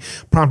 2020,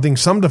 prompting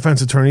some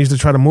defense attorneys to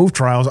try to move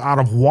trials out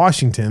of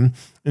Washington.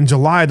 In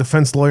July, a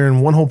defense lawyer in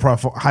one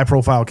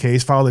high-profile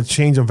case filed a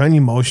change of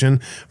venue motion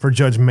for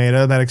Judge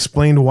Mehta that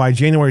explained why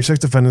January 6th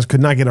defendants could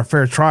not get a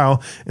fair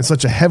trial in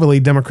such a heavily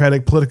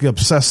Democratic, politically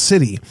obsessed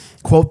city.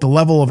 Quote, the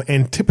level of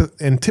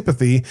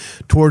antipathy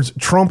towards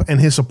Trump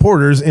and his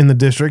supporters in the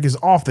district is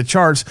off the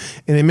charts,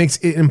 and it makes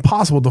it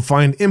impossible to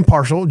find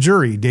impartial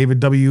jury.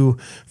 David W.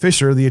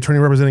 Fisher, the attorney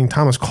representing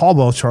Thomas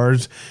Caldwell,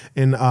 charged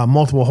in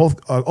multiple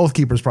Oath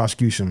Keepers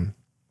prosecution.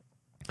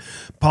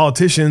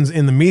 Politicians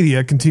in the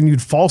media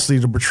continued falsely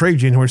to portray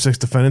January 6th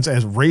defendants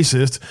as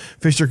racist.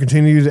 Fisher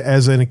continued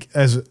as an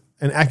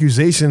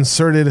accusation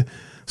certain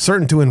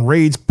to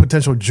enrage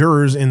potential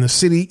jurors in the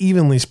city,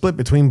 evenly split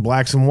between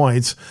blacks and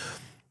whites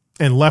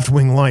and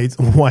left-wing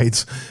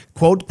whites.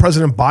 Quote,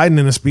 President Biden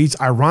in a speech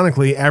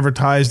ironically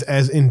advertised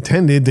as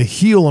intended to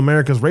heal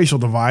America's racial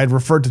divide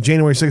referred to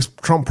January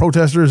 6th Trump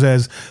protesters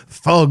as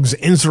thugs,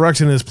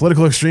 insurrectionists,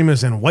 political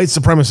extremists, and white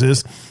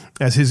supremacists.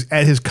 At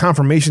his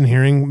confirmation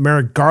hearing,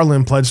 Merrick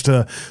Garland pledged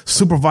to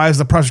supervise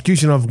the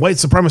prosecution of white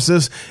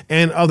supremacists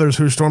and others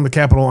who stormed the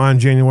Capitol on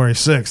January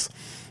 6th.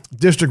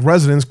 District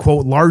residents,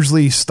 quote,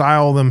 largely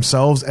style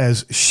themselves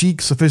as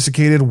chic,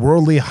 sophisticated,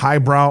 worldly,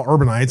 highbrow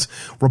urbanites,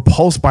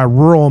 repulsed by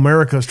rural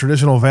America's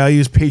traditional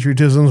values,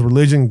 patriotism,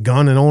 religion,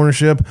 gun and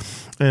ownership,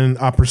 and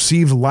a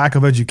perceived lack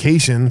of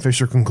education,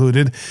 Fisher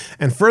concluded,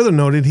 and further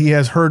noted he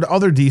has heard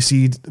other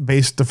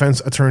D.C.-based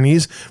defense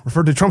attorneys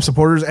refer to Trump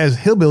supporters as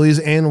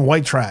hillbillies and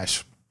white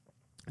trash.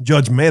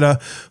 Judge Mehta,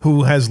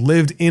 who has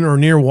lived in or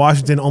near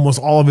Washington almost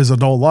all of his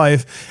adult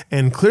life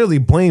and clearly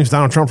blames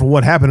Donald Trump for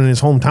what happened in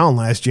his hometown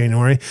last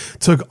January,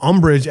 took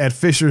umbrage at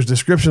Fisher's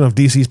description of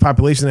D.C.'s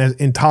population as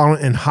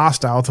intolerant and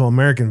hostile to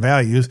American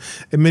values,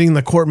 admitting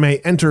the court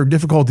may encounter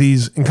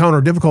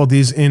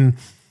difficulties in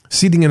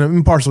seating an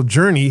impartial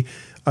jury.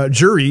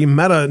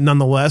 Mehta,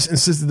 nonetheless,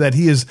 insisted that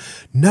he has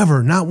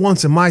never, not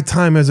once in my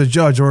time as a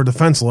judge or a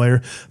defense lawyer,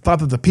 thought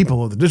that the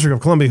people of the District of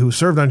Columbia who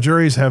served on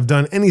juries have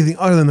done anything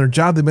other than their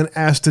job they've been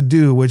asked to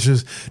do, which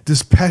is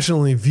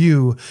dispassionately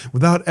view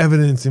without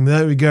evidence and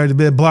without regard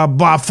to blah,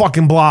 blah,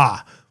 fucking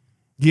blah.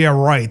 Yeah,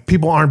 right.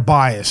 People aren't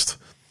biased.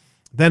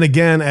 Then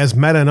again, as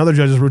Mehta and other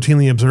judges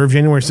routinely observe,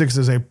 January 6th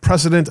is a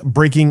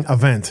precedent-breaking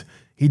event.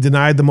 He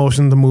denied the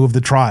motion to move the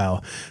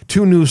trial.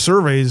 Two new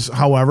surveys,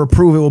 however,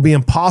 prove it will be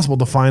impossible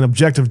to find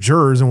objective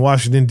jurors in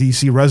Washington,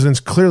 D.C. Residents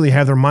clearly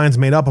have their minds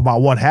made up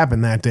about what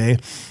happened that day.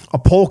 A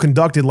poll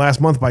conducted last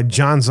month by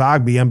John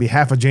Zogby on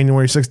behalf of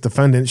January 6th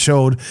defendants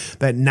showed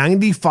that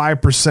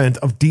 95%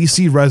 of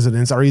D.C.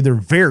 residents are either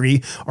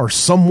very or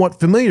somewhat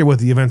familiar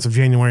with the events of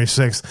January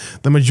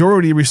 6th. The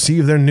majority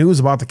receive their news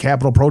about the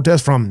Capitol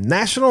protest from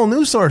national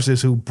news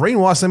sources who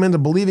brainwash them into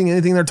believing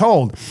anything they're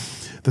told.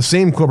 The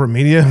same corporate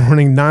media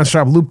running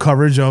nonstop loop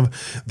coverage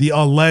of the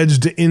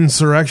alleged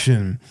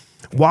insurrection.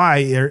 Why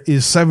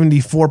is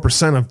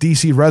 74% of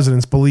D.C.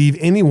 residents believe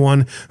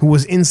anyone who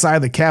was inside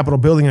the Capitol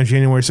building on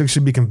January 6th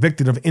should be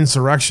convicted of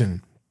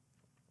insurrection?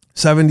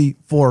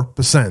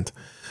 74%.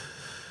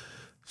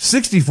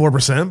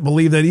 64%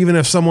 believe that even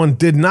if someone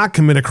did not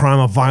commit a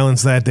crime of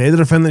violence that day, the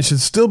defendant should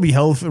still be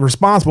held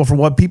responsible for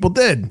what people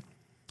did.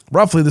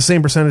 Roughly the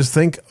same percentage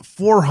think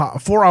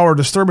four-hour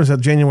disturbance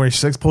at January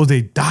 6th posed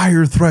a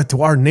dire threat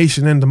to our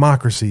nation and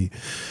democracy.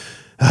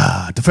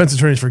 Defense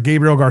attorneys for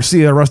Gabriel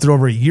Garcia, arrested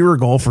over a year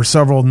ago for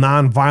several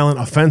non-violent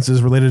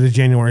offenses related to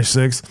January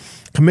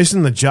 6th,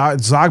 commissioned the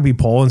Zogby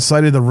poll and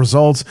cited the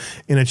results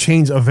in a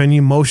change of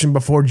venue motion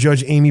before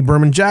Judge Amy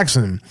Berman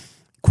Jackson.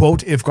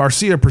 Quote, if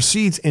Garcia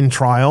proceeds in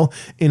trial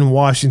in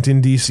Washington,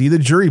 D.C., the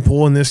jury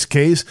pool in this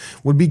case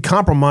would be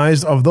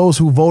compromised of those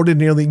who voted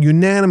nearly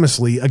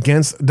unanimously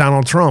against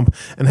Donald Trump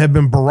and have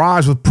been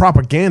barraged with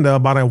propaganda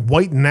about a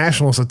white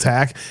nationalist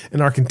attack and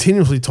are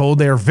continuously told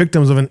they are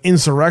victims of an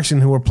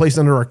insurrection who were placed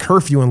under a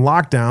curfew and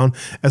lockdown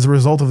as a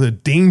result of the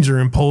danger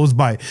imposed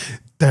by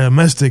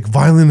domestic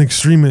violent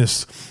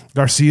extremists.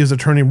 Garcia's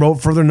attorney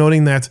wrote, further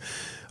noting that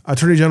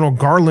Attorney General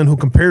Garland, who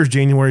compares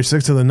January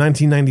 6th to the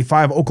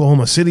 1995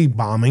 Oklahoma City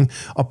bombing,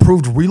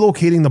 approved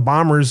relocating the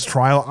bombers'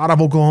 trial out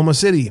of Oklahoma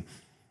City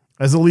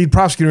as the lead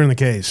prosecutor in the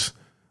case.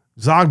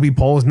 Zogby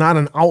poll is not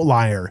an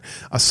outlier.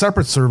 A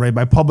separate survey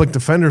by public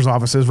defenders'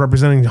 offices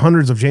representing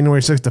hundreds of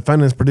January 6th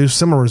defendants produced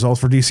similar results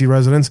for D.C.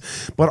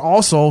 residents, but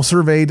also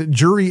surveyed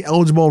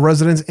jury-eligible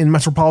residents in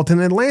metropolitan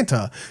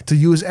Atlanta to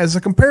use as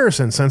a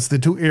comparison, since the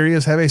two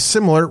areas have a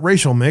similar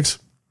racial mix.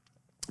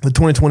 The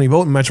 2020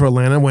 vote in Metro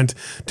Atlanta went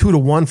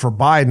 2-1 for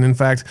Biden. In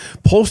fact,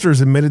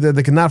 pollsters admitted that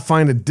they could not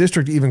find a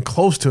district even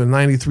close to a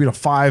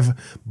 93-5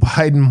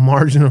 Biden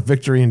margin of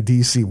victory in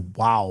D.C.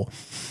 Wow.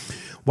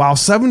 While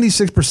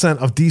 76%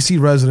 of D.C.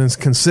 residents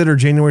consider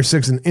January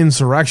 6th an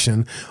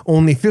insurrection,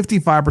 only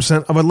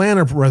 55% of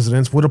Atlanta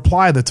residents would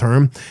apply the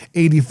term.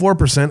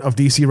 84% of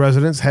D.C.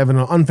 residents have an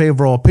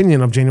unfavorable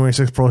opinion of January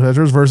 6th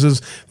protesters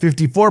versus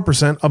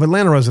 54% of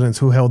Atlanta residents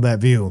who held that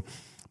view.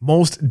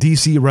 Most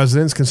D.C.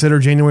 residents consider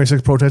January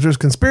 6th protesters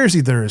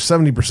conspiracy theorists,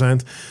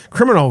 70%,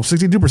 criminals,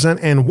 62%,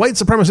 and white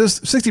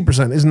supremacists,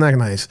 60%. Isn't that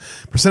nice?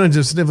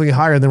 Percentages significantly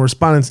higher than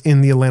respondents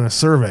in the Atlanta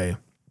survey.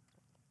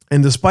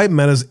 And despite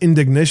Meta's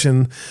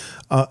indignation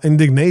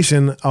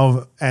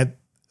at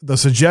the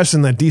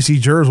suggestion that D.C.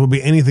 jurors will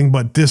be anything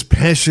but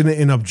dispassionate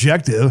and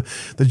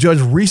objective, the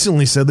judge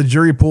recently said the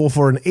jury pool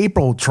for an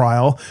April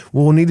trial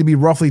will need to be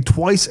roughly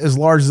twice as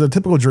large as a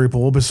typical jury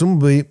pool,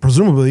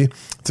 presumably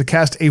to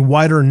cast a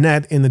wider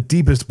net in the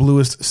deepest,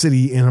 bluest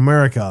city in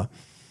America.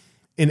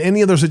 In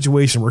any other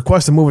situation,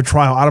 requests to move a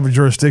trial out of a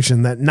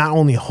jurisdiction that not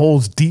only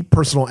holds deep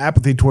personal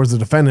apathy towards the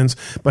defendants,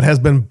 but has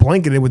been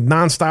blanketed with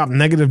nonstop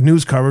negative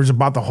news coverage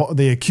about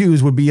the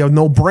accused would be a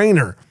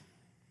no-brainer.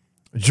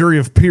 A jury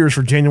of peers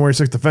for January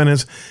 6th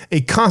defendants,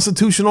 a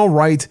constitutional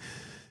right,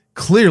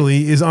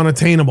 clearly is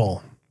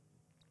unattainable.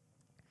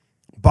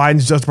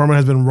 Biden's Justice Department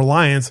has been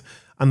reliant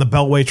on the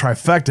Beltway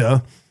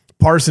trifecta,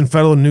 partisan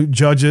federal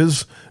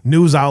judges,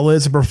 news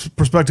outlets, and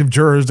prospective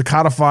jurors to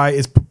codify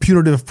its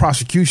punitive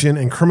prosecution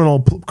and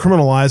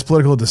criminalize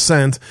political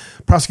dissent.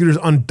 Prosecutors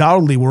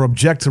undoubtedly will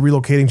object to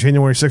relocating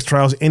January 6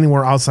 trials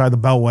anywhere outside the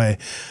Beltway.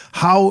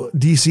 How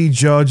D.C.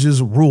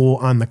 judges rule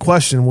on the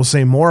question will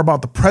say more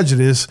about the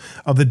prejudice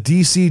of the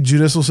D.C.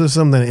 judicial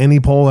system than any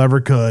poll ever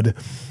could.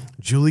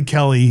 Julie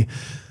Kelly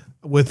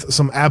with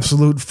some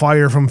absolute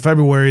fire from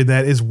February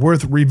that is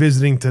worth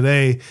revisiting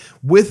today.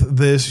 With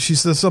this, she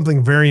says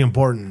something very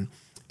important.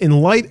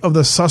 In light of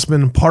the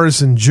Sussman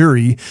partisan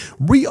jury,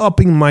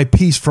 re-upping my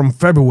piece from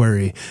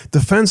February,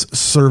 defense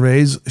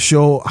surveys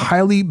show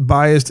highly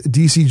biased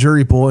D.C.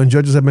 jury pool and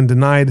judges have been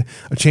denied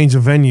a change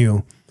of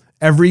venue.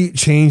 Every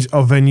change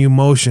of venue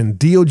motion.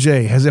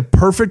 DOJ has a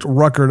perfect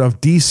record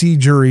of D.C.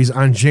 juries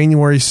on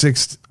January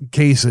 6th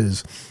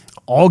cases.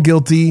 All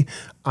guilty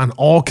on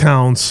all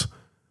counts.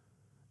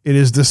 It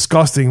is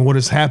disgusting what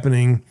is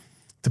happening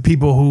to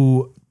people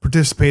who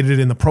participated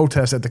in the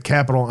protest at the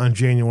Capitol on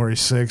January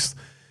 6th.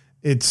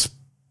 It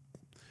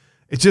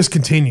just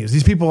continues.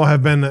 These people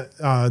have been,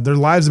 their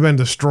lives have been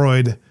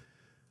destroyed.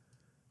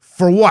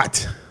 For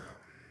what?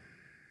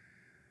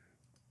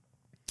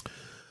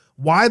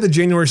 Why the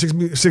January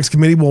 6th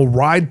committee will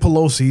ride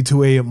Pelosi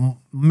to a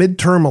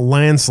midterm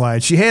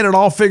landslide. She had it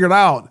all figured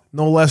out.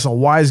 No less a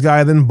wise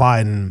guy than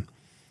Biden.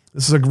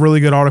 This is a really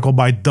good article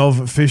by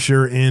Dove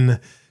Fisher in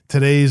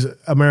today's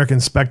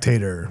American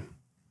Spectator.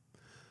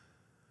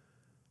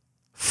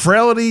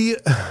 Frailty,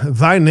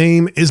 thy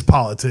name is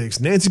politics.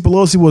 Nancy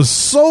Pelosi was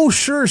so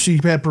sure she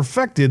had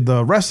perfected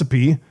the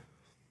recipe.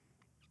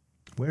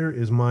 Where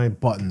is my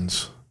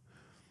buttons?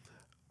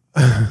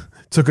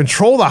 To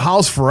control the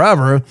House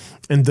forever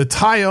and to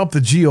tie up the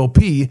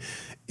GOP.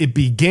 It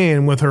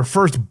began with her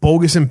first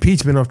bogus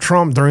impeachment of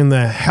Trump during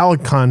the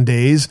Helicon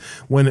days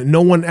when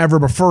no one ever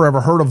before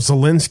ever heard of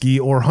Zelensky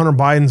or Hunter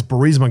Biden's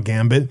Burisma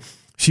gambit.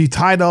 She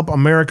tied up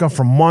America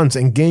for months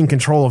and gained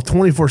control of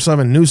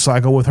 24/7 news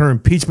cycle with her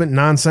impeachment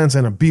nonsense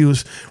and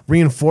abuse,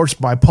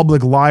 reinforced by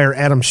public liar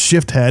Adam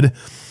Shifthead,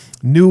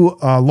 new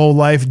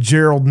lowlife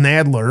Gerald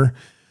Nadler,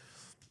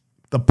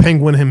 the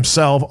penguin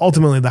himself.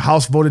 Ultimately, the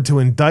House voted to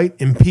indict,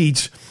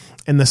 impeach,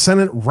 and the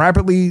Senate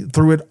rapidly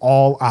threw it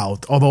all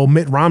out. Although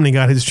Mitt Romney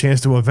got his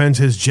chance to avenge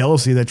his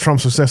jealousy that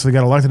Trump successfully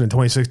got elected in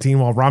 2016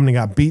 while Romney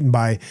got beaten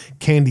by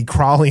Candy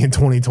Crowley in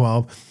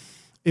 2012.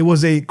 It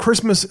was a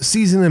Christmas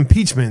season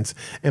impeachment,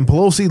 and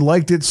Pelosi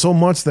liked it so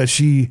much that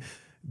she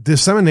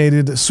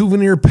disseminated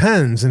souvenir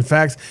pens. In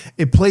fact,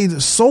 it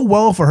played so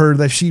well for her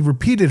that she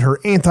repeated her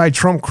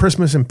anti-Trump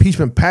Christmas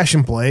impeachment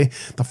passion play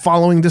the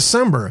following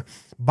December.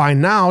 By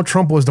now,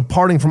 Trump was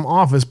departing from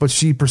office, but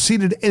she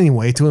proceeded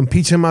anyway to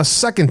impeach him a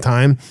second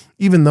time,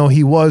 even though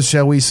he was,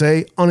 shall we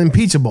say,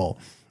 unimpeachable.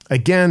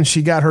 Again,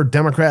 she got her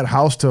Democrat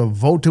House to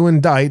vote to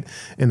indict,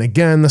 and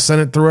again, the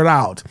Senate threw it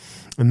out.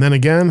 And then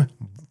again,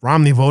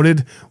 Romney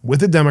voted with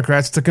the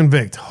Democrats to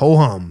convict.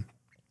 Ho-hum.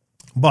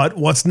 But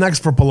what's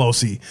next for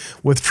Pelosi?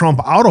 With Trump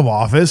out of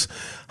office,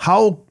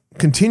 how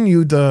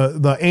continued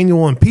the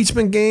annual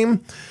impeachment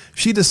game?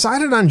 She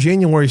decided on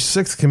January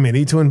 6th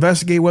committee to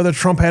investigate whether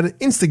Trump had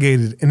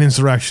instigated an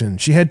insurrection.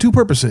 She had two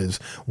purposes.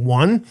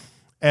 One,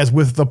 as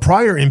with the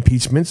prior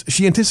impeachments,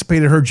 she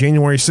anticipated her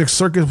January 6th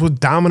circus would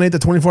dominate the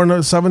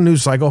 24/7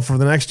 news cycle for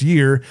the next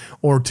year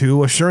or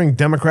two, assuring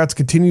Democrats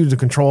continued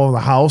control of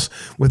the House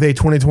with a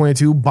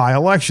 2022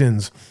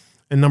 by-elections.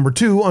 And number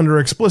two, under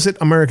explicit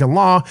American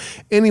law,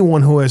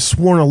 anyone who has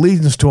sworn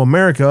allegiance to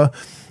America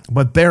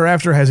but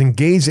thereafter has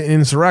engaged in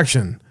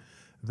insurrection.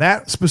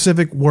 That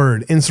specific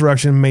word,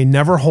 insurrection, may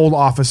never hold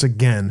office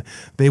again.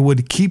 That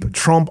would keep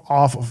Trump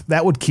off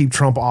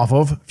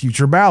of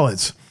future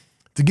ballots.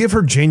 To give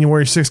her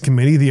January 6th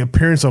committee the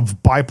appearance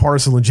of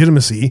bipartisan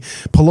legitimacy,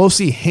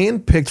 Pelosi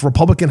handpicked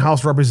Republican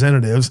House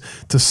representatives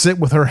to sit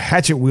with her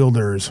hatchet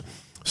wielders.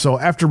 So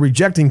after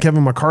rejecting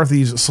Kevin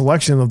McCarthy's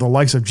selection of the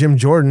likes of Jim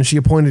Jordan, she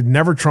appointed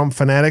Never Trump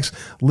fanatics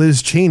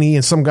Liz Cheney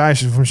and some guy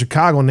from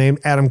Chicago named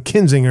Adam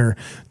Kinzinger,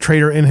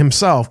 traitor in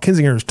himself.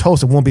 Kinzinger is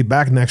toast and won't be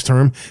back next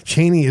term.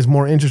 Cheney is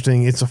more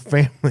interesting. It's a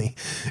family.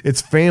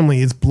 It's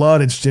family. It's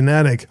blood. It's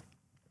genetic.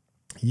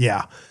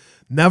 Yeah.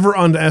 Never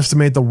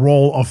underestimate the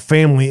role of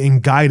family in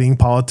guiding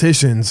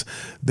politicians.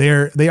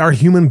 They are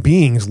human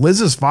beings.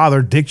 Liz's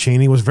father, Dick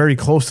Cheney, was very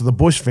close to the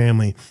Bush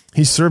family.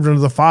 He served under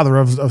the father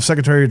of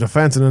Secretary of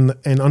Defense and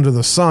under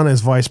the son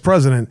as vice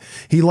president.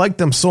 He liked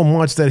them so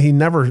much that he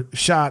never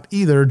shot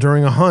either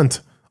during a hunt.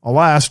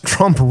 Alas,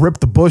 Trump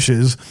ripped the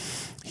Bushes.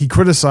 He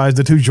criticized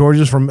the two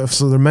Georges for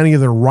many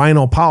of their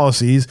rhino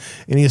policies,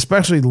 and he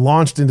especially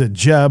launched into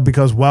Jeb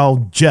because,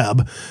 well,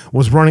 Jeb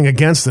was running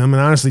against him,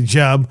 and honestly,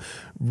 Jeb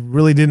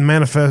really did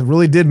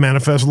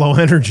manifest low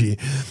energy.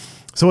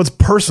 So it's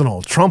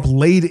personal. Trump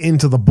laid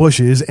into the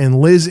Bushes, and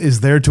Liz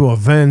is there to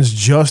avenge,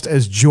 just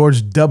as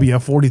George W.,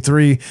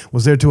 43,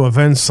 was there to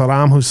avenge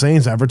Saddam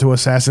Hussein's effort to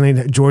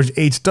assassinate George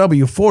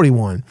H.W.,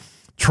 41.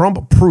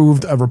 Trump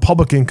proved a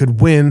Republican could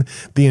win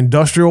the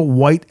industrial,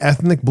 white,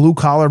 ethnic,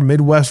 blue-collar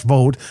Midwest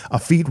vote, a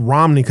feat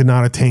Romney could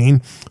not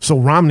attain. So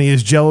Romney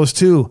is jealous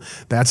too.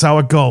 That's how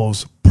it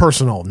goes.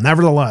 Personal.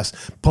 Nevertheless,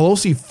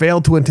 Pelosi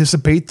failed to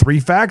anticipate three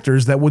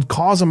factors that would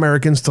cause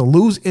Americans to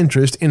lose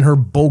interest in her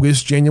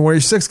bogus January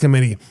 6th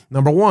committee.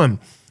 Number one,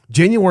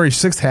 January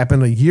 6th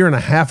happened a year and a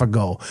half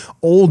ago.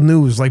 Old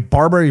news like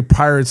Barbary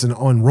pirates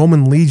and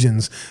Roman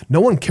legions. No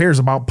one cares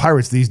about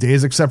pirates these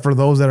days except for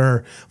those that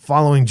are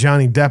following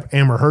Johnny Depp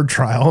Amber Heard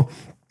trial.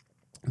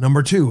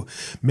 Number two,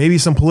 maybe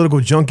some political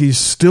junkies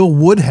still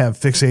would have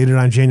fixated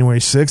on January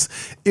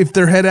 6th if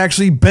there had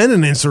actually been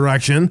an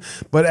insurrection.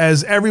 But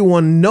as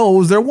everyone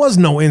knows, there was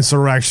no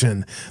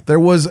insurrection. There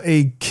was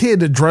a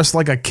kid dressed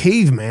like a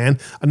caveman,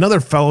 another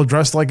fellow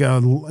dressed like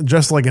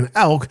an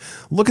elk.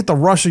 Look at the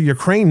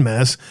Russia-Ukraine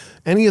mess.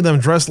 Any of them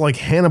dressed like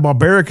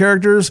Hanna-Barbera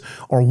characters,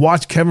 or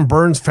watch Kevin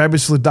Burns'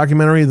 fabulous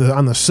documentary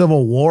on the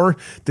Civil War?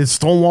 Did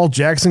Stonewall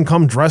Jackson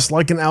come dressed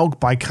like an elk?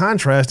 By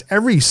contrast,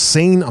 every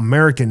sane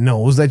American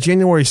knows that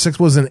January 6th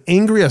was an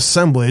angry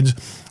assemblage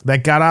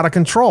that got out of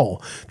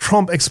control.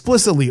 Trump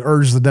explicitly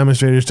urged the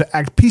demonstrators to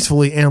act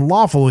peacefully and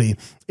lawfully.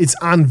 It's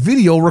on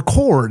video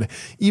record.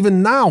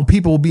 Even now,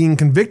 people being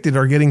convicted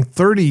are getting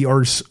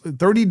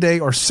 30-day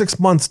or 6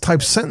 months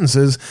type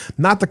sentences,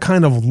 not the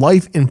kind of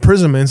life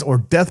imprisonments or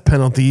death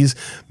penalties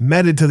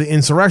meted to the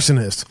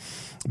insurrectionists.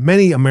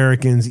 Many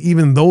Americans,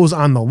 even those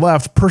on the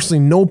left,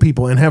 personally know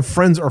people and have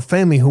friends or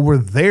family who were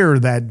there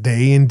that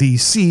day in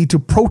D.C. to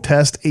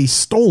protest a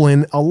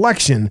stolen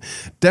election.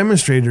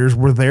 Demonstrators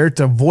were there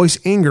to voice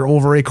anger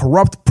over a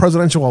corrupt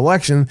presidential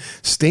election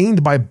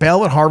stained by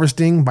ballot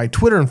harvesting, by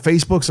Twitter and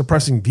Facebook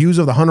suppressing views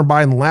of the Hunter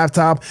Biden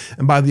laptop,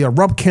 and by the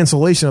abrupt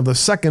cancellation of the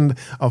second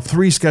of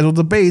 3 scheduled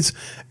debates,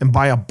 and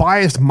by a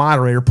biased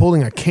moderator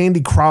pulling a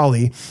Candy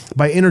Crowley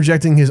by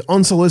interjecting his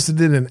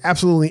unsolicited and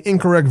absolutely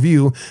incorrect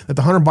view that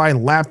the Hunter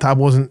Biden laptop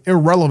was an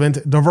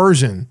irrelevant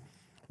diversion.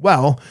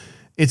 Well,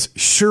 it's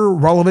sure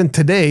relevant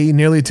today,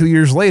 nearly 2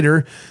 years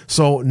later,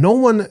 so no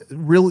one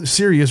really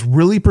serious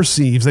really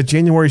perceives that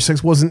January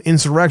 6th was an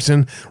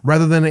insurrection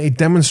rather than a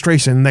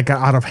demonstration that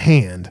got out of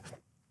hand.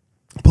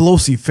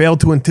 Pelosi failed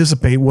to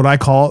anticipate what I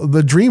call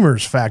the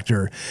dreamers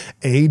factor.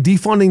 A,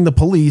 defunding the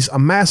police, a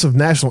massive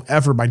national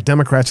effort by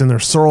Democrats and their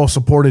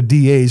Soros-supported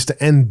DAs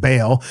to end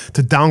bail,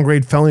 to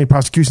downgrade felony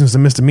prosecutions to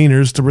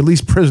misdemeanors, to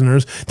release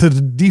prisoners, to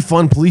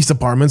defund police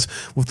departments.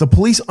 With the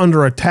police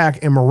under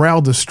attack and morale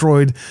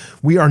destroyed,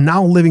 we are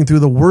now living through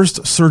the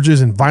worst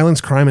surges in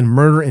violence, crime, and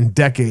murder in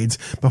decades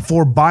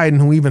before Biden,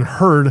 who even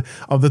heard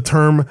of the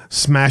term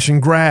smash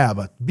and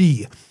grab.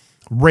 B,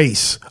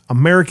 race.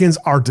 Americans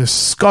are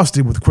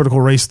disgusted with critical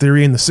race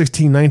theory and the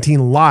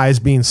 1619 lies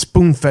being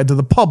spoon-fed to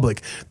the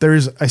public.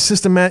 Is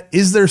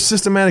there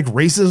systematic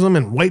racism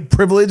and white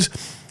privilege?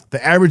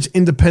 The average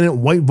independent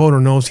white voter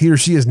knows he or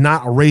she is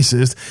not a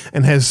racist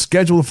and has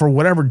scheduled for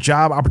whatever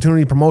job,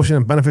 opportunity, promotion,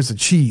 and benefits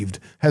achieved,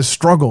 has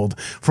struggled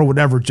for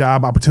whatever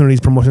job, opportunities,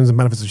 promotions, and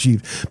benefits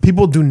achieved.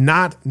 People do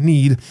not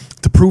need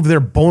to prove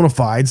their bona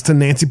fides to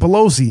Nancy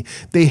Pelosi.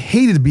 They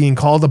hated being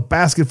called a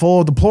basket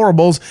full of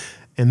deplorables,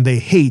 and they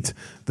hate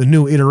the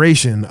new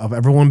iteration of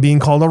everyone being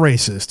called a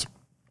racist.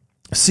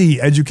 C,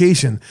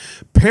 education.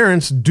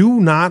 Parents do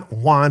not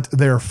want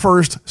their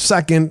first,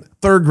 second,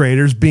 third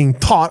graders being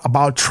taught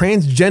about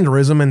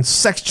transgenderism and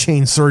sex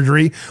change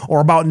surgery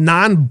or about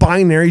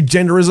non-binary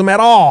genderism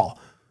at all.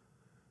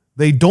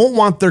 They don't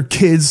want their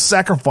kids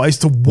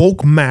sacrificed to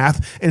woke math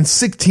and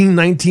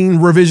 1619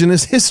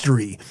 revisionist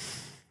history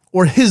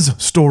or his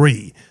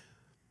story.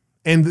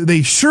 And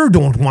they sure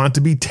don't want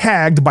to be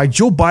tagged by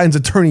Joe Biden's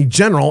attorney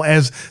general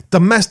as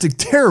domestic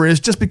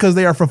terrorists just because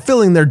they are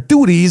fulfilling their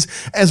duties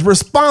as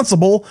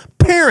responsible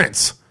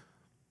parents.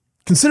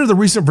 Consider the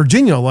recent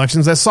Virginia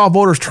elections that saw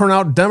voters turn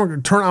out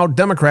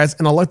Democrats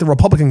and elect a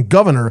Republican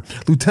governor,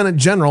 lieutenant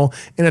general,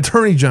 and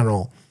attorney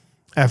general.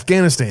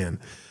 Afghanistan.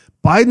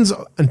 Biden's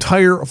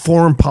entire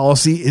foreign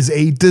policy is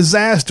a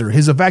disaster.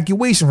 His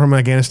evacuation from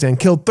Afghanistan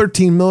killed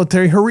 13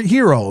 military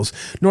heroes.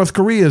 North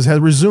Korea has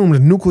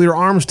resumed nuclear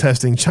arms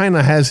testing.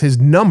 China has his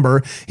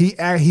number. He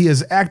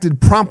has acted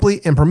promptly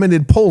and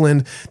permitted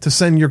Poland to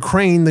send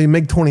Ukraine the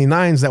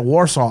MiG-29s that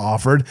Warsaw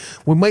offered.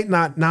 We might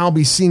not now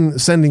be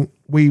sending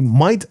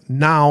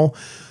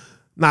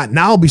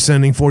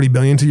 $40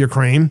 billion to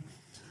Ukraine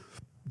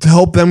to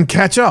help them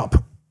catch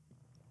up.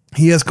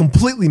 He has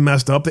completely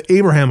messed up the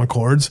Abraham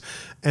Accords,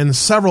 and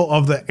several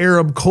of the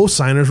Arab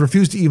co-signers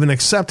refused to even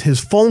accept his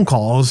phone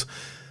calls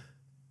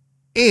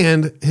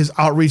and his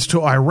outreach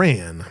to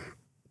Iran.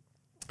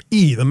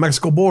 The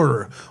Mexico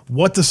border.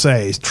 What to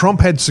say? Trump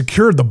had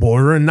secured the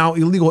border, and now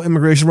illegal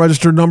immigration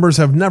registered numbers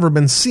have never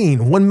been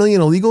seen. 1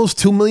 million illegals?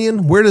 2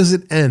 million? Where does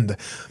it end?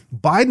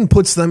 Biden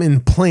puts them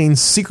in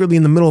planes secretly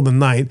in the middle of the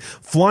night,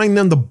 flying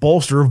them to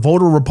bolster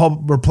voter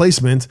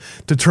replacement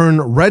to turn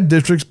red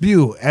districts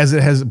blue, as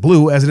it has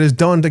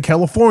done to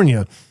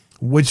California,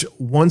 which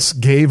once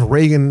gave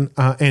Reagan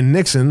and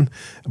Nixon,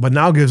 but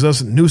now gives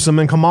us Newsom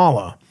and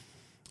Kamala.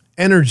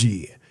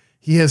 Energy.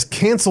 He has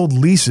canceled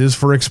leases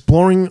for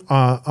exploring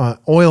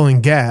oil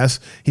and gas.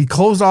 He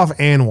closed off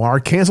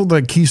Anwar, canceled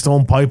the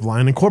Keystone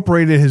Pipeline,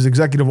 incorporated his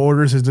executive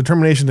orders, his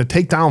determination to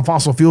take down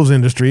fossil fuels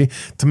industry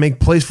to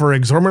make place for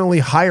exorbitantly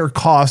higher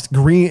cost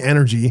green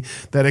energy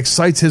that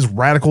excites his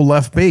radical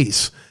left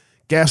base.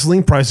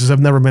 Gasoline prices have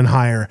never been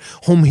higher.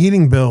 Home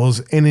heating bills,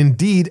 and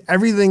indeed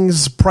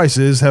everything's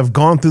prices have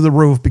gone through the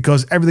roof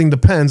because everything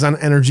depends on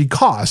energy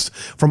costs,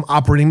 from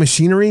operating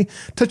machinery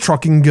to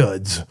trucking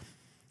goods.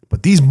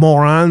 But these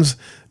morons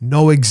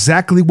know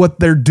exactly what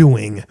they're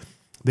doing.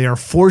 They are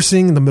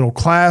forcing the middle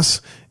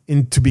class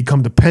to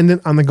become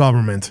dependent on the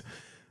government.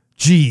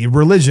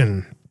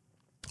 Religion.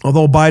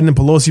 Although Biden and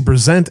Pelosi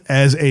present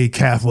as a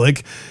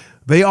Catholic,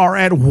 they are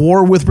at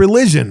war with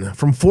religion,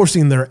 from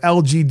forcing their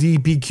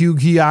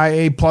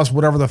LGBTQIA plus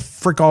whatever the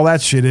frick all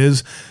that shit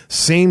is,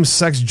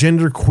 same-sex,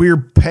 gender, queer,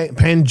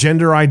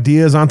 pangender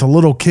ideas onto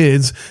little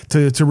kids,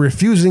 to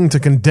refusing to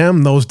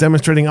condemn those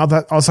demonstrating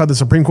outside the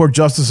Supreme Court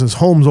justices'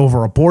 homes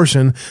over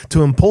abortion,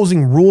 to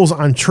imposing rules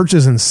on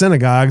churches and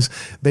synagogues.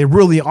 They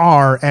really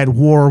are at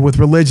war with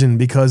religion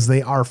because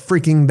they are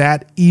freaking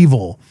that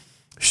evil.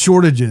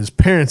 Shortages.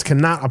 Parents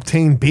cannot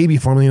obtain baby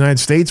formula in the United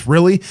States.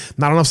 Really?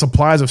 Not enough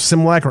supplies of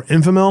Similac or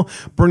Enfamil?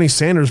 Bernie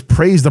Sanders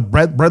praised the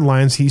bread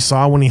lines he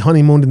saw when he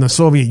honeymooned in the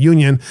Soviet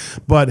Union.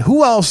 But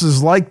who else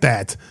is like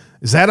that?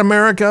 Is that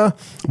America?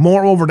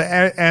 Moreover, to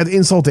add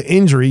insult to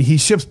injury, he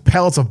ships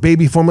pallets of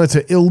baby formula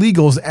to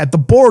illegals at the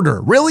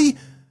border. Really?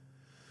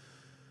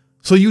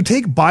 So you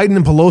take Biden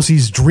and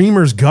Pelosi's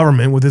dreamers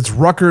government with its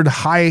record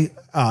high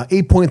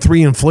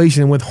 8.3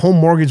 inflation, with home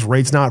mortgage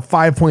rates now at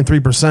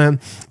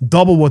 5.3%,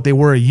 double what they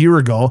were a year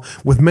ago,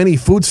 with many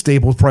food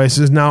staples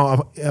prices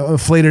now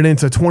inflated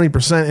into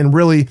 20%. And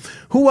really,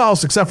 who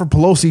else except for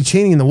Pelosi,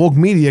 Cheney, and the woke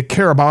media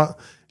care about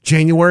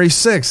January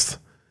 6th?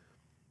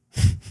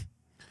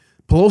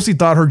 Pelosi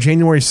thought her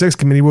January 6th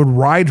committee would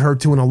ride her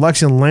to an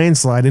election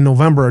landslide in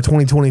November of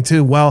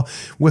 2022. Well,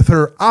 with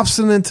her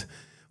obstinate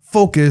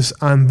focus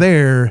on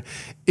there,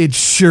 it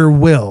sure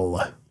will.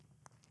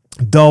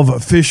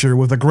 Dove Fisher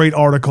with a great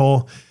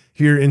article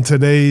here in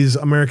today's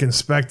American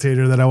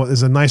Spectator that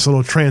is a nice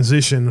little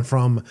transition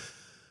from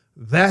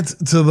that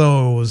to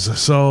those.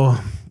 So,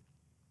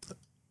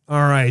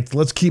 all right,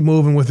 let's keep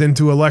moving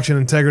into election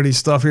integrity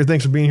stuff here.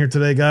 Thanks for being here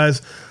today,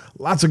 guys.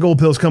 Lots of gold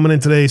pills coming in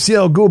today.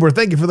 CL Goober,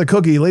 thank you for the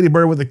cookie.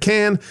 Ladybird with a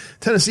can.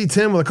 Tennessee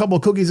Tim with a couple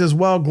of cookies as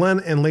well.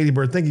 Glenn and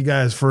Ladybird, thank you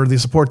guys for the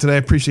support today. I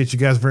appreciate you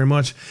guys very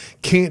much.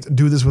 Can't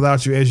do this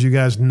without you, as you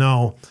guys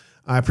know.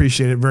 I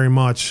appreciate it very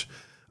much.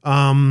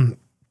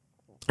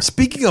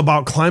 Speaking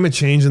about climate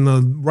change and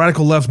the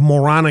radical left's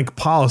moronic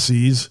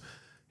policies,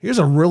 here's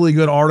a really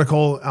good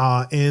article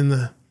in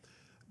the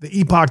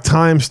Epoch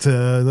Times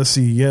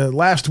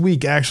last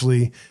week,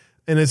 actually.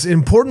 And it's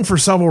important for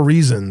several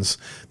reasons.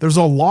 There's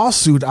a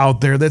lawsuit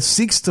out there that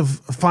seeks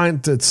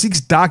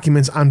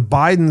documents on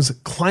Biden's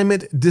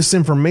climate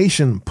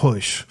disinformation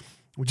push,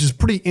 which is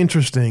pretty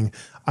interesting.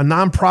 A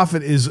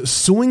nonprofit is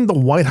suing the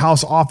White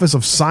House Office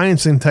of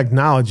Science and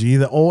Technology,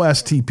 the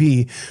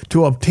OSTP,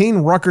 to obtain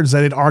records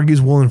that it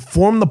argues will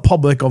inform the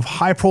public of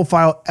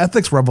high-profile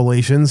ethics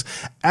revelations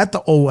at the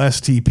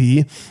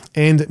OSTP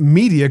and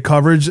media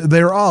coverage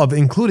thereof,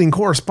 including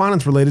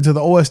correspondence related to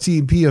the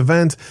OSTP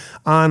event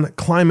on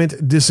climate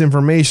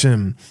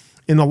disinformation.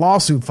 In the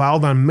lawsuit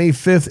filed on May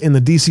 5th in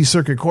the D.C.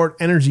 Circuit Court,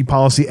 Energy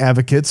Policy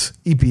Advocates,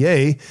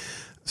 EPA,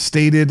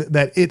 stated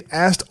that it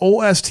asked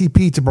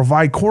OSTP to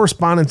provide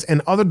correspondence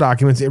and other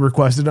documents it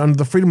requested under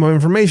the Freedom of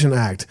Information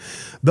Act.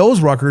 Those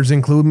records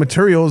include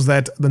materials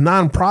that the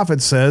nonprofit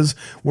says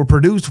were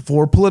produced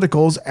for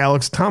politicals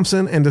Alex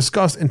Thompson and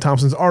discussed in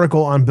Thompson's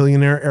article on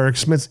billionaire Eric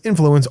Schmidt's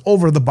influence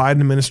over the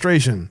Biden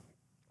administration.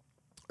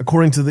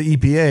 According to the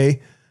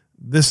EPA,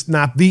 this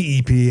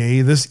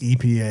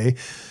EPA,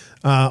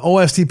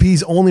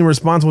 OSTP's only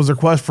response was a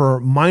request for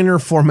minor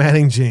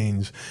formatting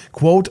change.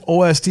 Quote,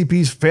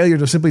 OSTP's failure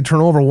to simply turn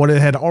over what it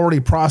had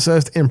already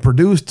processed and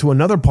produced to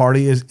another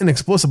party is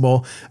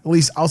inexplicable, at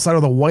least outside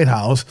of the White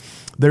House.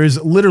 There is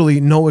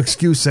literally no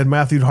excuse, said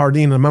Matthew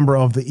Hardin, a member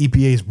of the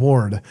EPA's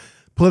board.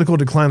 Politico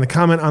declined to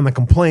comment on the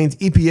complaint.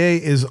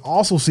 EPA is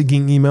also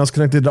seeking emails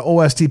connected to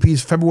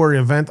OSTP's February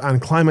event on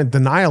climate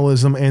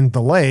denialism and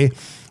delay,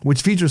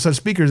 which features such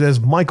speakers as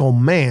Michael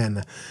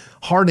Mann.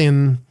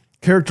 Hardin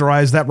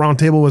characterized that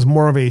roundtable as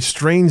more of a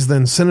strange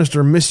than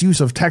sinister misuse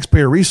of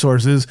taxpayer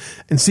resources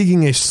and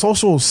seeking a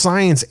social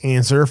science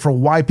answer for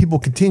why people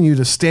continue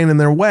to stand in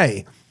their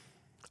way.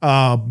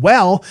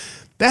 Well,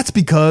 that's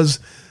because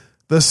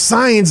the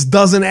science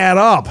doesn't add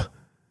up.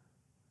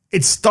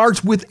 It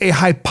starts with a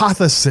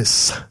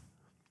hypothesis.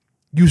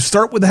 You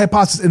start with the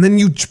hypothesis and then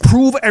you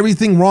prove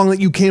everything wrong that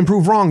you can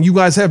prove wrong. You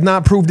guys have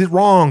not proved it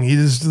wrong. It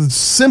is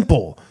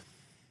simple.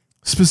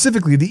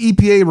 Specifically, the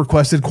EPA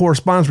requested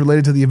correspondence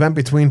related to the event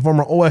between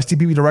former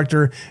OSTP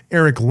director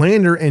Eric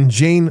Lander and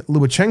Jane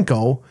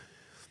Lubachenko,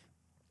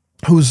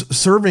 who's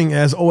serving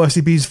as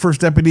OSTP's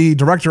first deputy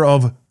director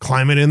of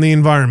climate and the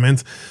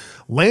environment.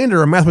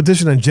 Lander, a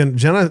mathematician and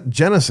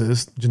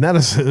geneticist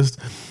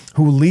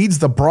who leads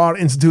the Broad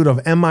Institute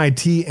of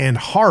MIT and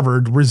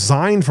Harvard,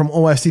 resigned from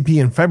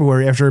OSTP in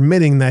February after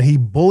admitting that he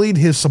bullied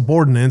his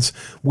subordinates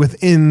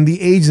within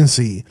the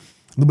agency.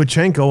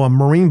 Lubachenko, a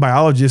marine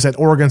biologist at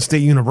Oregon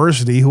State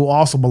University, who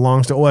also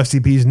belongs to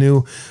OSTP's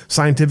new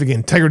Scientific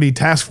Integrity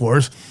Task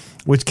Force,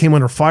 which came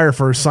under fire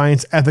for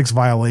science ethics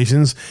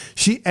violations.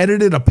 She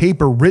edited a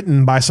paper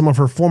written by some of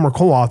her former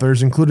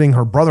co-authors, including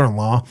her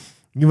brother-in-law,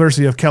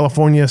 University of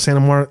California,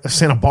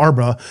 Santa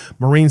Barbara,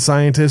 marine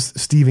scientist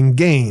Stephen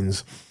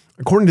Gaines.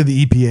 According to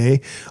the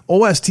EPA,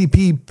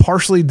 OSTP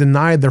partially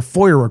denied their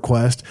FOIA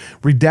request,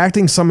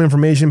 redacting some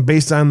information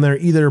based on their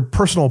either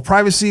personal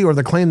privacy or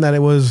the claim that it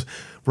was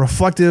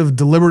reflective,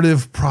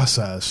 deliberative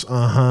process.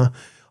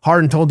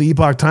 Hardin told the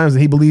Epoch Times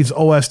that he believes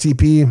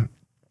OSTP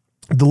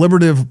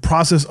deliberative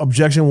process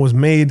objection was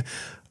made,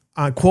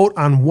 quote,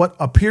 on what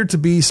appeared to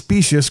be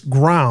specious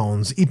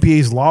grounds.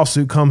 EPA's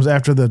lawsuit comes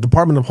after the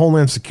Department of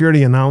Homeland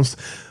Security announced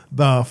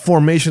the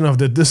formation of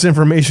the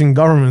Disinformation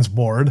Governance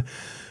Board.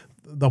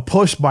 The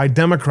push by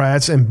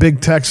Democrats and big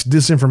tech's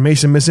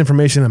disinformation,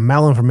 misinformation, and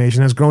malinformation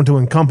has grown to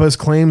encompass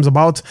claims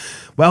about,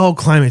 well,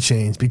 climate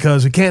change,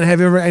 because we can't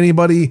have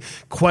anybody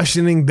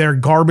questioning their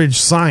garbage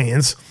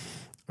science.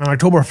 On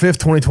October 5th,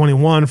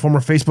 2021, former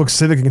Facebook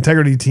Civic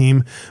Integrity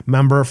Team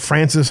member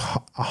Frances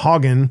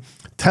Haugen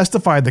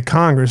testified to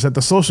Congress that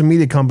the social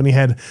media company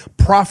had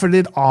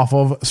profited off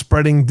of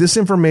spreading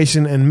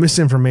disinformation and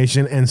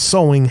misinformation and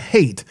sowing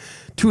hate.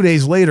 2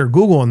 days later,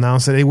 Google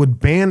announced that it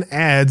would ban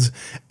ads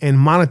and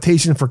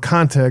monetization for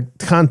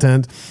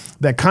content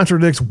that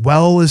contradicts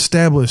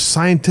well-established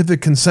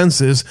scientific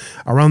consensus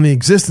around the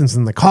existence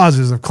and the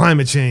causes of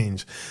climate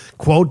change.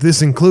 Quote,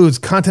 this includes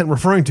content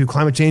referring to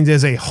climate change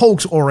as a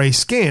hoax or a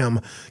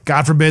scam.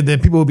 God forbid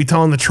that people would be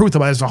telling the truth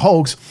about it as a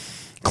hoax.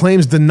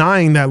 Claims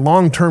denying that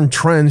long-term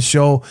trends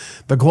show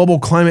the global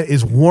climate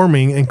is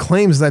warming, and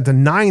claims that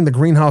denying the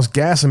greenhouse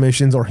gas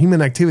emissions or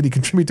human activity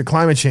contribute to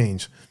climate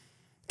change.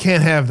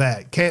 Can't have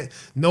that.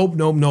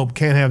 Nope.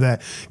 Can't have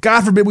that.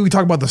 God forbid we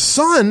talk about the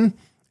sun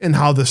and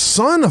how the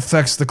sun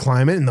affects the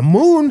climate and the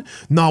moon.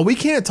 No, we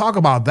can't talk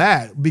about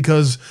that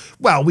because,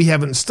 well, we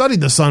haven't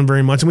studied the sun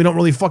very much and we don't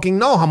really fucking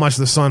know how much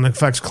the sun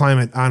affects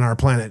climate on our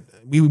planet.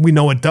 We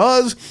know it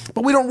does,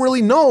 but we don't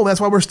really know. That's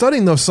why we're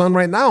studying the sun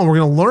right now, and we're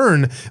going to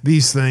learn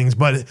these things.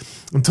 But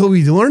until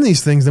we learn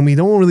these things, then we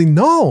don't really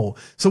know.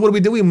 So what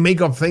do? We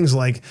make up things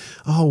like,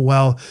 oh,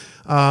 well,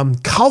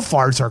 cow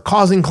farts are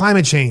causing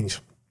climate change.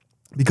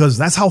 Because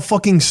that's how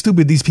fucking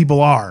stupid these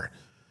people are.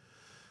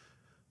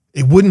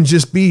 It wouldn't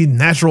just be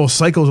natural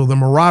cycles or the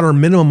marauder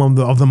minimum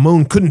of the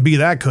moon. Couldn't be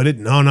that, could it?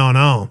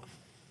 No.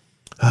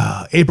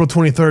 April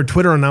 23rd,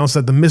 Twitter announced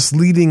that the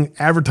misleading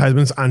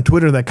advertisements on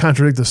Twitter that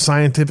contradict the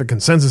scientific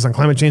consensus on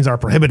climate change are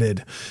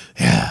prohibited.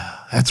 Yeah,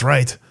 that's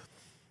right.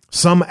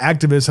 Some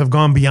activists have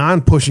gone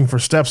beyond pushing for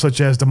steps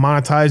such as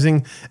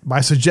demonetizing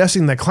by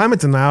suggesting that climate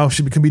denial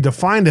could be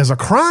defined as a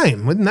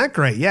crime. Isn't that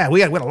great? Yeah, we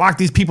got to lock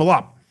these people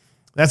up.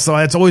 That's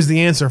always the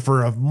answer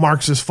for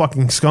Marxist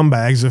fucking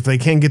scumbags. If they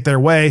can't get their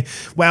way,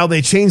 well,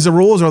 they change the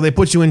rules or they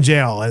put you in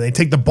jail and they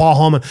take the ball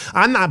home. And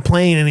I'm not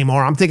playing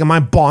anymore. I'm taking my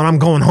ball and I'm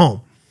going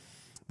home.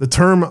 The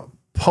term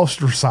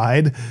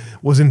postercide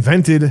was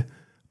invented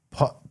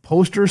by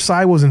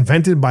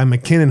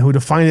McKinnon, who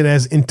defined it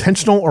as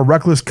intentional or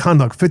reckless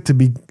conduct fit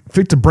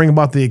to bring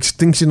about the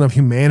extinction of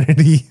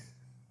humanity.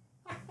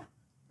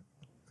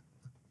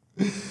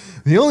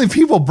 The only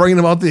people bringing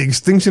about the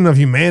extinction of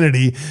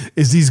humanity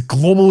is these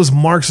globalist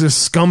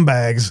Marxist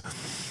scumbags.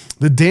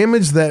 The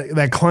damage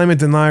that climate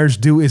deniers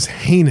do is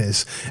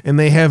heinous, and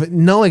they have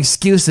no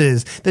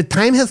excuses. The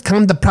time has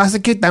come to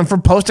prosecute them for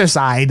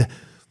postercide.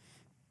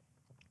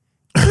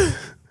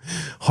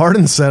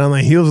 Hardin said on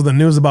the heels of the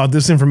news about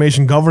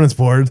disinformation governance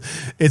board,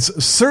 it's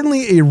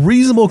certainly a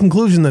reasonable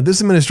conclusion that this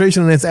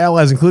administration and its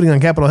allies, including on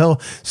Capitol Hill,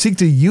 seek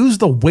to use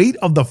the weight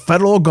of the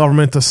federal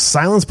government to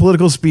silence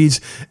political speech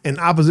in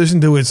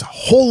opposition to its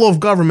whole of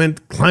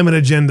government climate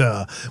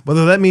agenda.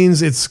 Whether that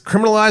means it's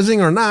criminalizing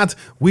or not,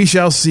 we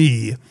shall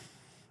see.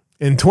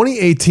 In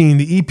 2018,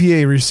 the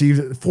EPA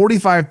received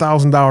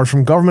 $45,000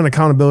 from Government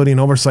Accountability and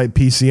Oversight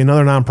PC,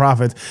 another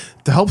nonprofit,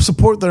 to help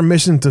support their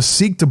mission to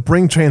seek to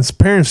bring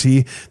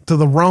transparency to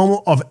the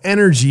realm of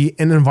energy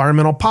and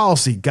environmental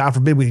policy. God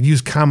forbid we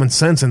use common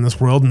sense in this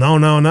world.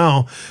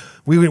 No.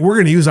 We're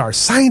going to use our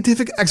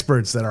scientific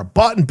experts that are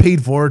bought and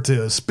paid for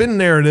to spin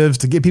narratives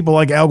to get people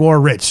like Al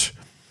Gore rich.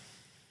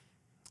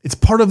 It's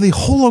part of the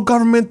whole of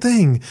government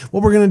thing.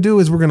 What we're going to do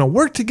is we're going to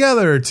work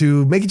together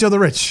to make each other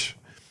rich.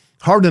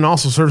 Hardin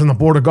also serves on the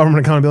board of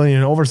Government Accountability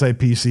and Oversight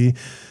PC.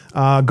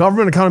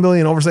 Government Accountability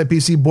and Oversight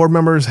PC board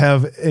members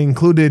have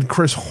included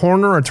Chris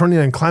Horner, attorney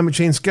and climate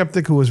change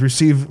skeptic who has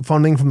received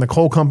funding from the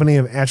coal company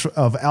of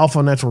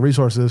Alpha Natural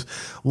Resources.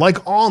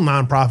 Like all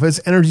nonprofits,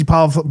 Energy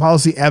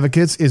Policy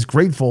Advocates is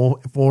grateful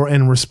for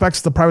and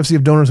respects the privacy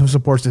of donors who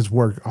supports his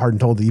work, Hardin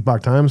told the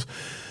Epoch Times.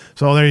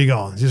 So there you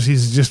go.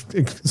 He's just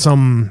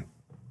some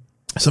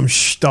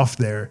stuff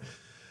there.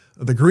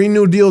 The Green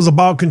New Deal is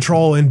about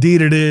control.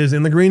 Indeed it is.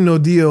 And the Green New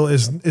Deal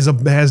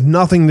has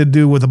nothing to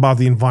do with about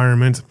the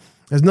environment.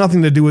 Has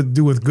nothing to do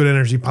with good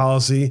energy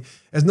policy.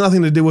 Has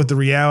nothing to do with the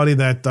reality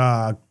that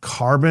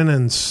carbon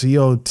and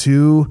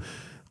CO2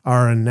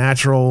 are a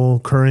natural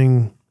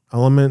occurring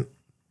element.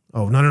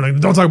 Oh, no.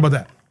 Don't talk about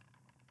that.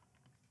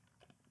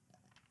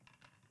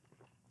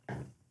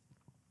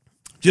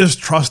 Just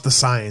trust the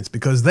science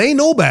because they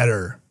know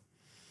better.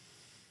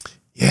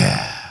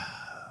 Yeah.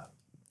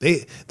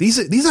 These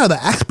are the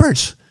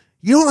experts.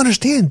 You don't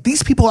understand.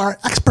 These people are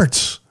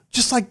experts,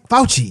 just like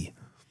Fauci.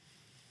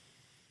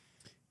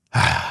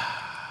 All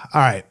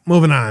right,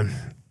 moving on.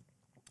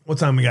 What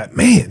time we got?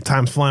 Man,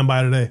 time's flying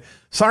by today.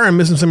 Sorry I'm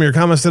missing some of your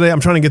comments today. I'm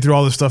trying to get through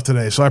all this stuff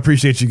today, so I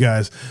appreciate you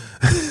guys.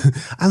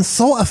 I'm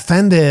so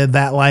offended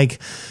that like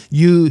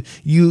you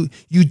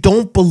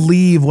don't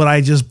believe what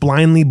I just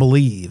blindly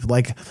believe.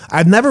 Like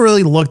I've never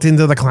really looked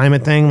into the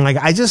climate thing. Like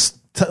I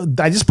just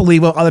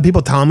believe what other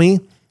people tell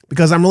me.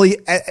 Because I'm really,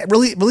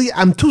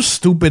 I'm too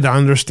stupid to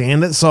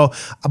understand it. So,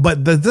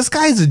 but this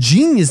guy's a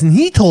genius, and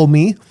he told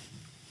me.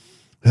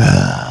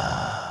 I'd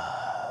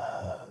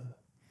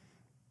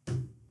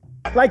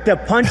like to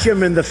punch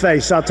him in the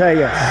face, I'll tell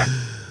you.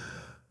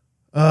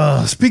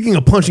 Speaking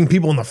of punching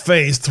people in the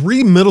face,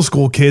 3 middle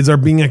school kids are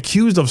being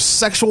accused of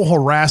sexual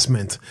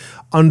harassment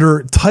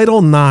under Title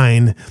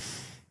IX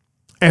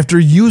after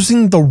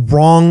using the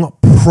wrong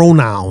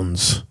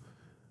pronouns.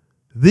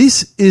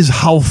 This is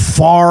how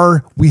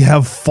far we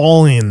have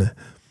fallen.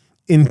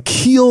 In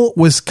Kiel,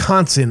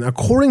 Wisconsin,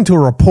 according to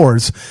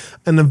reports,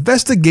 an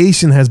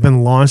investigation has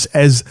been launched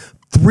as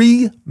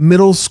 3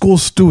 middle school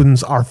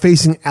students are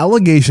facing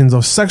allegations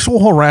of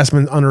sexual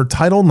harassment under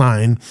Title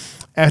IX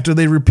after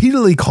they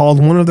repeatedly called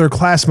one of their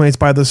classmates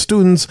by the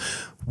student's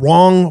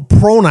wrong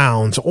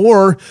pronouns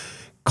or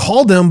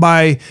called them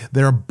by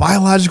their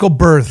biological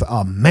birth,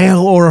 a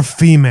male or a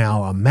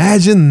female.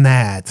 Imagine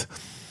that.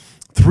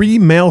 3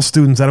 male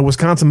students at a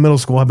Wisconsin middle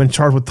school have been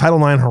charged with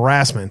Title IX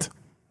harassment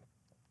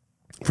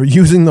for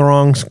using the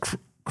wrong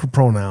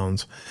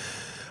pronouns.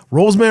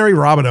 Rosemary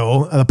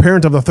Robideau, the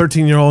parent of the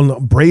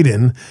 13-year-old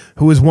Braden,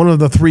 who is one of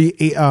the 3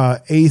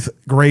 8th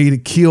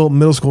grade Kiel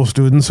middle school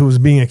students who is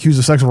being accused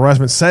of sexual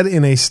harassment, said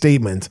in a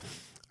statement,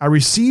 I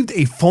received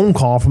a phone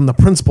call from the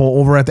principal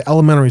over at the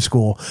elementary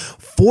school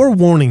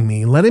forewarning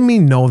me, letting me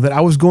know that I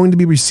was going to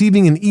be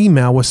receiving an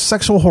email with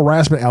sexual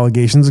harassment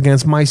allegations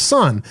against my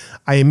son.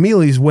 I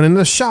immediately went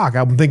into shock.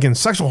 I'm thinking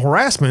sexual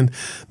harassment?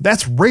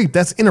 That's rape.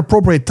 That's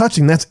inappropriate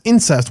touching. That's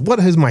incest. What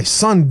has my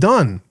son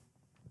done?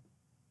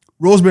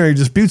 Rosemary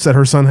disputes that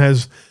her son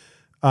has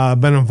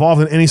been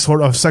involved in any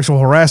sort of sexual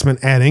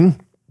harassment, adding,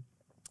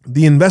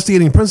 the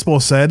investigating principal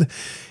said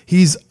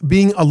he's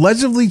being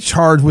allegedly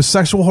charged with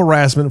sexual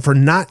harassment for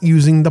not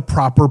using the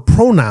proper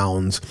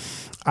pronouns.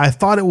 I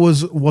thought it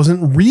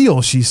wasn't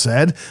real, she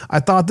said.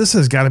 I thought this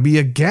has got to be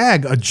a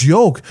gag, a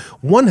joke.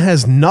 One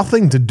has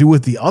nothing to do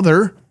with the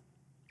other.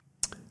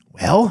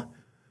 Well,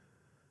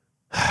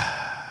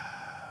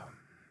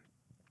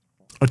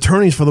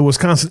 attorneys for the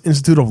Wisconsin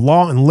Institute of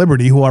Law and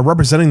Liberty, who are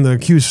representing the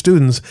accused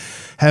students,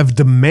 have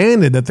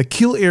demanded that the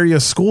Kiel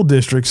area school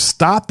district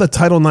stop the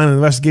Title IX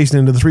investigation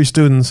into the 3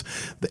 students.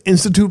 The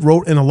institute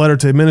wrote in a letter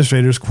to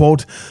administrators,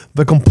 quote,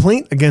 the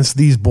complaint against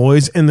these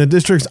boys and the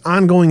district's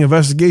ongoing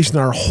investigation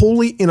are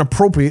wholly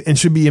inappropriate and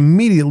should be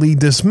immediately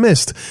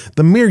dismissed.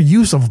 The mere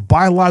use of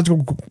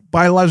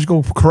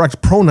biological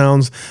correct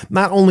pronouns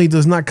not only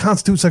does not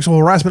constitute sexual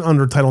harassment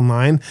under Title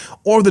IX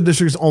or the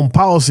district's own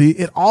policy,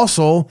 it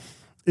also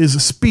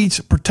is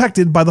speech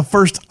protected by the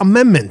First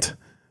Amendment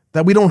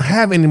that we don't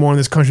have anymore in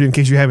this country, in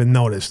case you haven't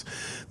noticed.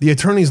 The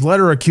attorney's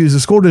letter accused the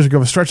school district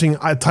of stretching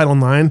Title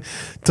IX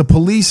to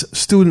police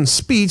student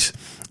speech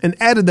and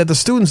added that the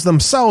students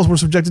themselves were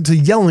subjected to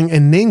yelling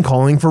and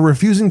name-calling for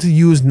refusing to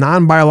use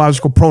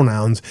non-biological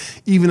pronouns,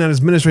 even as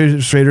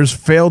administrators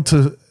failed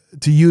to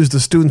use the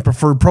students'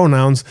 preferred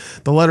pronouns.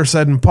 The letter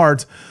said in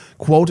part,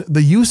 quote,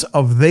 "The use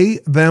of they,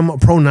 them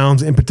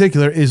pronouns in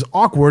particular is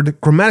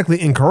awkward,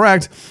 grammatically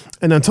incorrect,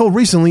 and until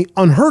recently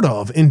unheard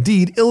of,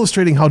 indeed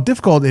illustrating how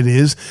difficult it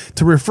is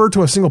to refer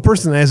to a single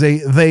person as a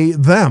they,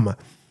 them.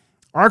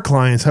 Our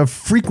clients have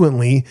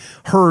frequently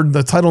heard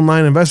the Title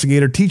IX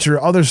investigator,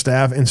 teacher, other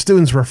staff, and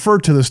students refer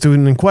to the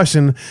student in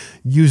question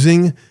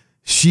using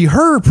she,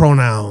 her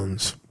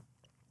pronouns."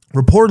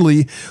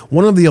 Reportedly,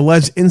 one of the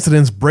alleged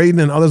incidents Braden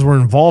and others were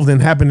involved in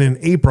happened in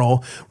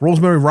April.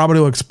 Rosemary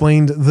Robideau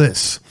explained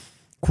this.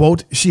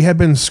 Quote, "She had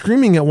been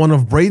screaming at one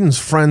of Braden's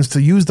friends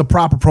to use the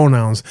proper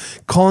pronouns,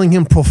 calling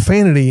him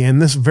profanity, and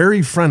this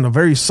very friend, a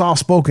very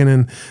soft-spoken,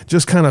 and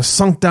just kind of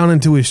sunk down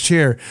into his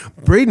chair.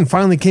 Braden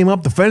finally came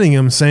up defending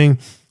him, saying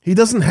he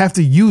doesn't have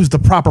to use the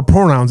proper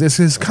pronouns. It's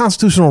his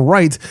constitutional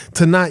right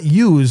to not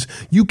use.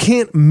 You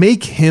can't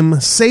make him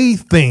say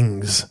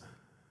things."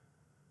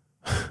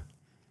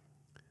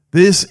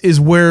 This is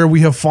where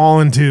we have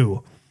fallen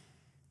to.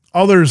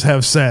 Others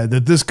have said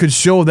that this could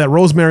show that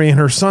Rosemary and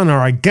her son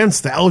are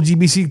against the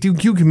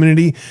LGBTQ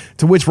community,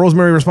 to which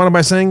Rosemary responded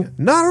by saying,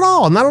 "Not at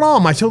all, not at all.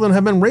 My children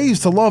have been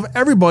raised to love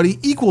everybody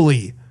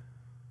equally."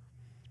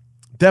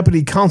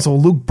 Deputy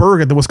Counsel Luke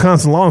Berg at the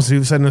Wisconsin Law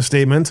Institute said in a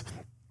statement,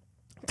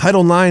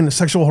 Title IX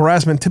sexual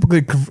harassment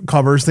typically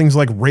covers things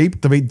like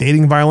rape,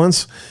 dating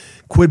violence,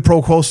 quid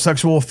pro quo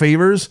sexual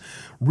favors,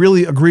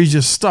 really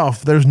egregious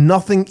stuff. There's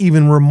nothing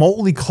even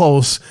remotely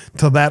close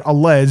to that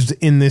alleged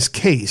in this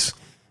case.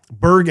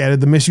 Berg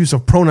added the misuse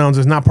of pronouns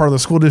is not part of the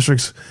school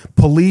district's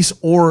police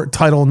or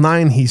Title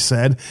IX, he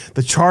said.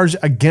 The charge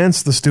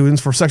against the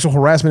students for sexual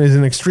harassment is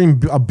an extreme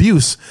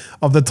abuse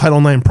of the Title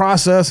IX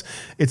process.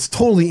 It's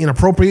totally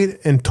inappropriate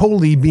and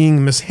totally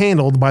being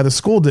mishandled by the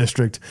school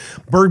district.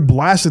 Berg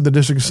blasted the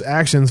district's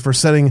actions for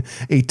setting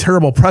a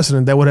terrible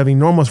precedent that would have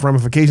enormous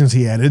ramifications,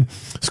 he added.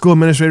 School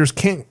administrators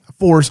can't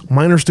force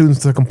minor students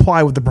to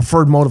comply with the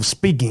preferred mode of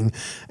speaking,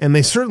 and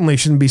they certainly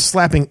shouldn't be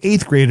slapping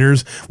 8th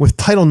graders with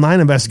Title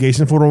IX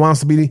investigation for what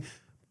wants to be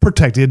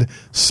protected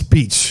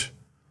speech.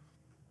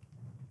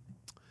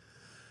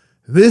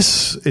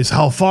 This is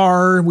how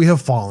far we have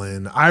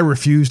fallen. I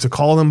refuse to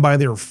call them by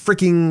their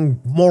freaking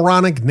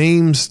moronic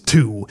names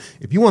too.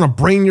 If you want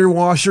to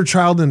brainwash your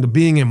child into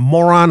being a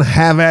moron,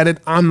 have at it.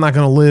 I'm not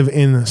going to live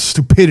in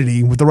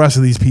stupidity with the rest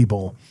of these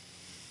people.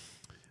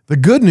 The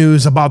good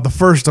news about the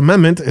First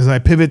Amendment, as I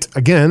pivot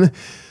again,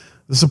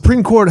 the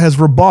Supreme Court has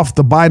rebuffed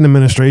the Biden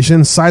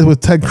administration, sides with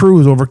Ted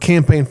Cruz over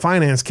campaign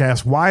finance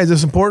caps. Why is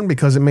this important?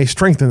 Because it may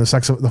strengthen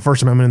the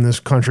First Amendment in this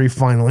country,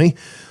 finally.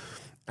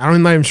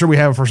 I'm not even sure we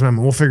have a First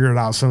Amendment. We'll figure it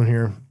out soon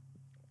here.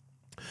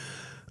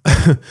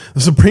 The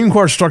Supreme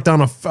Court struck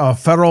down a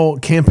federal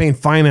campaign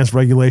finance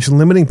regulation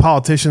limiting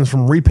politicians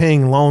from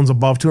repaying loans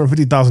above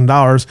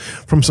 $250,000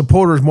 from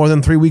supporters more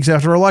than 3 weeks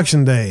after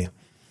Election Day.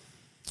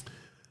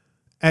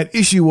 At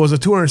issue was a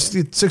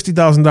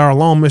 $260,000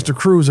 loan Mr.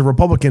 Cruz, a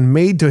Republican,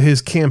 made to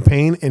his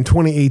campaign in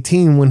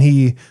 2018 when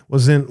he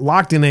was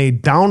locked in a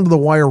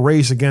down-to-the-wire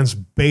race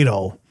against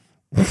Beto.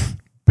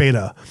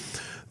 Beta.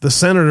 The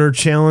senator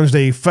challenged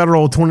a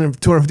federal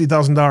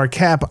 $250,000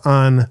 cap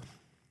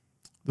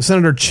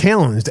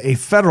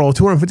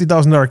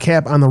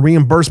on the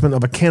reimbursement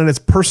of a candidate's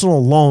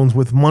personal loans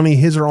with money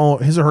his or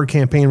her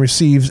campaign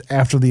receives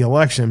after the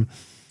election.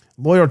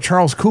 Lawyer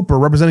Charles Cooper,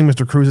 representing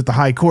Mr. Cruz at the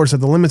High Court, said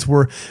the limits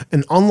were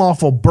an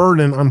unlawful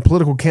burden on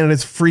political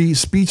candidates' free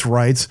speech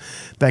rights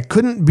that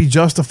couldn't be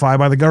justified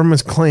by the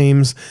government's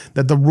claims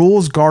that the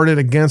rules guarded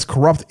against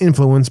corrupt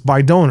influence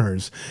by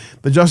donors.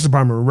 The Justice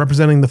Department,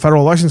 representing the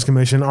Federal Elections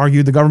Commission,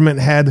 argued the government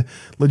had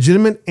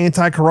legitimate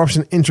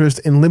anti-corruption interest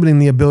in limiting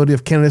the ability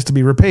of candidates to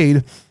be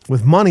repaid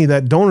with money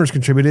that donors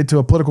contributed to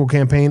a political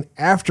campaign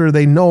after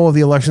they know of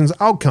the election's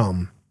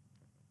outcome.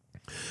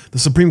 The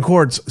Supreme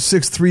Court's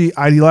 6-3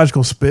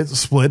 ideological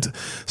split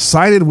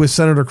sided with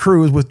Senator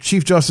Cruz, with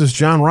Chief Justice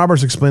John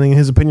Roberts explaining in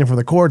his opinion for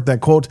the court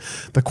that, quote,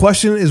 "The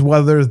question is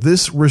whether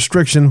this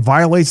restriction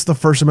violates the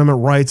First Amendment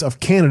rights of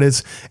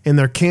candidates in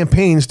their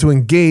campaigns to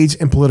engage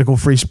in political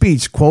free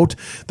speech. Quote,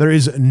 there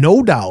is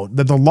no doubt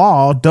that the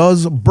law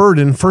does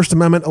burden First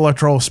Amendment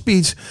electoral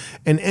speech,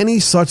 and any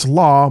such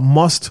law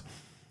must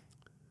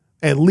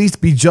at least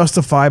be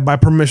justified by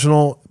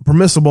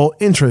permissible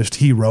interest,"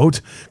 he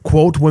wrote.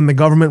 Quote, "When the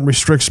government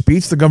restricts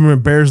speech, the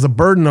government bears the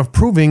burden of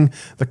proving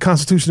the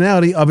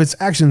constitutionality of its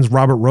actions,"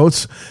 Robert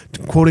wrote,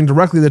 quoting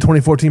directly the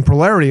 2014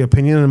 plurality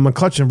opinion in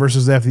McCutcheon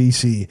versus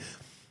FEC.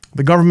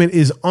 The government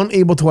is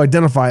unable to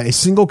identify a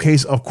single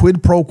case of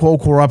quid pro quo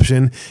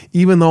corruption,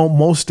 even though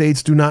most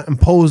states do not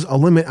impose a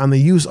limit on the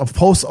use of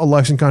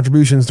post-election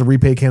contributions to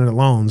repay candidate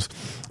loans.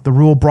 The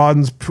rule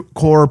broadens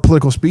core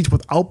political speech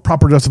without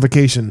proper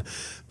justification.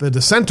 The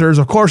dissenters,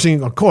 of course,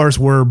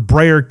 were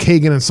Breyer,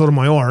 Kagan, and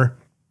Sotomayor.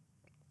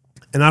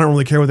 And I don't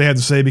really care what they had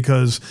to say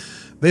because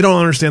they don't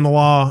understand the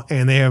law,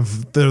 and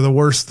they're the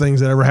worst things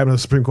that ever happened to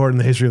the Supreme Court in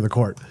the history of the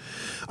court.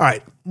 All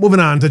right. moving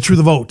on to True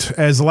the Vote.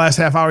 As the last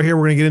half hour here,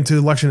 we're going to get into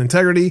election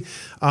integrity.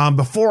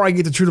 Before I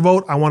get to True the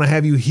Vote, I want to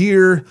have you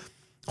hear,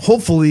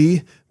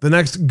 hopefully, the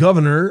next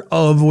governor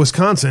of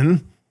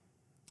Wisconsin,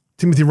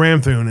 Timothy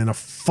Ramthun, in a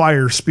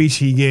fire speech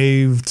he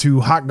gave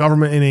to hot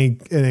government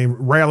in a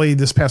rally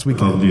this past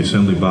weekend. Of the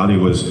assembly body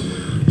was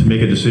to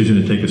make a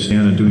decision to take a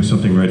stand on doing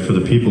something right for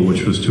the people,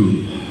 which was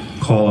to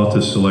call out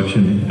this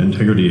election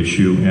integrity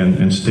issue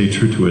and stay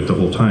true to it the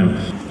whole time.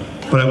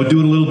 But I would do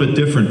it a little bit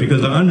different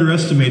because I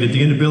underestimated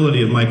the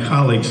inability of my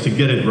colleagues to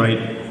get it right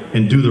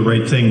and do the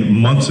right thing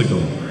months ago.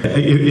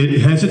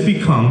 Has it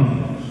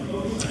become,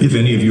 if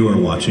any of you are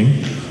watching,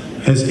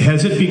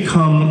 has it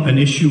become an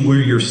issue where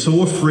you're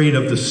so afraid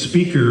of the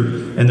speaker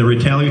and the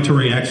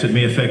retaliatory acts that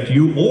may affect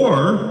you,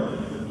 or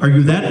are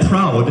you that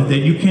proud that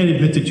you can't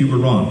admit that you were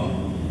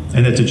wrong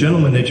and that the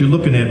gentleman that you're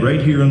looking at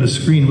right here on the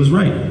screen was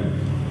right?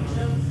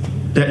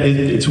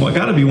 It's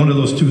got to be one of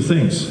those two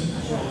things.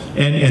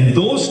 And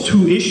those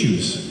two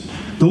issues,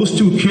 those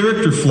two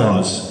character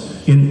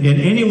flaws in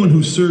anyone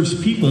who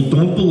serves people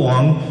don't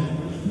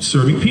belong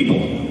serving people.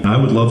 I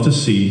would love to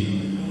see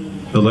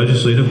the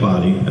legislative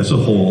body as a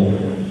whole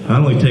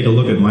not only take a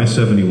look at my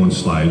 71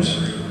 slides,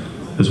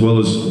 as well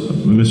as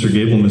Mr.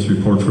 Gableman's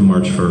report from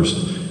March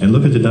 1st, and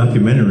look at the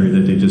documentary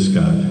that they just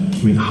got.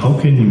 I mean, how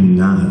can you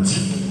not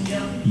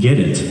get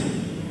it?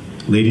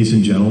 Ladies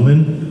and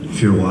gentlemen,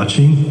 if you're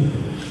watching,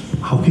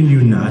 how can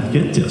you not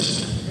get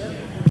this?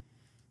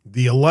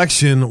 The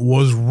election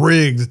was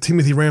rigged.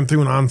 Timothy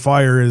Ramthun on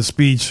fire in his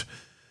speech.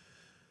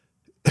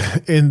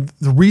 And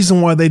the reason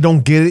why they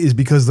don't get it is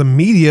because the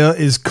media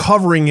is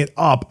covering it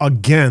up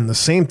again. The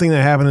same thing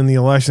that happened in the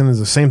election is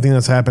the same thing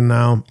that's happened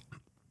now.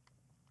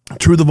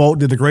 True the Vote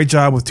did a great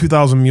job with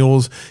 2,000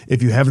 Mules.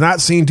 If you have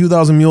not seen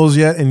 2,000 Mules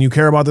yet and you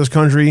care about this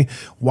country,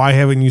 why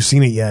haven't you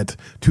seen it yet?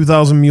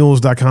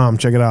 2000mules.com.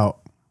 Check it out.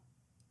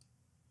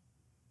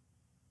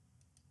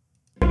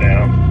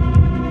 Now,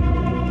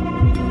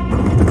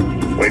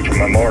 wait for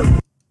my mark.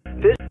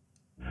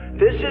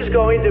 This is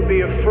going to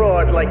be a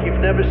fraud like you've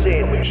never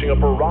seen. Unleashing a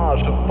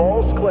barrage of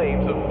false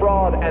claims of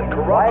fraud and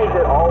corruption. Why is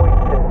it always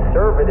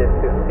conservatives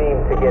who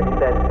seem to get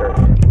censored?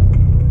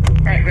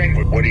 All right, Greg,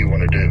 what do you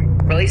want to do?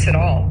 Release it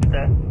all.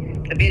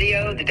 The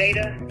video, the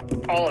data,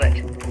 all of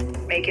it.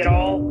 Make it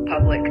all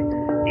public.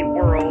 The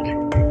world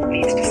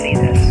needs to see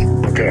this.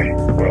 Okay,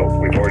 well,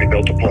 we've already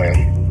built a plan.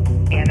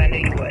 And I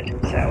knew you would.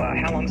 So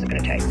how long is it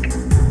going to take?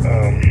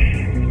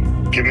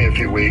 Give me a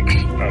few weeks.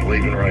 I'm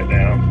leaving right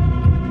now.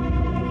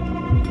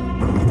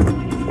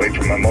 Wait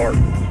for my mark.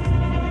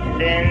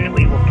 Then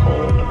we will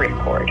pull the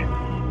ripcord.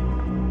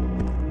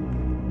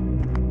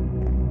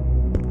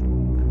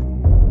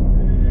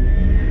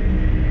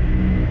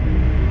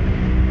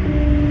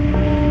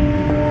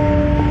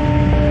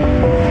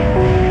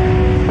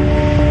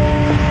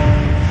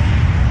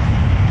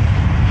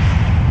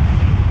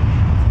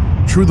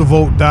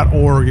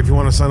 TrueTheVote.org if you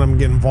want to sign up and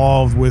get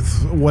involved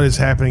with what is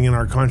happening in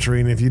our country.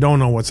 And if you don't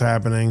know what's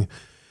happening,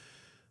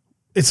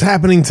 it's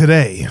happening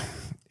today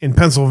in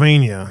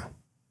Pennsylvania.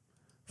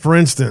 For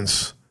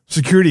instance,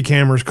 security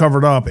cameras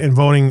covered up in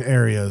voting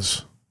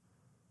areas.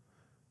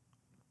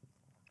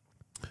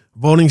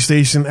 Voting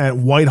station at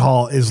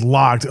Whitehall is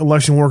locked.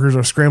 Election workers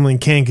are scrambling,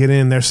 can't get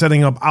in. They're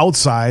setting up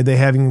outside. They're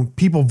having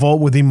people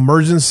vote with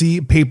emergency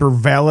paper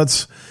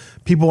ballots.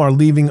 People are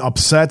leaving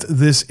upset.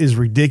 This is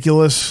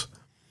ridiculous.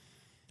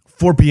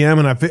 4 p.m.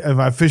 and I've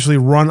officially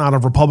run out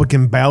of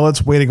Republican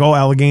ballots. Way to go,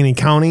 Allegheny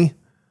County.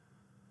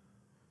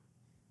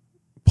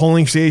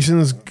 Polling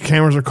stations,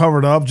 cameras are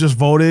covered up. Just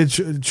voted,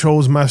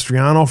 chose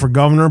Mastriano for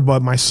governor,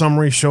 but my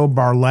summary showed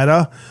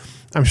Barletta.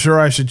 I'm sure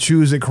I should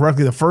choose it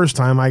correctly the first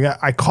time.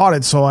 I caught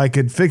it so I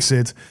could fix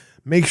it.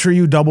 Make sure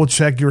you double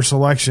check your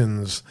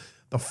selections.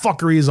 The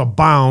fuckeries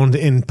abound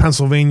in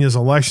Pennsylvania's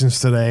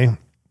elections today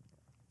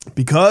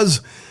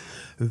because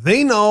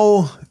they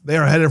know they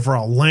are headed for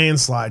a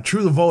landslide.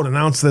 True the Vote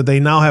announced that they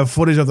now have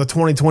footage of the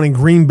 2020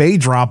 Green Bay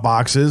drop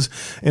boxes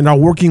and are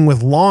working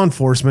with law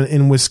enforcement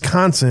in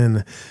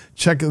Wisconsin.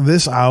 Check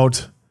this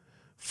out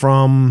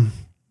from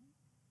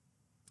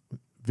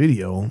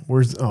video.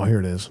 Here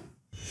it is.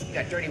 You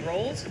got dirty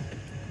rolls.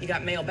 You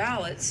got mail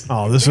ballots.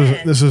 Oh, this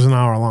is an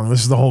hour long.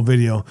 This is the whole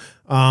video.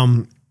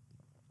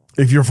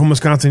 If you're from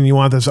Wisconsin and you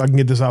want this, I can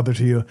get this out there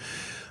to you.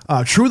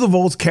 True the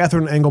Vote's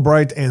Catherine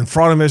Engelbright and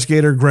fraud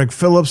investigator Greg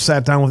Phillips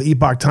sat down with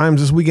Epoch Times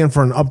this weekend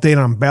for an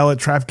update on ballot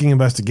trafficking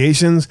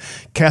investigations.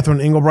 Catherine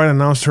Engelbright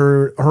announced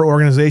her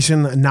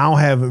organization now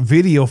have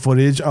video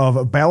footage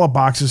of ballot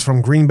boxes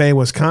from Green Bay,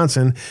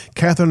 Wisconsin.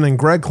 Catherine and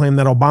Greg claim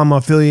that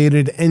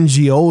Obama-affiliated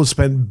NGOs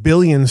spent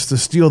billions to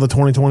steal the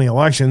 2020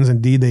 elections.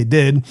 Indeed, they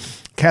did.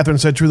 Catherine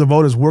said True the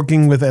Vote is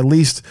working with at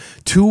least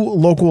 2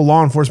 local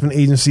law enforcement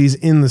agencies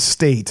in the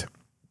state.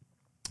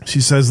 She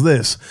says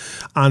this,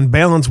 on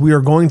balance, we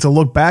are going to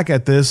look back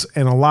at this,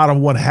 and a lot of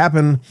what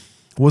happened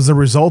was the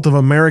result of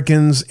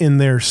Americans in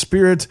their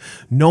spirit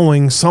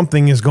knowing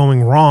something is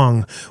going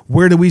wrong.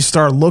 Where do we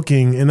start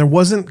looking? And there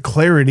wasn't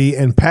clarity,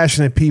 and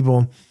passionate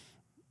people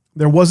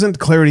there wasn't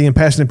clarity and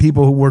passionate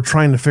people who were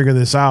trying to figure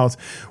this out.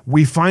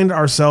 We find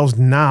ourselves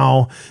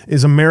now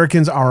as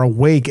Americans are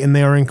awake, and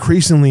they are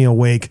increasingly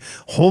awake.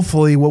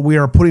 Hopefully what we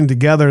are putting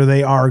together,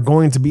 they are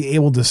going to be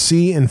able to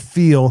see and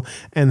feel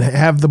and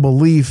have the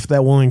belief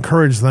that will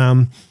encourage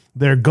them.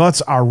 Their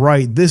guts are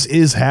right. This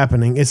is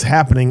happening. It's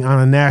happening on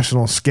a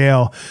national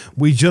scale.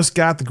 We just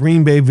got the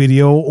Green Bay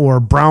video, or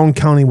Brown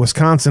County,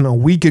 Wisconsin, a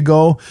week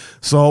ago.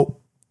 So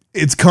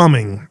it's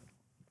coming.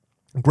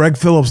 Greg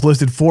Phillips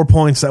listed 4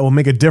 points that will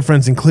make a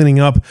difference in cleaning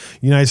up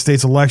United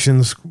States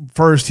elections.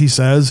 First, he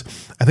says,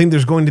 I think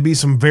there's going to be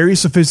some very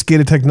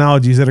sophisticated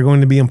technologies that are going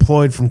to be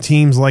employed from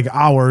teams like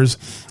ours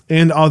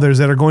and others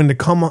that are going to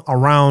come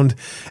around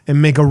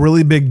and make a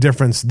really big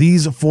difference.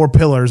 These 4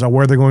 pillars are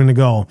where they're going to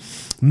go.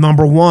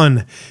 Number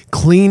 1,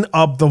 clean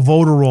up the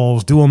voter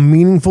rolls. Do a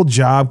meaningful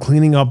job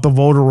cleaning up the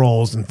voter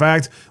rolls. In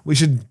fact, we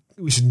should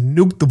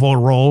nuke the voter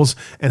rolls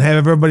and have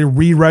everybody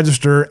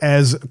re-register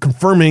as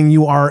confirming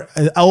you are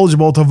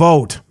eligible to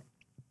vote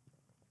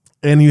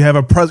and you have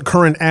a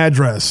current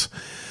address.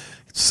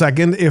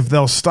 Second, if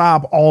they'll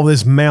stop all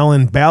this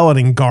mail-in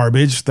balloting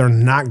garbage, they're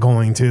not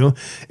going to.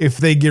 If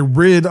they get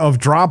rid of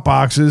drop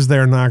boxes,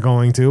 they're not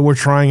going to. We're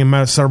trying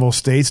in several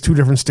states, 2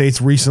 different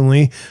states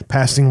recently,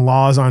 passing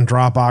laws on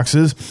drop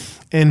boxes.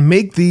 And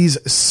make these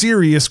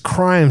serious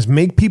crimes.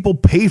 Make people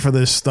pay for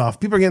this stuff.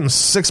 People are getting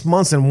 6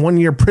 months and 1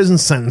 year prison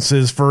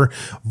sentences for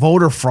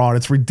voter fraud.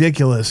 It's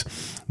ridiculous.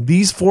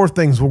 These 4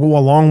 things will go a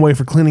long way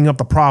for cleaning up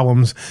the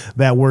problems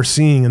that we're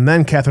seeing. And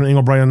then Catherine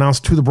Engelbright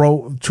announced True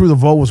the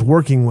Vote was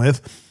working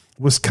with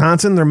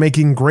Wisconsin. They're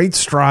making great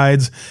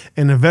strides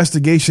and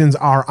investigations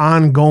are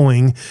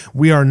ongoing.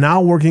 We are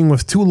now working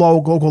with 2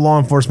 local law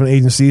enforcement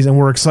agencies, and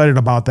we're excited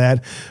about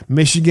that.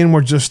 Michigan,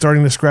 we're just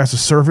starting to scratch the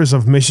surface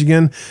of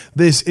Michigan.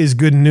 This is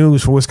good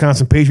news for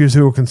Wisconsin patriots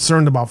who are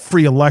concerned about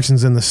free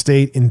elections in the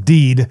state.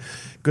 Indeed.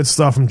 Good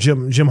stuff from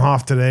Jim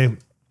Hoff today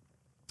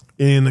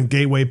in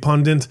Gateway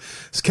Pundit.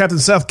 It's Captain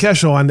Seth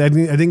Keschel, and I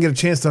didn't get a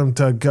chance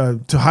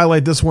to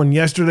highlight this one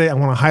yesterday. I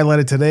want to highlight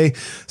it today.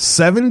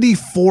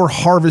 74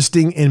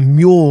 harvesting and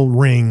mule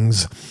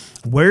rings.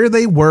 Where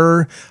they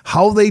were,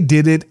 how they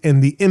did it,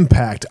 and the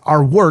impact.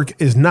 Our work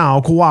is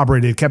now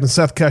corroborated. Captain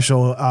Seth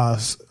Keschel,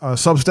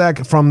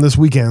 Substack from this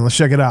weekend. Let's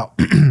check it out.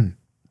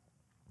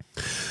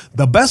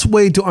 The best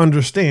way to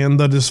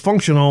understand the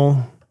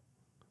dysfunctional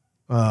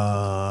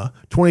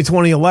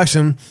 2020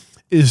 election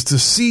is to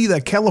see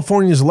that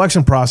California's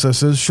election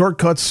processes,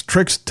 shortcuts,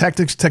 tricks,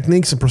 tactics,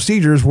 techniques, and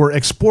procedures were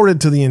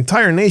exported to the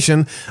entire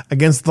nation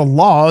against the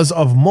laws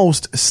of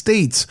most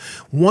states.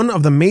 One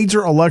of the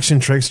major election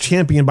tricks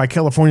championed by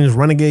California's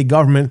renegade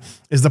government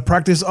is the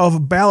practice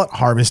of ballot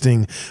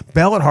harvesting.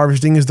 Ballot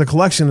harvesting is the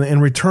collection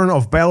and return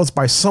of ballots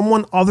by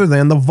someone other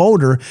than the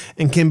voter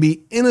and can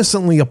be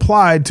innocently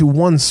applied to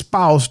one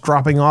spouse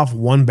dropping off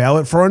one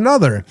ballot for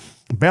another.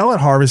 Ballot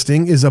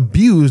harvesting is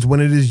abused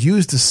when it is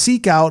used to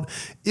seek out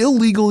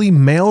illegally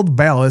mailed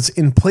ballots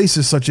in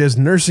places such as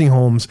nursing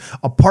homes,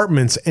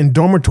 apartments, and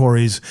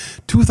dormitories.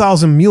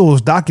 2,000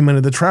 Mules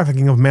documented the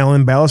trafficking of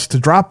mail-in ballots to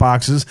drop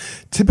boxes,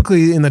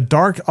 typically in the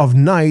dark of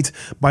night,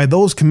 by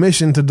those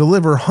commissioned to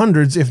deliver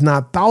hundreds, if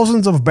not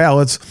thousands, of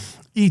ballots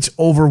each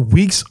over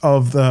weeks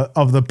of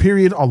the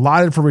period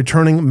allotted for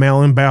returning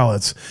mail-in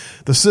ballots.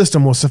 The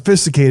system was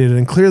sophisticated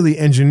and clearly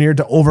engineered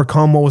to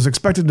overcome what was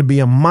expected to be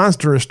a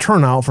monstrous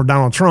turnout for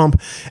Donald Trump.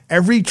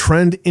 Every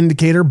trend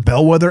indicator,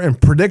 bellwether, and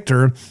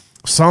predictor,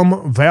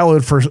 some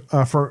valid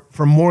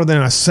for more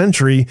than a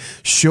century,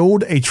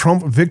 showed a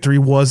Trump victory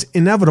was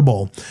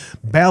inevitable.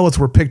 Ballots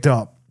were picked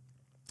up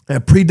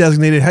at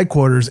pre-designated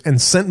headquarters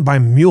and sent by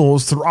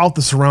mules throughout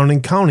the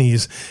surrounding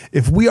counties.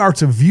 If we are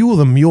to view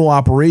the mule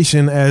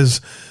operation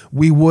as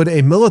we would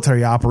a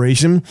military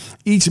operation,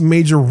 each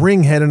major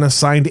ring had an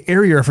assigned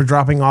area for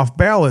dropping off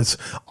ballots,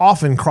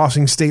 often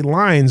crossing state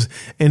lines,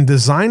 and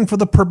designed for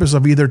the purpose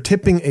of either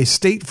tipping a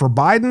state for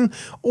Biden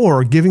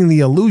or giving the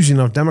illusion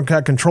of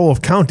Democrat control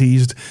of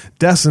counties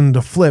destined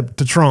to flip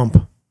to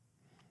Trump.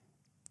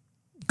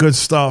 Good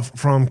stuff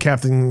from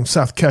Captain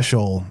Seth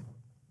Keschel.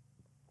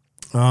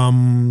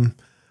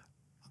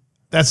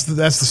 That's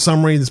the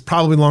summary. It's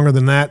probably longer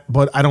than that,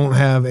 but I don't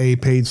have a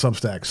paid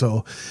Substack.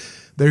 So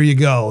there you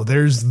go.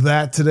 There's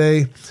that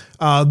today.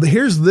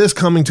 Here's this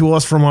coming to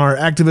us from our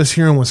activists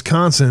here in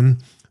Wisconsin.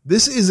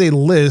 This is a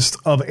list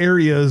of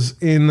areas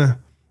in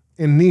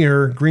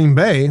near Green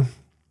Bay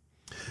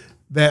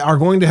that are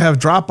going to have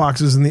drop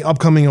boxes in the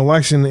upcoming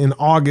election in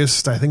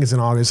August. I think it's in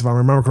August, if I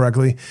remember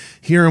correctly,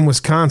 here in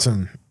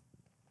Wisconsin.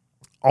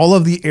 All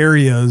of the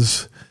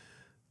areas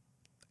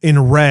in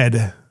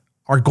red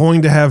are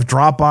going to have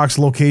Dropbox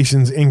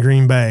locations in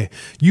Green Bay.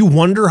 You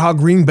wonder how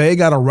Green Bay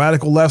got a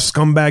radical left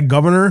scumbag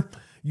governor?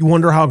 You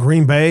wonder how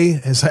Green Bay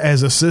has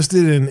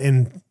assisted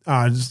in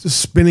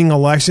spinning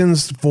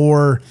elections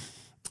for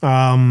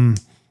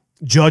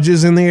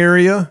judges in the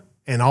area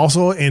and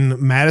also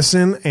in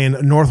Madison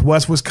and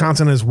Northwest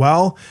Wisconsin as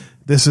well.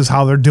 This is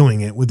how they're doing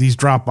it with these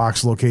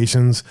Dropbox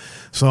locations.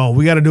 So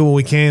we got to do what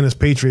we can as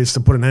patriots to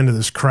put an end to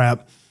this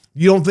crap.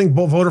 You don't think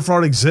voter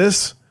fraud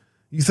exists?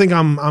 You think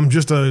I'm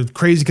just a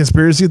crazy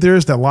conspiracy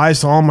theorist that lies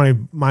to all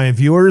my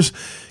viewers?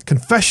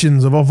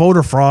 Confessions of a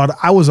voter fraud.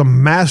 I was a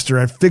master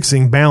at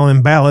fixing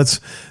mail-in ballots.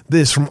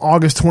 This from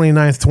August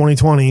 29th,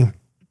 2020.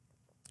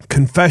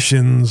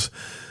 Confessions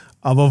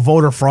of a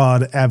voter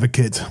fraud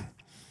advocate.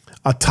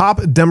 A top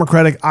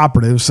Democratic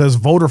operative says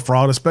voter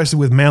fraud, especially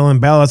with mail-in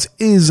ballots,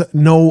 is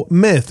no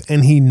myth.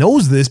 And he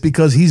knows this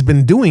because he's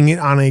been doing it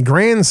on a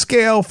grand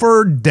scale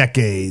for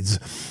decades.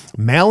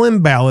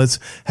 Mail-in ballots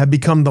have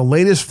become the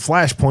latest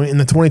flashpoint in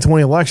the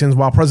 2020 elections,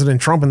 while President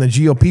Trump and the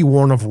GOP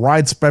warn of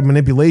widespread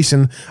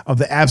manipulation of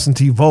the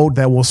absentee vote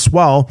that will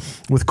swell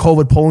with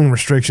COVID polling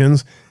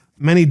restrictions.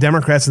 Many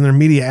Democrats and their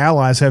media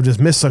allies have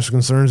dismissed such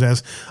concerns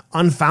as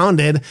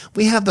unfounded.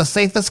 We have the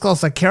safest,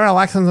 most secure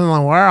elections in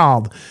the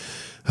world.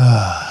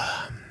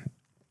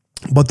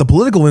 But the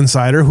political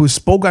insider, who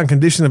spoke on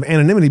condition of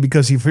anonymity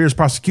because he fears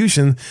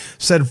prosecution,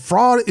 said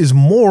fraud is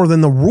more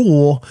than the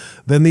rule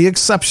than the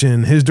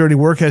exception. His dirty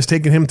work has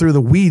taken him through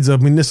the weeds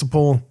of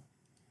municipal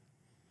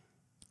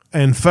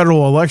and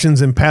federal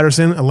elections in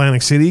Patterson,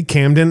 Atlantic City,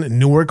 Camden,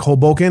 Newark,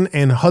 Hoboken,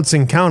 and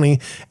Hudson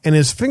County, and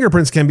his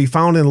fingerprints can be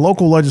found in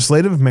local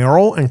legislative,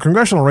 mayoral, and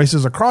congressional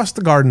races across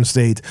the Garden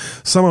State.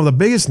 Some of the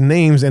biggest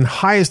names and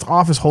highest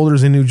office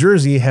holders in New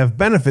Jersey have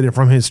benefited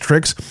from his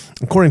tricks.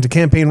 According to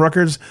campaign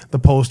records, the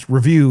Post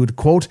reviewed,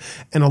 quote,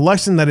 an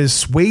election that is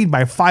swayed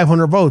by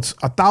 500 votes,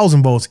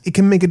 1,000 votes. It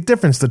can make a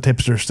difference, the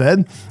tipster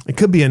said. It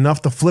could be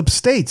enough to flip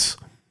states.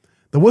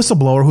 The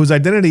whistleblower, whose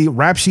identity,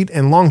 rap sheet,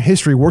 and long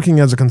history working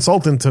as a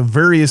consultant to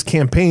various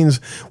campaigns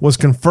was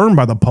confirmed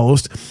by the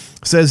Post,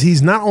 says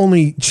he's not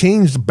only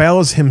changed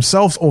ballots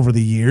himself over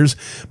the years,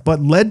 but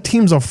led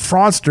teams of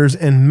fraudsters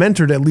and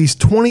mentored at least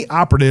 20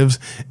 operatives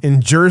in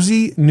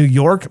Jersey, New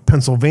York,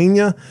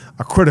 Pennsylvania,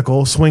 a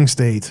critical swing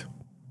state.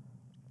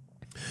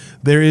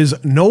 There is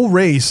no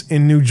race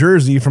in New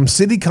Jersey from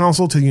city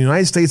council to the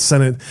United States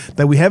Senate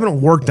that we haven't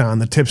worked on,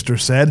 the tipster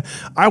said.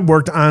 I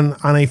worked on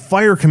a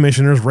fire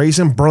commissioner's race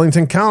in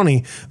Burlington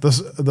County.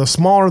 The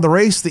smaller the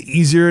race, the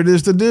easier it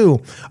is to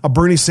do. A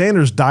Bernie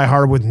Sanders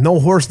diehard with no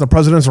horse in the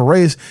presidential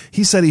race,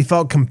 he said he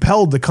felt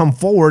compelled to come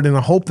forward in a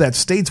hope that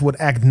states would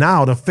act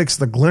now to fix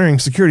the glaring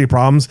security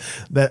problems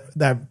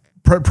that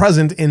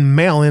present in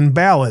mail-in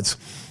ballots.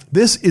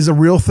 This is a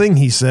real thing,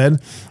 he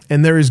said,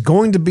 and there is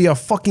going to be a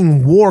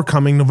fucking war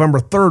coming November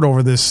 3rd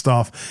over this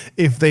stuff.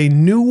 If they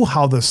knew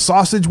how the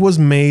sausage was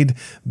made,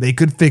 they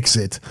could fix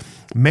it.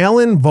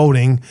 Mail-in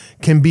voting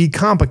can be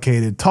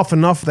complicated, tough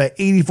enough that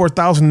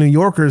 84,000 New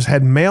Yorkers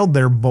had mailed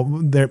their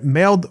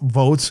mailed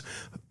votes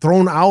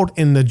thrown out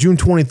in the June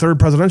 23rd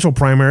presidential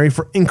primary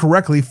for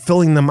incorrectly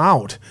filling them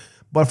out.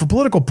 But for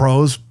political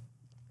pros,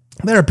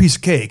 they're a piece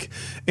of cake.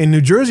 In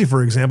New Jersey,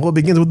 for example, it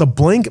begins with a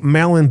blank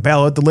mail-in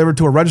ballot delivered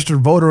to a registered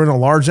voter in a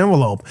large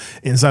envelope.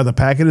 Inside the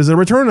packet is a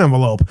return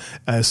envelope,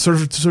 a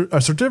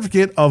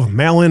certificate of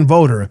mail-in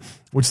voter,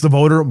 which the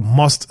voter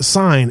must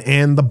sign,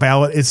 and the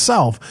ballot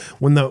itself.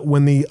 When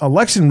the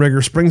election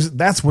rigor springs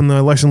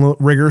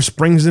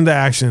into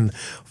action.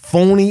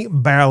 Phony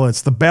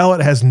ballots. The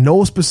ballot has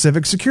no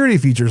specific security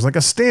features like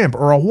a stamp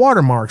or a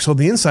watermark, so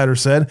the insider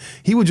said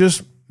he would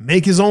just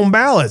make his own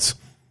ballots.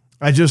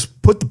 I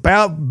just put the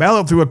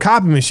ballot through a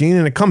copy machine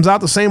and it comes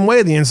out the same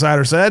way, the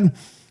insider said.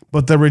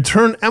 But the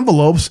return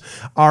envelopes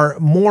are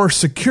more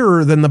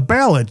secure than the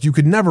ballot. You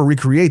could never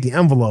recreate the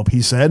envelope,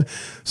 he said.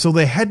 So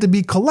they had to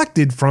be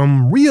collected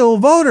from real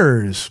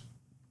voters.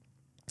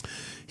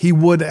 He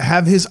would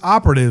have his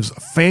operatives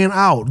fan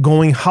out,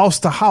 going house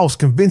to house,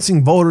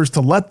 convincing voters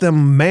to let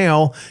them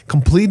mail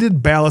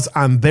completed ballots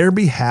on their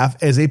behalf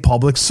as a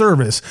public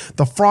service.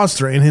 The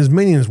fraudster and his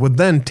minions would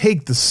then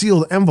take the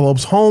sealed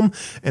envelopes home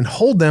and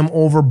hold them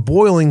over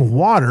boiling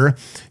water.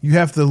 You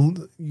have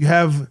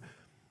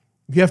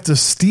to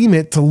steam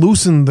it to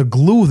loosen the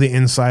glue, the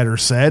insider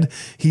said.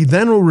 He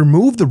then will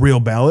remove the real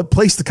ballot,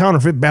 place the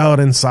counterfeit ballot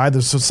inside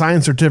the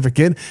signed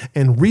certificate,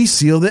 and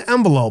reseal the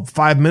envelope.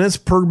 5 minutes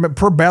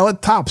per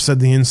ballot tops,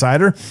 said the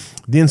insider.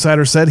 The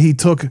insider said he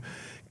took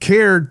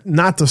care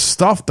not to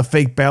stuff the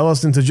fake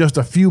ballots into just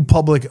a few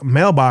public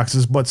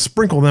mailboxes, but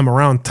sprinkle them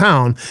around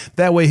town.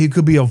 That way he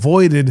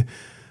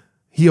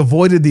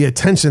avoided the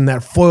attention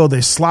that foiled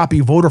a sloppy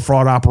voter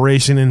fraud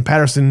operation in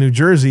Patterson, New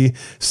Jersey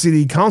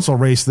city council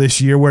race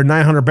this year, where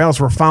 900 ballots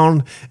were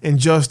found in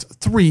just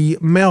 3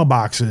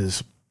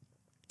 mailboxes.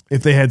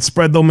 If they had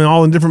spread them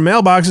all in different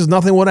mailboxes,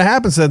 nothing would have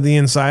happened, said the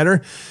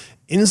insider.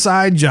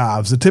 Inside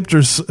jobs. The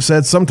tipster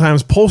said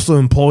sometimes postal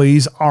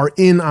employees are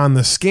in on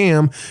the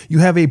scam. You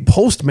have a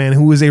postman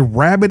who is a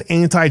rabid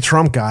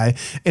anti-Trump guy,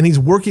 and he's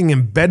working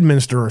in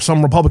Bedminster or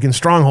some Republican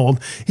stronghold.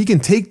 He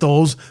can take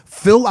those,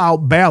 fill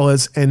out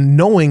ballots, and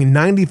knowing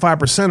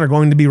 95% are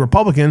going to be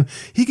Republican,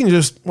 he can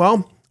just,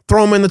 throw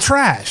them in the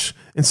trash.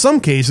 In some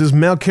cases,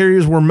 mail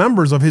carriers were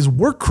members of his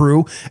work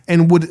crew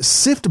and would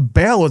sift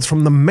ballots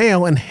from the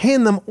mail and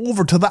hand them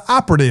over to the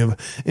operative.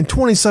 In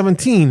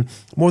 2017,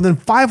 More than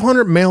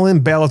 500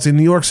 mail-in ballots in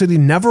New York City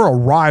never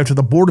arrived to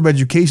the Board of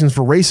Education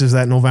for races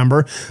that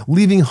November,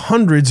 leaving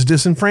hundreds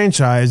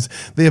disenfranchised.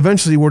 They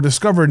eventually were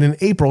discovered in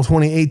April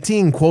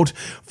 2018. Quote,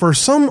 for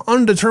some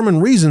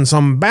undetermined reason,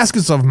 some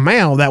baskets of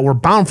mail that were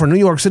bound for New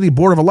York City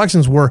Board of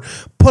Elections were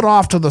put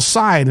off to the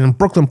side in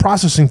Brooklyn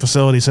processing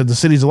facility, said the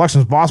city's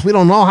elections boss. We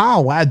don't know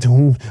how. I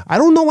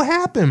don't know what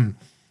happened.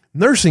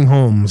 Nursing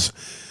homes.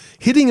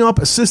 Hitting up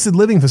assisted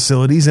living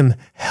facilities and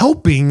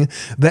helping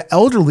the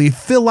elderly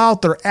fill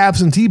out their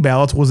absentee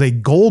ballots was a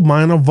gold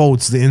mine of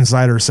votes, the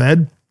insider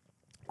said.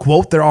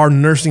 Quote, there are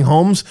nursing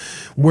homes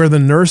where the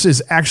nurse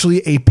is actually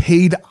a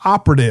paid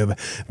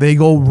operative. They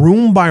go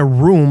room by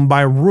room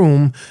by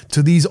room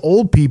to these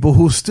old people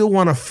who still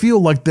want to feel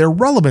like they're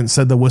relevant,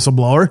 said the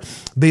whistleblower.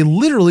 They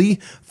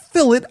literally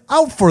fill it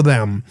out for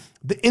them.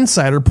 The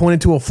insider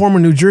pointed to a former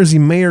New Jersey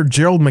Mayor,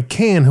 Gerald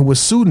McCann, who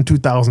was sued in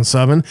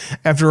 2007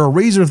 after a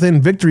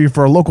razor-thin victory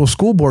for a local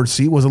school board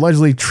seat was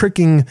allegedly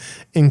tricking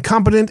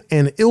incompetent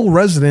and ill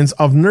residents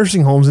of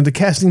nursing homes into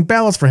casting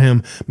ballots for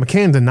him.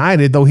 McCann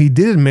denied it, though he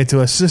did admit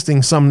to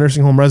assisting some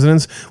nursing home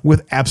residents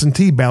with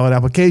absentee ballot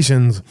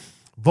applications.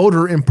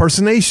 Voter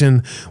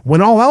impersonation.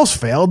 When all else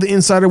failed, the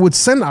insider would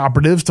send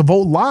operatives to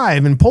vote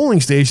live in polling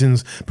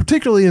stations,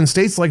 particularly in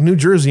states like New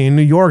Jersey and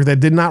New York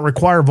that did not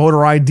require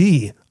voter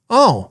ID.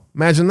 Oh,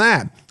 imagine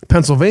that.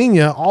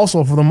 Pennsylvania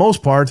also, for the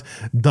most part,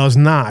 does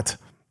not.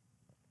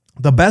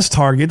 The best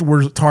targets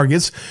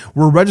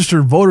were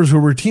registered voters who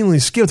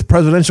routinely skipped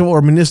presidential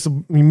or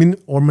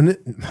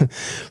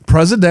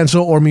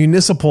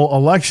municipal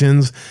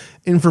elections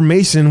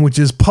information which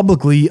is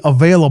publicly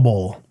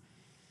available.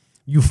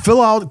 You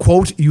fill out,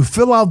 quote, you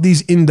fill out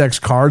these index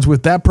cards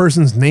with that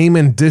person's name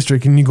and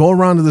district, and you go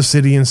around to the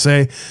city and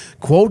say,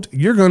 quote,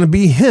 you're going to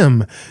be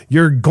him.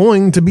 You're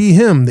going to be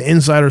him, the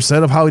insider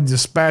said of how he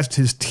dispatched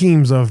his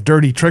teams of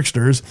dirty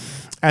tricksters.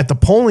 At the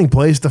polling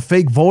place, the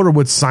fake voter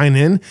would sign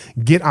in,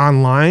 get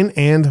online,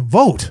 and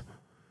vote.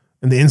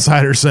 And the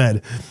insider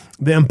said,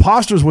 the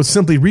imposters would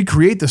simply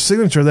recreate the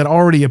signature that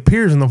already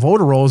appears in the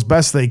voter roll as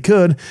best they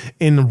could.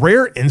 In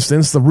rare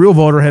instance, the real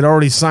voter had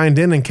already signed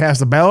in and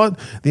cast a ballot.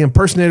 The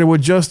impersonator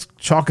would just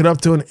chalk it up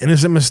to an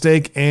innocent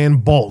mistake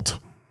and bolt.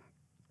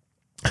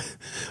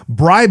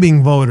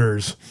 Bribing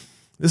voters.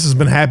 This has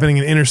been happening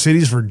in inner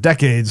cities for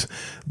decades.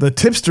 The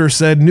tipster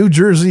said New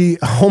Jersey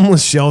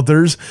homeless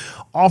shelters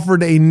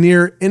offered a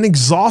near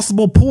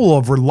inexhaustible pool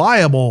of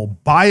reliable,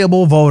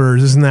 buyable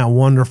voters. Isn't that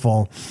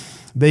wonderful?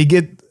 They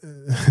get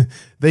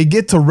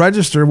to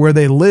register where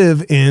they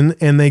live in,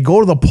 and they go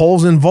to the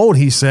polls and vote,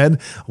 he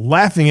said,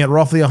 laughing at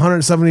roughly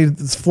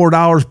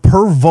 $174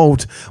 per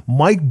vote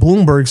Mike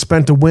Bloomberg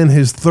spent to win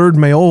his third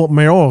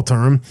mayoral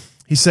term.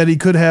 He said he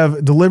could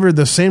have delivered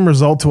the same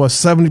result to a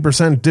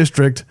 70%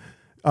 district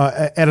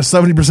at a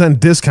 70%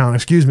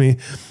 discount,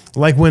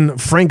 like when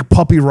Frank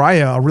Puppy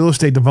Raya, a real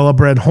estate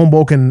developer at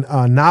Hoboken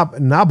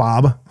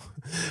Nabob,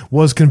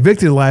 was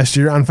convicted last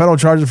year on federal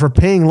charges for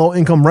paying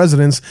low-income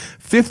residents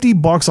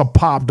 $50 a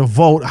pop to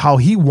vote how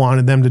he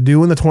wanted them to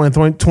do in the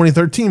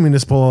 2013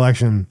 municipal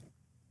election.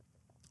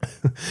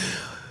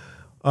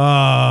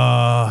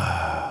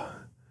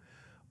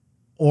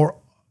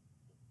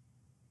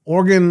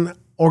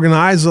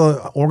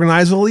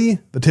 Organizally,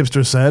 the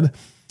tipster said,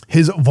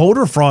 his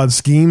voter fraud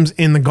schemes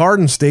in the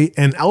Garden State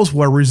and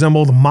elsewhere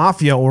resembled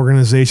mafia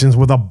organizations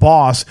with a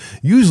boss,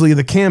 usually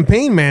the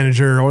campaign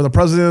manager or the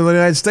president of the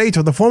United States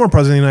or the former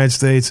president of the United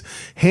States,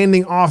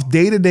 handing off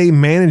day-to-day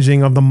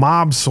managing of the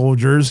mob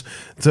soldiers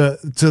to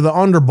the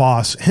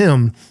underboss,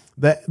 him.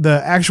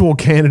 The actual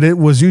candidate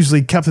was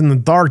usually kept in the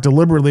dark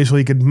deliberately so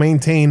he could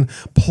maintain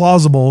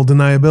plausible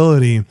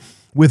deniability.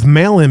 With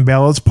mail-in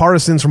ballots,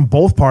 partisans from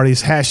both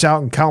parties hash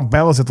out and count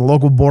ballots at the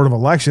local board of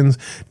elections,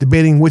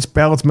 debating which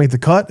ballots make the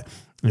cut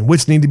and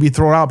which need to be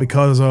thrown out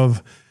because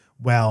of,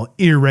 well,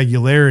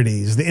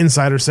 irregularities. The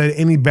insider said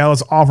any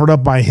ballots offered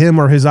up by him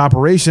or his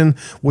operation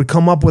would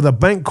come up with a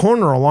blank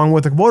corner along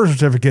with a voter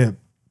certificate,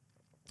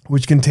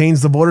 which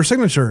contains the voter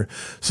signature,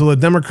 so the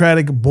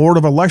Democratic Board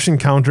of Election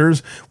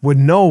counters would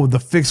know the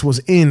fix was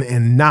in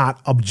and not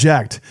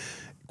object.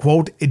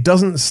 Quote, it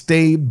doesn't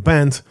stay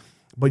bent,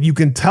 but you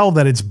can tell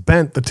that it's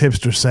bent, the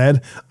tipster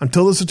said.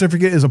 Until the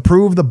certificate is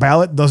approved, the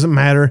ballot doesn't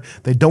matter.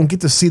 They don't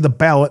get to see the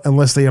ballot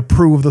unless they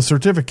approve the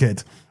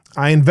certificate.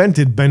 I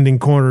invented bending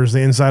corners,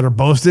 the insider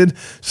boasted,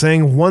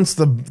 saying once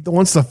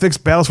the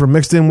fixed ballots were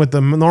mixed in with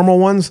the normal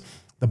ones,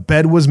 the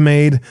bed was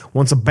made.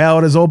 Once a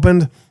ballot is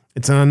opened,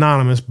 it's an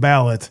anonymous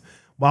ballot.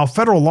 While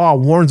federal law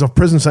warns of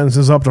prison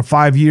sentences up to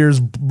 5 years,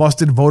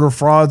 busted voter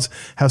frauds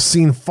have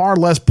seen far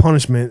less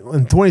punishment.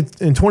 In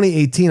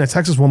 2018, a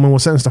Texas woman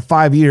was sentenced to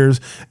 5 years.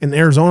 An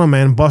Arizona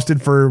man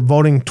busted for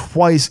voting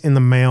twice in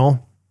the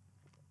mail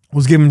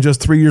was given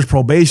just 3 years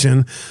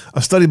probation.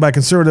 A study by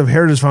Conservative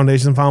Heritage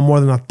Foundation found more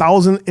than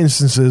 1,000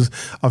 instances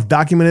of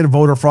documented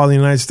voter fraud in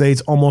the United States,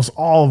 almost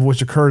all of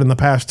which occurred in the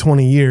past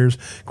 20 years.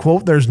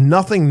 Quote, there's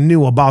nothing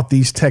new about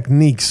these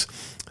techniques,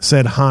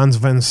 said Hans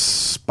van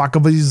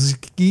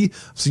Spakovsky,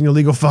 senior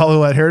legal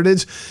fellow at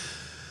Heritage.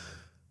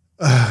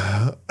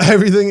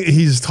 Everything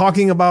he's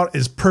talking about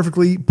is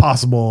perfectly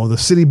possible. The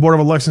City Board of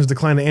Elections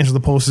declined to answer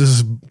the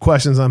Post's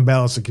questions on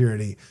ballot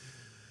security.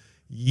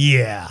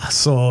 Yeah,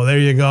 so there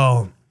you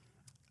go.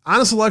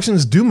 Honest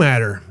elections do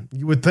matter,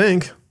 you would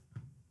think.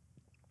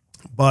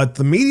 But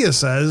the media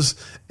says,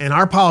 and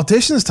our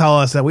politicians tell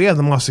us, that we have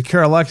the most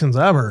secure elections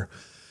ever.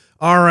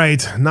 All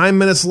right, 9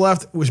 minutes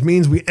left, which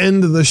means we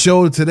end the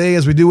show today,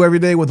 as we do every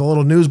day, with a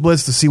little news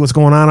blitz to see what's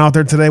going on out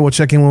there today. We'll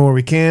check in where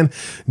we can.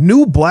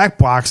 New black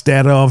box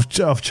data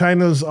of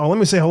China's. Oh, let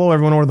me say hello,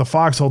 everyone, over the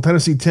foxhole.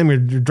 Tennessee Tim,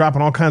 you're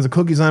dropping all kinds of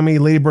cookies on me.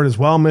 Ladybird as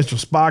well. Mr.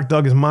 Spock,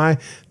 Doug is my.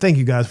 Thank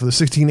you guys for the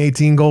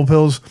 1618 gold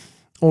pills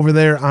over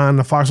there on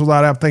the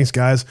foxhole.app. Thanks,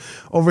 guys.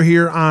 Over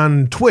here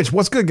on Twitch.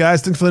 What's good,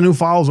 guys? Thanks for the new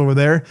follows over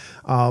there.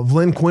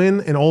 Vlyn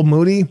Quinn and Old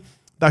Moody.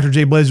 Dr.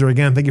 J. Blazer,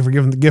 again, thank you for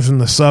gifting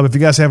the sub. If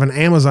you guys have an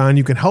Amazon,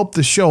 you can help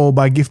the show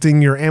by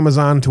gifting your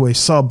Amazon to a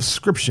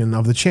subscription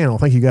of the channel.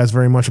 Thank you guys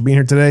very much for being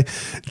here today.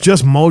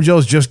 Just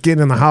Mojo's just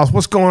getting in the house.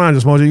 What's going on,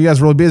 Just Mojo? You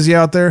guys really busy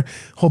out there?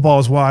 Hope all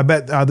is well. I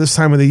bet this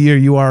time of the year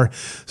you are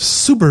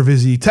super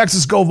busy.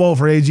 Texas, go vote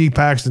for AG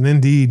Paxton.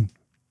 Indeed,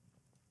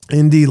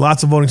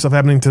 lots of voting stuff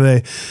happening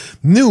today.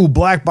 New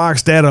black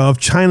box data of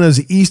China's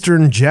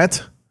Eastern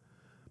jet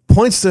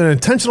points to an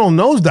intentional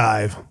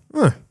nosedive.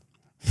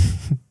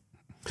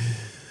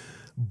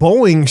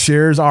 Boeing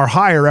shares are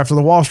higher after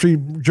the Wall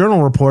Street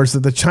Journal reports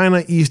that the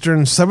China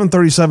Eastern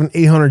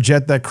 737-800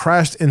 jet that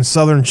crashed in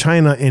southern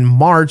China in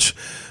March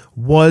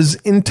was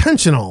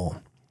intentional.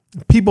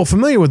 People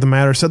familiar with the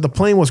matter said the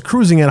plane was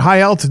cruising at high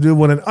altitude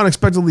when it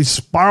unexpectedly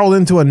spiraled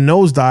into a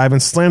nosedive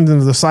and slammed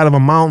into the side of a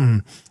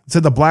mountain. It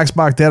said the black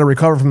box data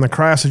recovered from the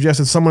crash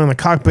suggested someone in the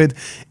cockpit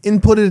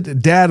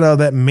inputted data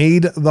that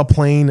made the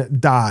plane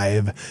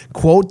dive.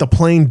 Quote, the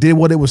plane did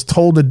what it was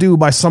told to do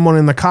by someone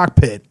in the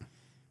cockpit.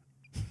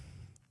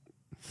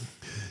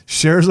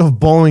 Shares of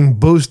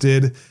Boeing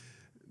boosted.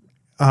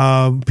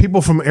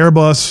 People from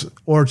Airbus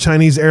or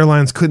Chinese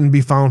airlines couldn't be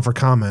found for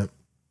comment.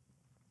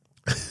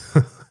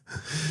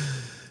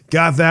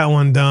 Got that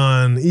one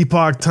done.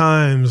 Epoch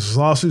Times,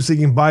 lawsuit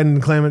seeking Biden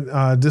to claim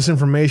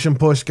disinformation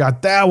push.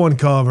 Got that one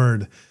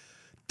covered.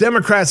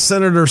 Democrat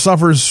senator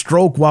suffers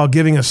stroke while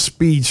giving a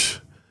speech.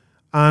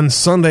 On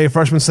Sunday,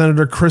 freshman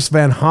Senator Chris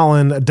Van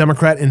Hollen, a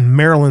Democrat in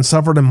Maryland,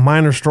 suffered a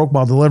minor stroke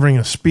while delivering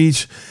a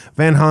speech.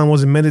 Van Hollen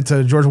was admitted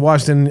to George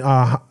Washington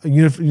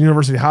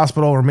University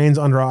Hospital, remains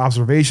under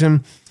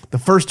observation. The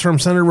first-term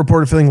senator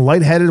reported feeling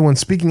lightheaded when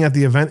speaking at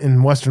the event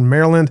in Western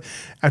Maryland.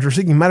 After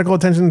seeking medical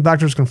attention,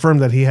 doctors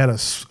confirmed that he had a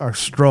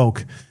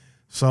stroke.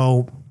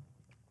 So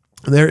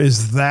there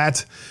is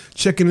that.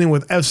 Checking in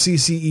with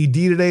FCCED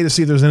today to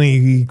see if there's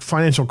any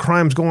financial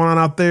crimes going on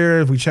out there.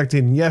 If we checked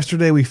in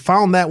yesterday, we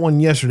found that one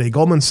yesterday.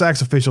 Goldman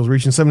Sachs officials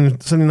reaching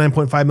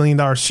 $79.5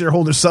 million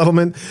shareholder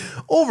settlement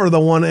over the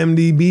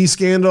 1MDB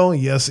scandal.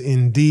 Yes,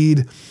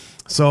 indeed.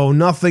 So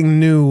nothing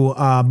new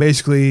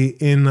basically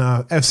in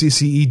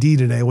FCCED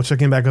today. We'll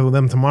check in back with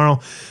them tomorrow.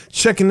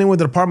 Checking in with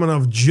the Department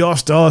of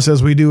Justice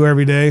as we do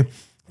every day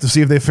to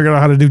see if they figured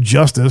out how to do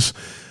justice.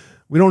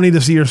 We don't need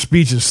to see your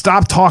speeches.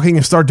 Stop talking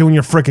and start doing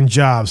your frickin'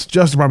 jobs.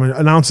 Justice Department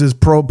announces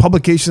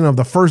publication of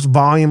the first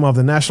volume of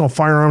the National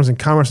Firearms and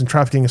Commerce and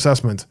Trafficking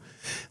Assessment.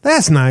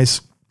 That's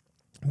nice.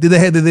 Did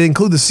they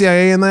include the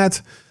CIA in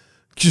that?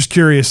 Just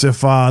curious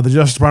if the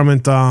Justice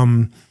Department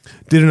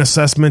did an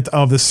assessment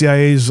of the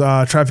CIA's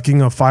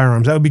trafficking of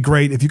firearms. That would be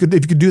great if you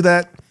could do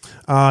that.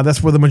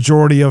 That's where the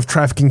majority of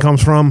trafficking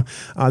comes from.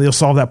 They'll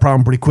solve that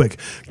problem pretty quick.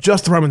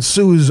 Justice Department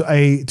sues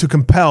to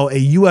compel a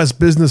U.S.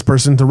 business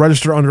person to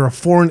register under a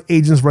Foreign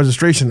Agents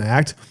Registration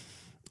Act.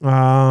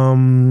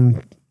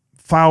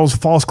 Files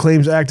False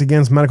Claims Act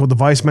against medical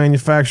device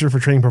manufacturer for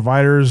training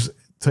providers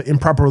to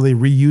improperly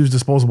reuse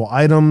disposable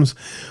items.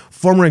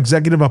 Former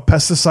executive of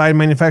pesticide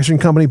manufacturing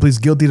company pleads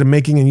guilty to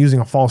making and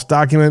using a false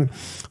document.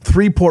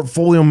 3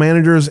 portfolio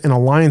managers and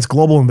Alliance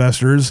Global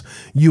Investors,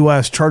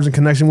 U.S., charged in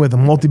connection with a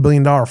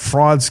multi-billion-dollar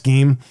fraud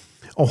scheme.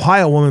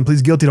 Ohio woman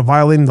pleads guilty to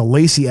violating the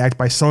Lacey Act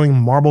by selling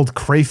marbled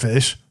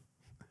crayfish.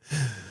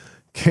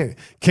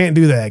 Can't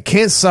do that.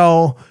 Can't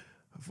sell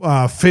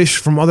fish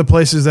from other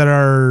places that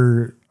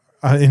are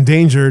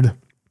endangered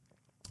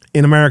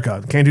in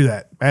America. Can't do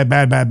that.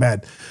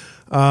 Bad.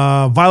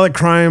 Violent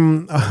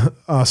Crime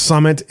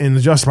Summit in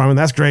the Justice Department.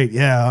 That's great.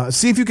 Yeah.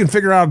 See if you can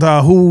figure out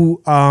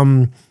who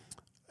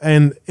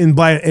and in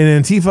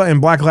Antifa and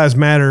Black Lives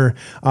Matter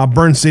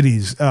burn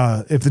cities.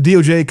 If the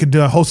DOJ could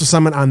host a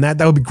summit on that,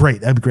 that would be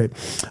great. That'd be great.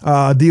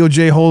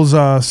 DOJ holds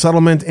a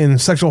settlement in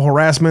sexual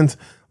harassment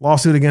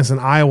lawsuit against an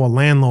Iowa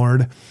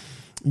landlord.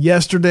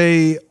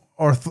 Yesterday,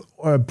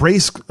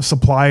 brace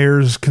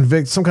suppliers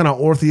convict some kind of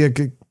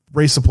orthopedic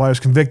brace suppliers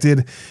convicted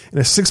in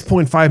a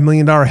 $6.5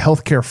 million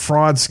healthcare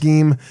fraud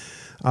scheme.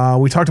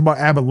 We talked about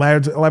Abbott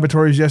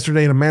Laboratories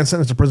yesterday, and a man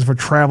sentenced to prison for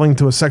traveling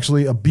to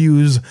sexually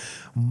abuse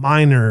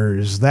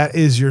minors. That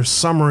is your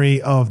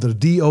summary of the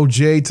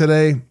DOJ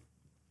today,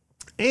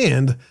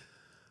 and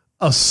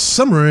a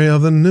summary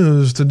of the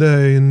news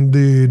today,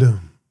 indeed.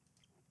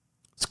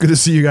 It's good to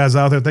see you guys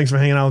out there. Thanks for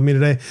hanging out with me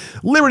today.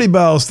 Liberty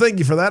Bells, thank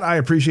you for that. I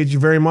appreciate you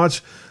very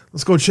much.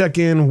 Let's go check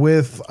in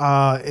with,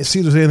 see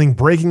if there's anything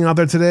breaking out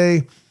there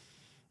today.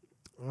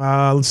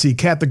 Let's see.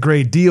 Cat the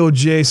Great.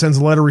 DOJ sends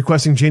a letter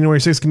requesting January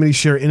 6th committee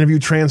share interview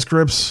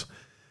transcripts.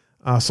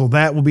 So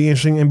that will be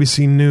interesting.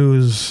 NBC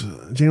News.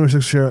 January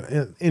 6th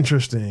share.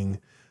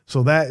 Interesting.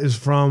 So that is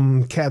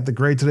from Cat the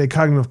Great today.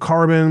 Cognitive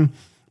Carbon.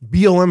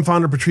 BLM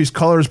founder Patrice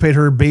Cullors paid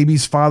her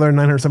baby's father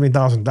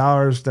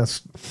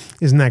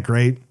 $970,000. Isn't that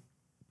great?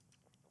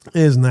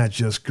 Isn't that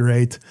just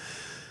great?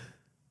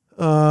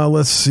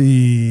 Let's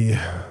see.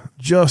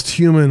 Just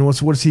Human.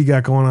 What's he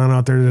got going on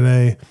out there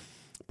today?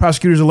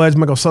 Prosecutors allege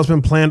Michael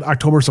Sussman planned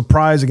October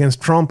surprise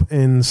against Trump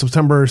in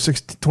September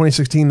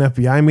 2016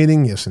 FBI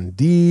meeting. Yes,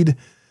 indeed.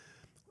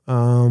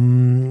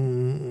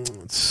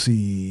 Let's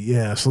see.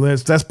 Yeah, so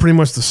that's pretty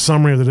much the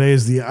summary of the day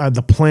is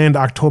the planned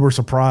October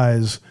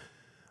surprise.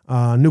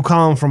 New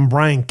column from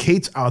Brian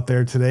Cates out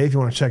there today, if you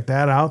want to check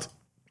that out.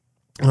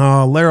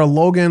 Lara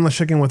Logan, let's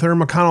check in with her.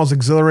 McConnell's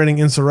exhilarating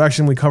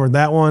insurrection. We covered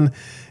that one.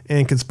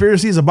 And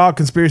conspiracies about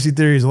conspiracy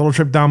theories. A little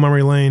trip down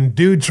memory lane.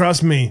 Dude,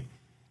 trust me.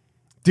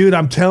 Dude,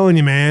 I'm telling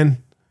you,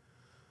 man.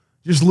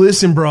 Just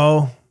listen,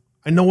 bro.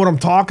 I know what I'm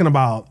talking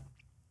about.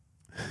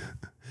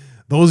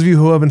 Those of you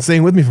who have been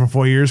staying with me for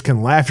 4 years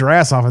can laugh your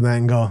ass off at that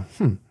and go,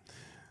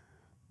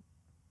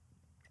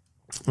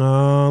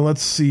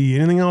 let's see.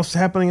 Anything else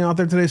happening out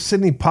there today?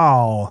 Sidney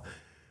Powell.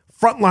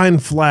 Frontline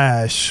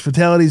flash.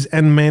 Fatalities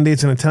end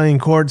mandates in Italian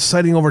courts.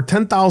 Citing over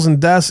 10,000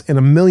 deaths and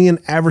 1 million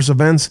adverse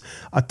events.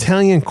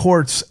 Italian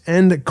courts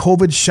end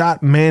COVID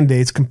shot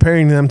mandates,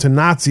 comparing them to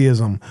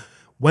Nazism.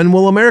 When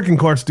will American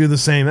courts do the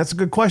same? That's a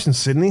good question,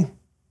 Sydney.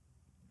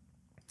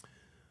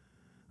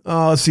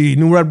 Let's see.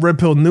 New Red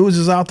Pill News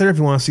is out there if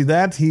you want to see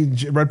that.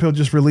 Red Pill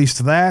just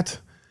released that.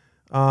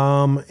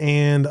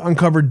 And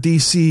Uncovered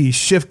DC.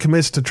 Schiff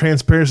commits to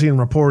transparency and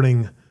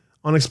reporting.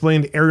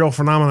 Unexplained aerial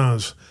phenomena.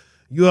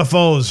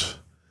 UFOs.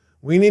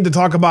 We need to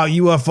talk about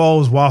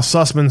UFOs while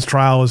Sussman's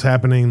trial is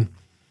happening.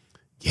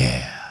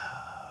 Yeah.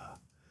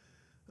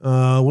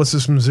 What's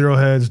this from Zero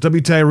Heads?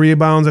 WTI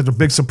rebounds after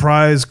big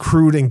surprise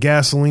crude and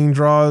gasoline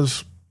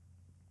draws.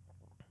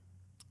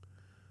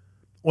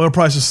 Oil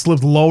prices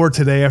slipped lower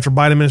today after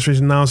Biden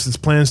administration announced its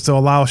plans to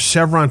allow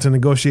Chevron to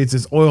negotiate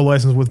its oil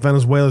license with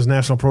Venezuela's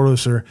national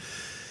producer.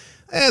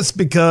 That's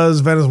because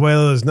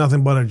Venezuela is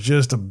nothing but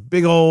just a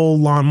big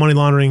old money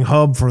laundering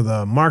hub for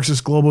the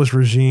Marxist globalist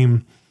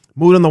regime.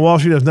 Mood on the Wall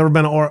Street has never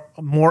been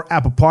more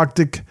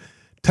apoplectic.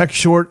 Tech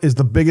short is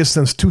the biggest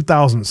since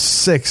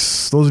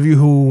 2006. Those of you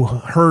who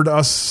heard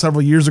us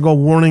several years ago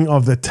warning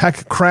of the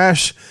tech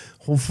crash,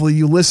 hopefully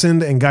you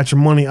listened and got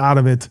your money out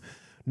of it.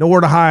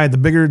 Nowhere to hide.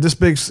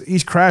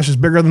 Each crash is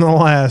bigger than the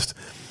last.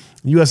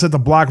 The U.S. set to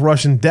block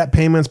Russian debt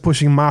payments,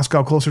 pushing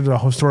Moscow closer to a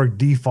historic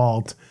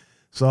default.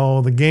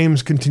 So the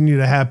games continue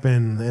to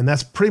happen, and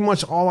that's pretty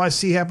much all I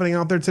see happening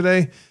out there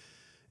today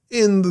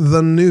in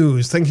the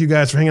news. Thank you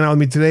guys for hanging out with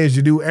me today, as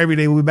you do every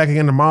day. We'll be back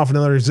again tomorrow for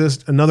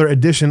another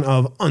edition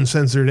of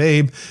Uncensored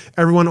Abe.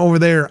 Everyone over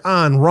there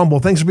on Rumble,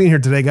 thanks for being here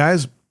today,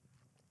 guys.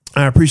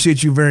 I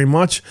appreciate you very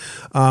much.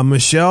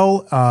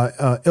 Michelle,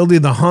 Ildi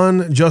the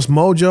Hun, Just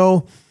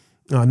Mojo,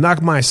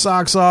 Knock My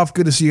Socks Off.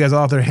 Good to see you guys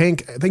out there.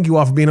 Hank, thank you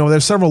all for being over there.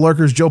 Several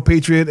lurkers, Joe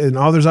Patriot and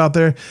others out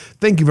there.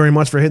 Thank you very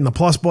much for hitting the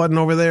plus button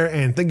over there.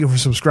 And thank you for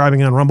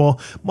subscribing on Rumble.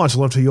 Much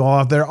love to you all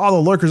out there.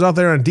 All the lurkers out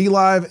there on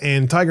DLive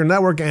and Tiger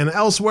Network and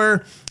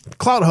elsewhere.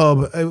 Cloud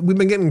Hub. We've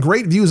been getting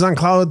great views on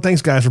Cloud.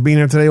 Thanks, guys, for being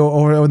here today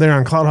over there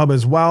on Cloud Hub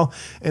as well.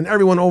 And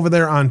everyone over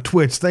there on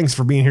Twitch, thanks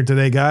for being here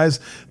today, guys.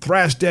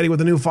 Thrash Daddy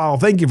with a new follow.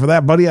 Thank you for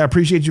that, buddy. I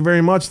appreciate you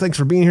very much. Thanks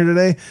for being here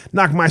today.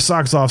 Knock My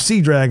Socks Off. Sea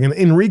Dragon,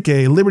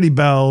 Enrique, Liberty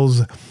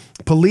Bells,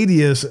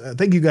 Palladius,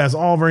 thank you guys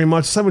all very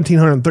much.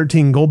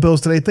 1,713 gold bills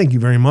today. Thank you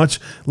very much.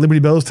 Liberty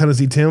Bells,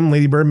 Tennessee Tim,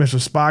 Lady Bird,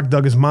 Mr. Spock,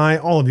 Doug is my,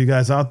 all of you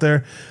guys out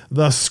there.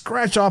 The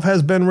scratch off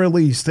has been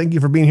released. Thank you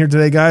for being here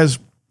today, guys.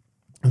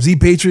 Z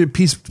Patriot,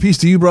 peace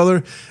to you,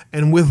 brother.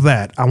 And with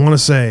that, I want to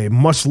say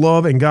much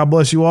love and God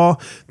bless you all.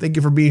 Thank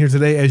you for being here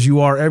today, as you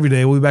are every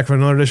day. We'll be back for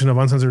another edition of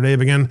Uncensored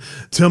Abe again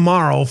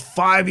tomorrow,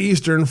 5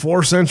 Eastern,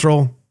 4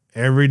 Central,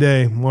 every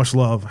day. Much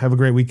love. Have a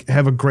great week.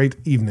 Have a great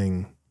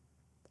evening.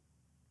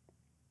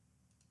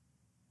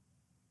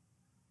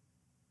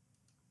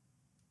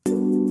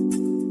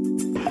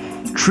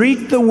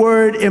 Treat the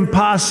word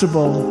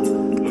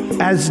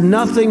impossible as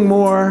nothing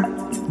more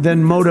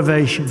than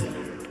motivation.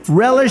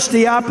 Relish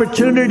the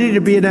opportunity to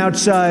be an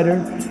outsider.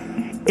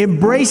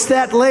 Embrace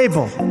that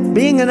label.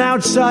 Being an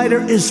outsider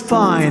is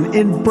fine.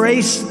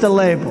 Embrace the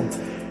label.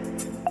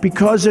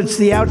 Because it's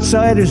the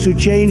outsiders who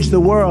change the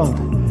world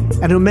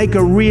and who make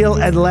a real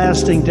and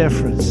lasting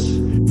difference.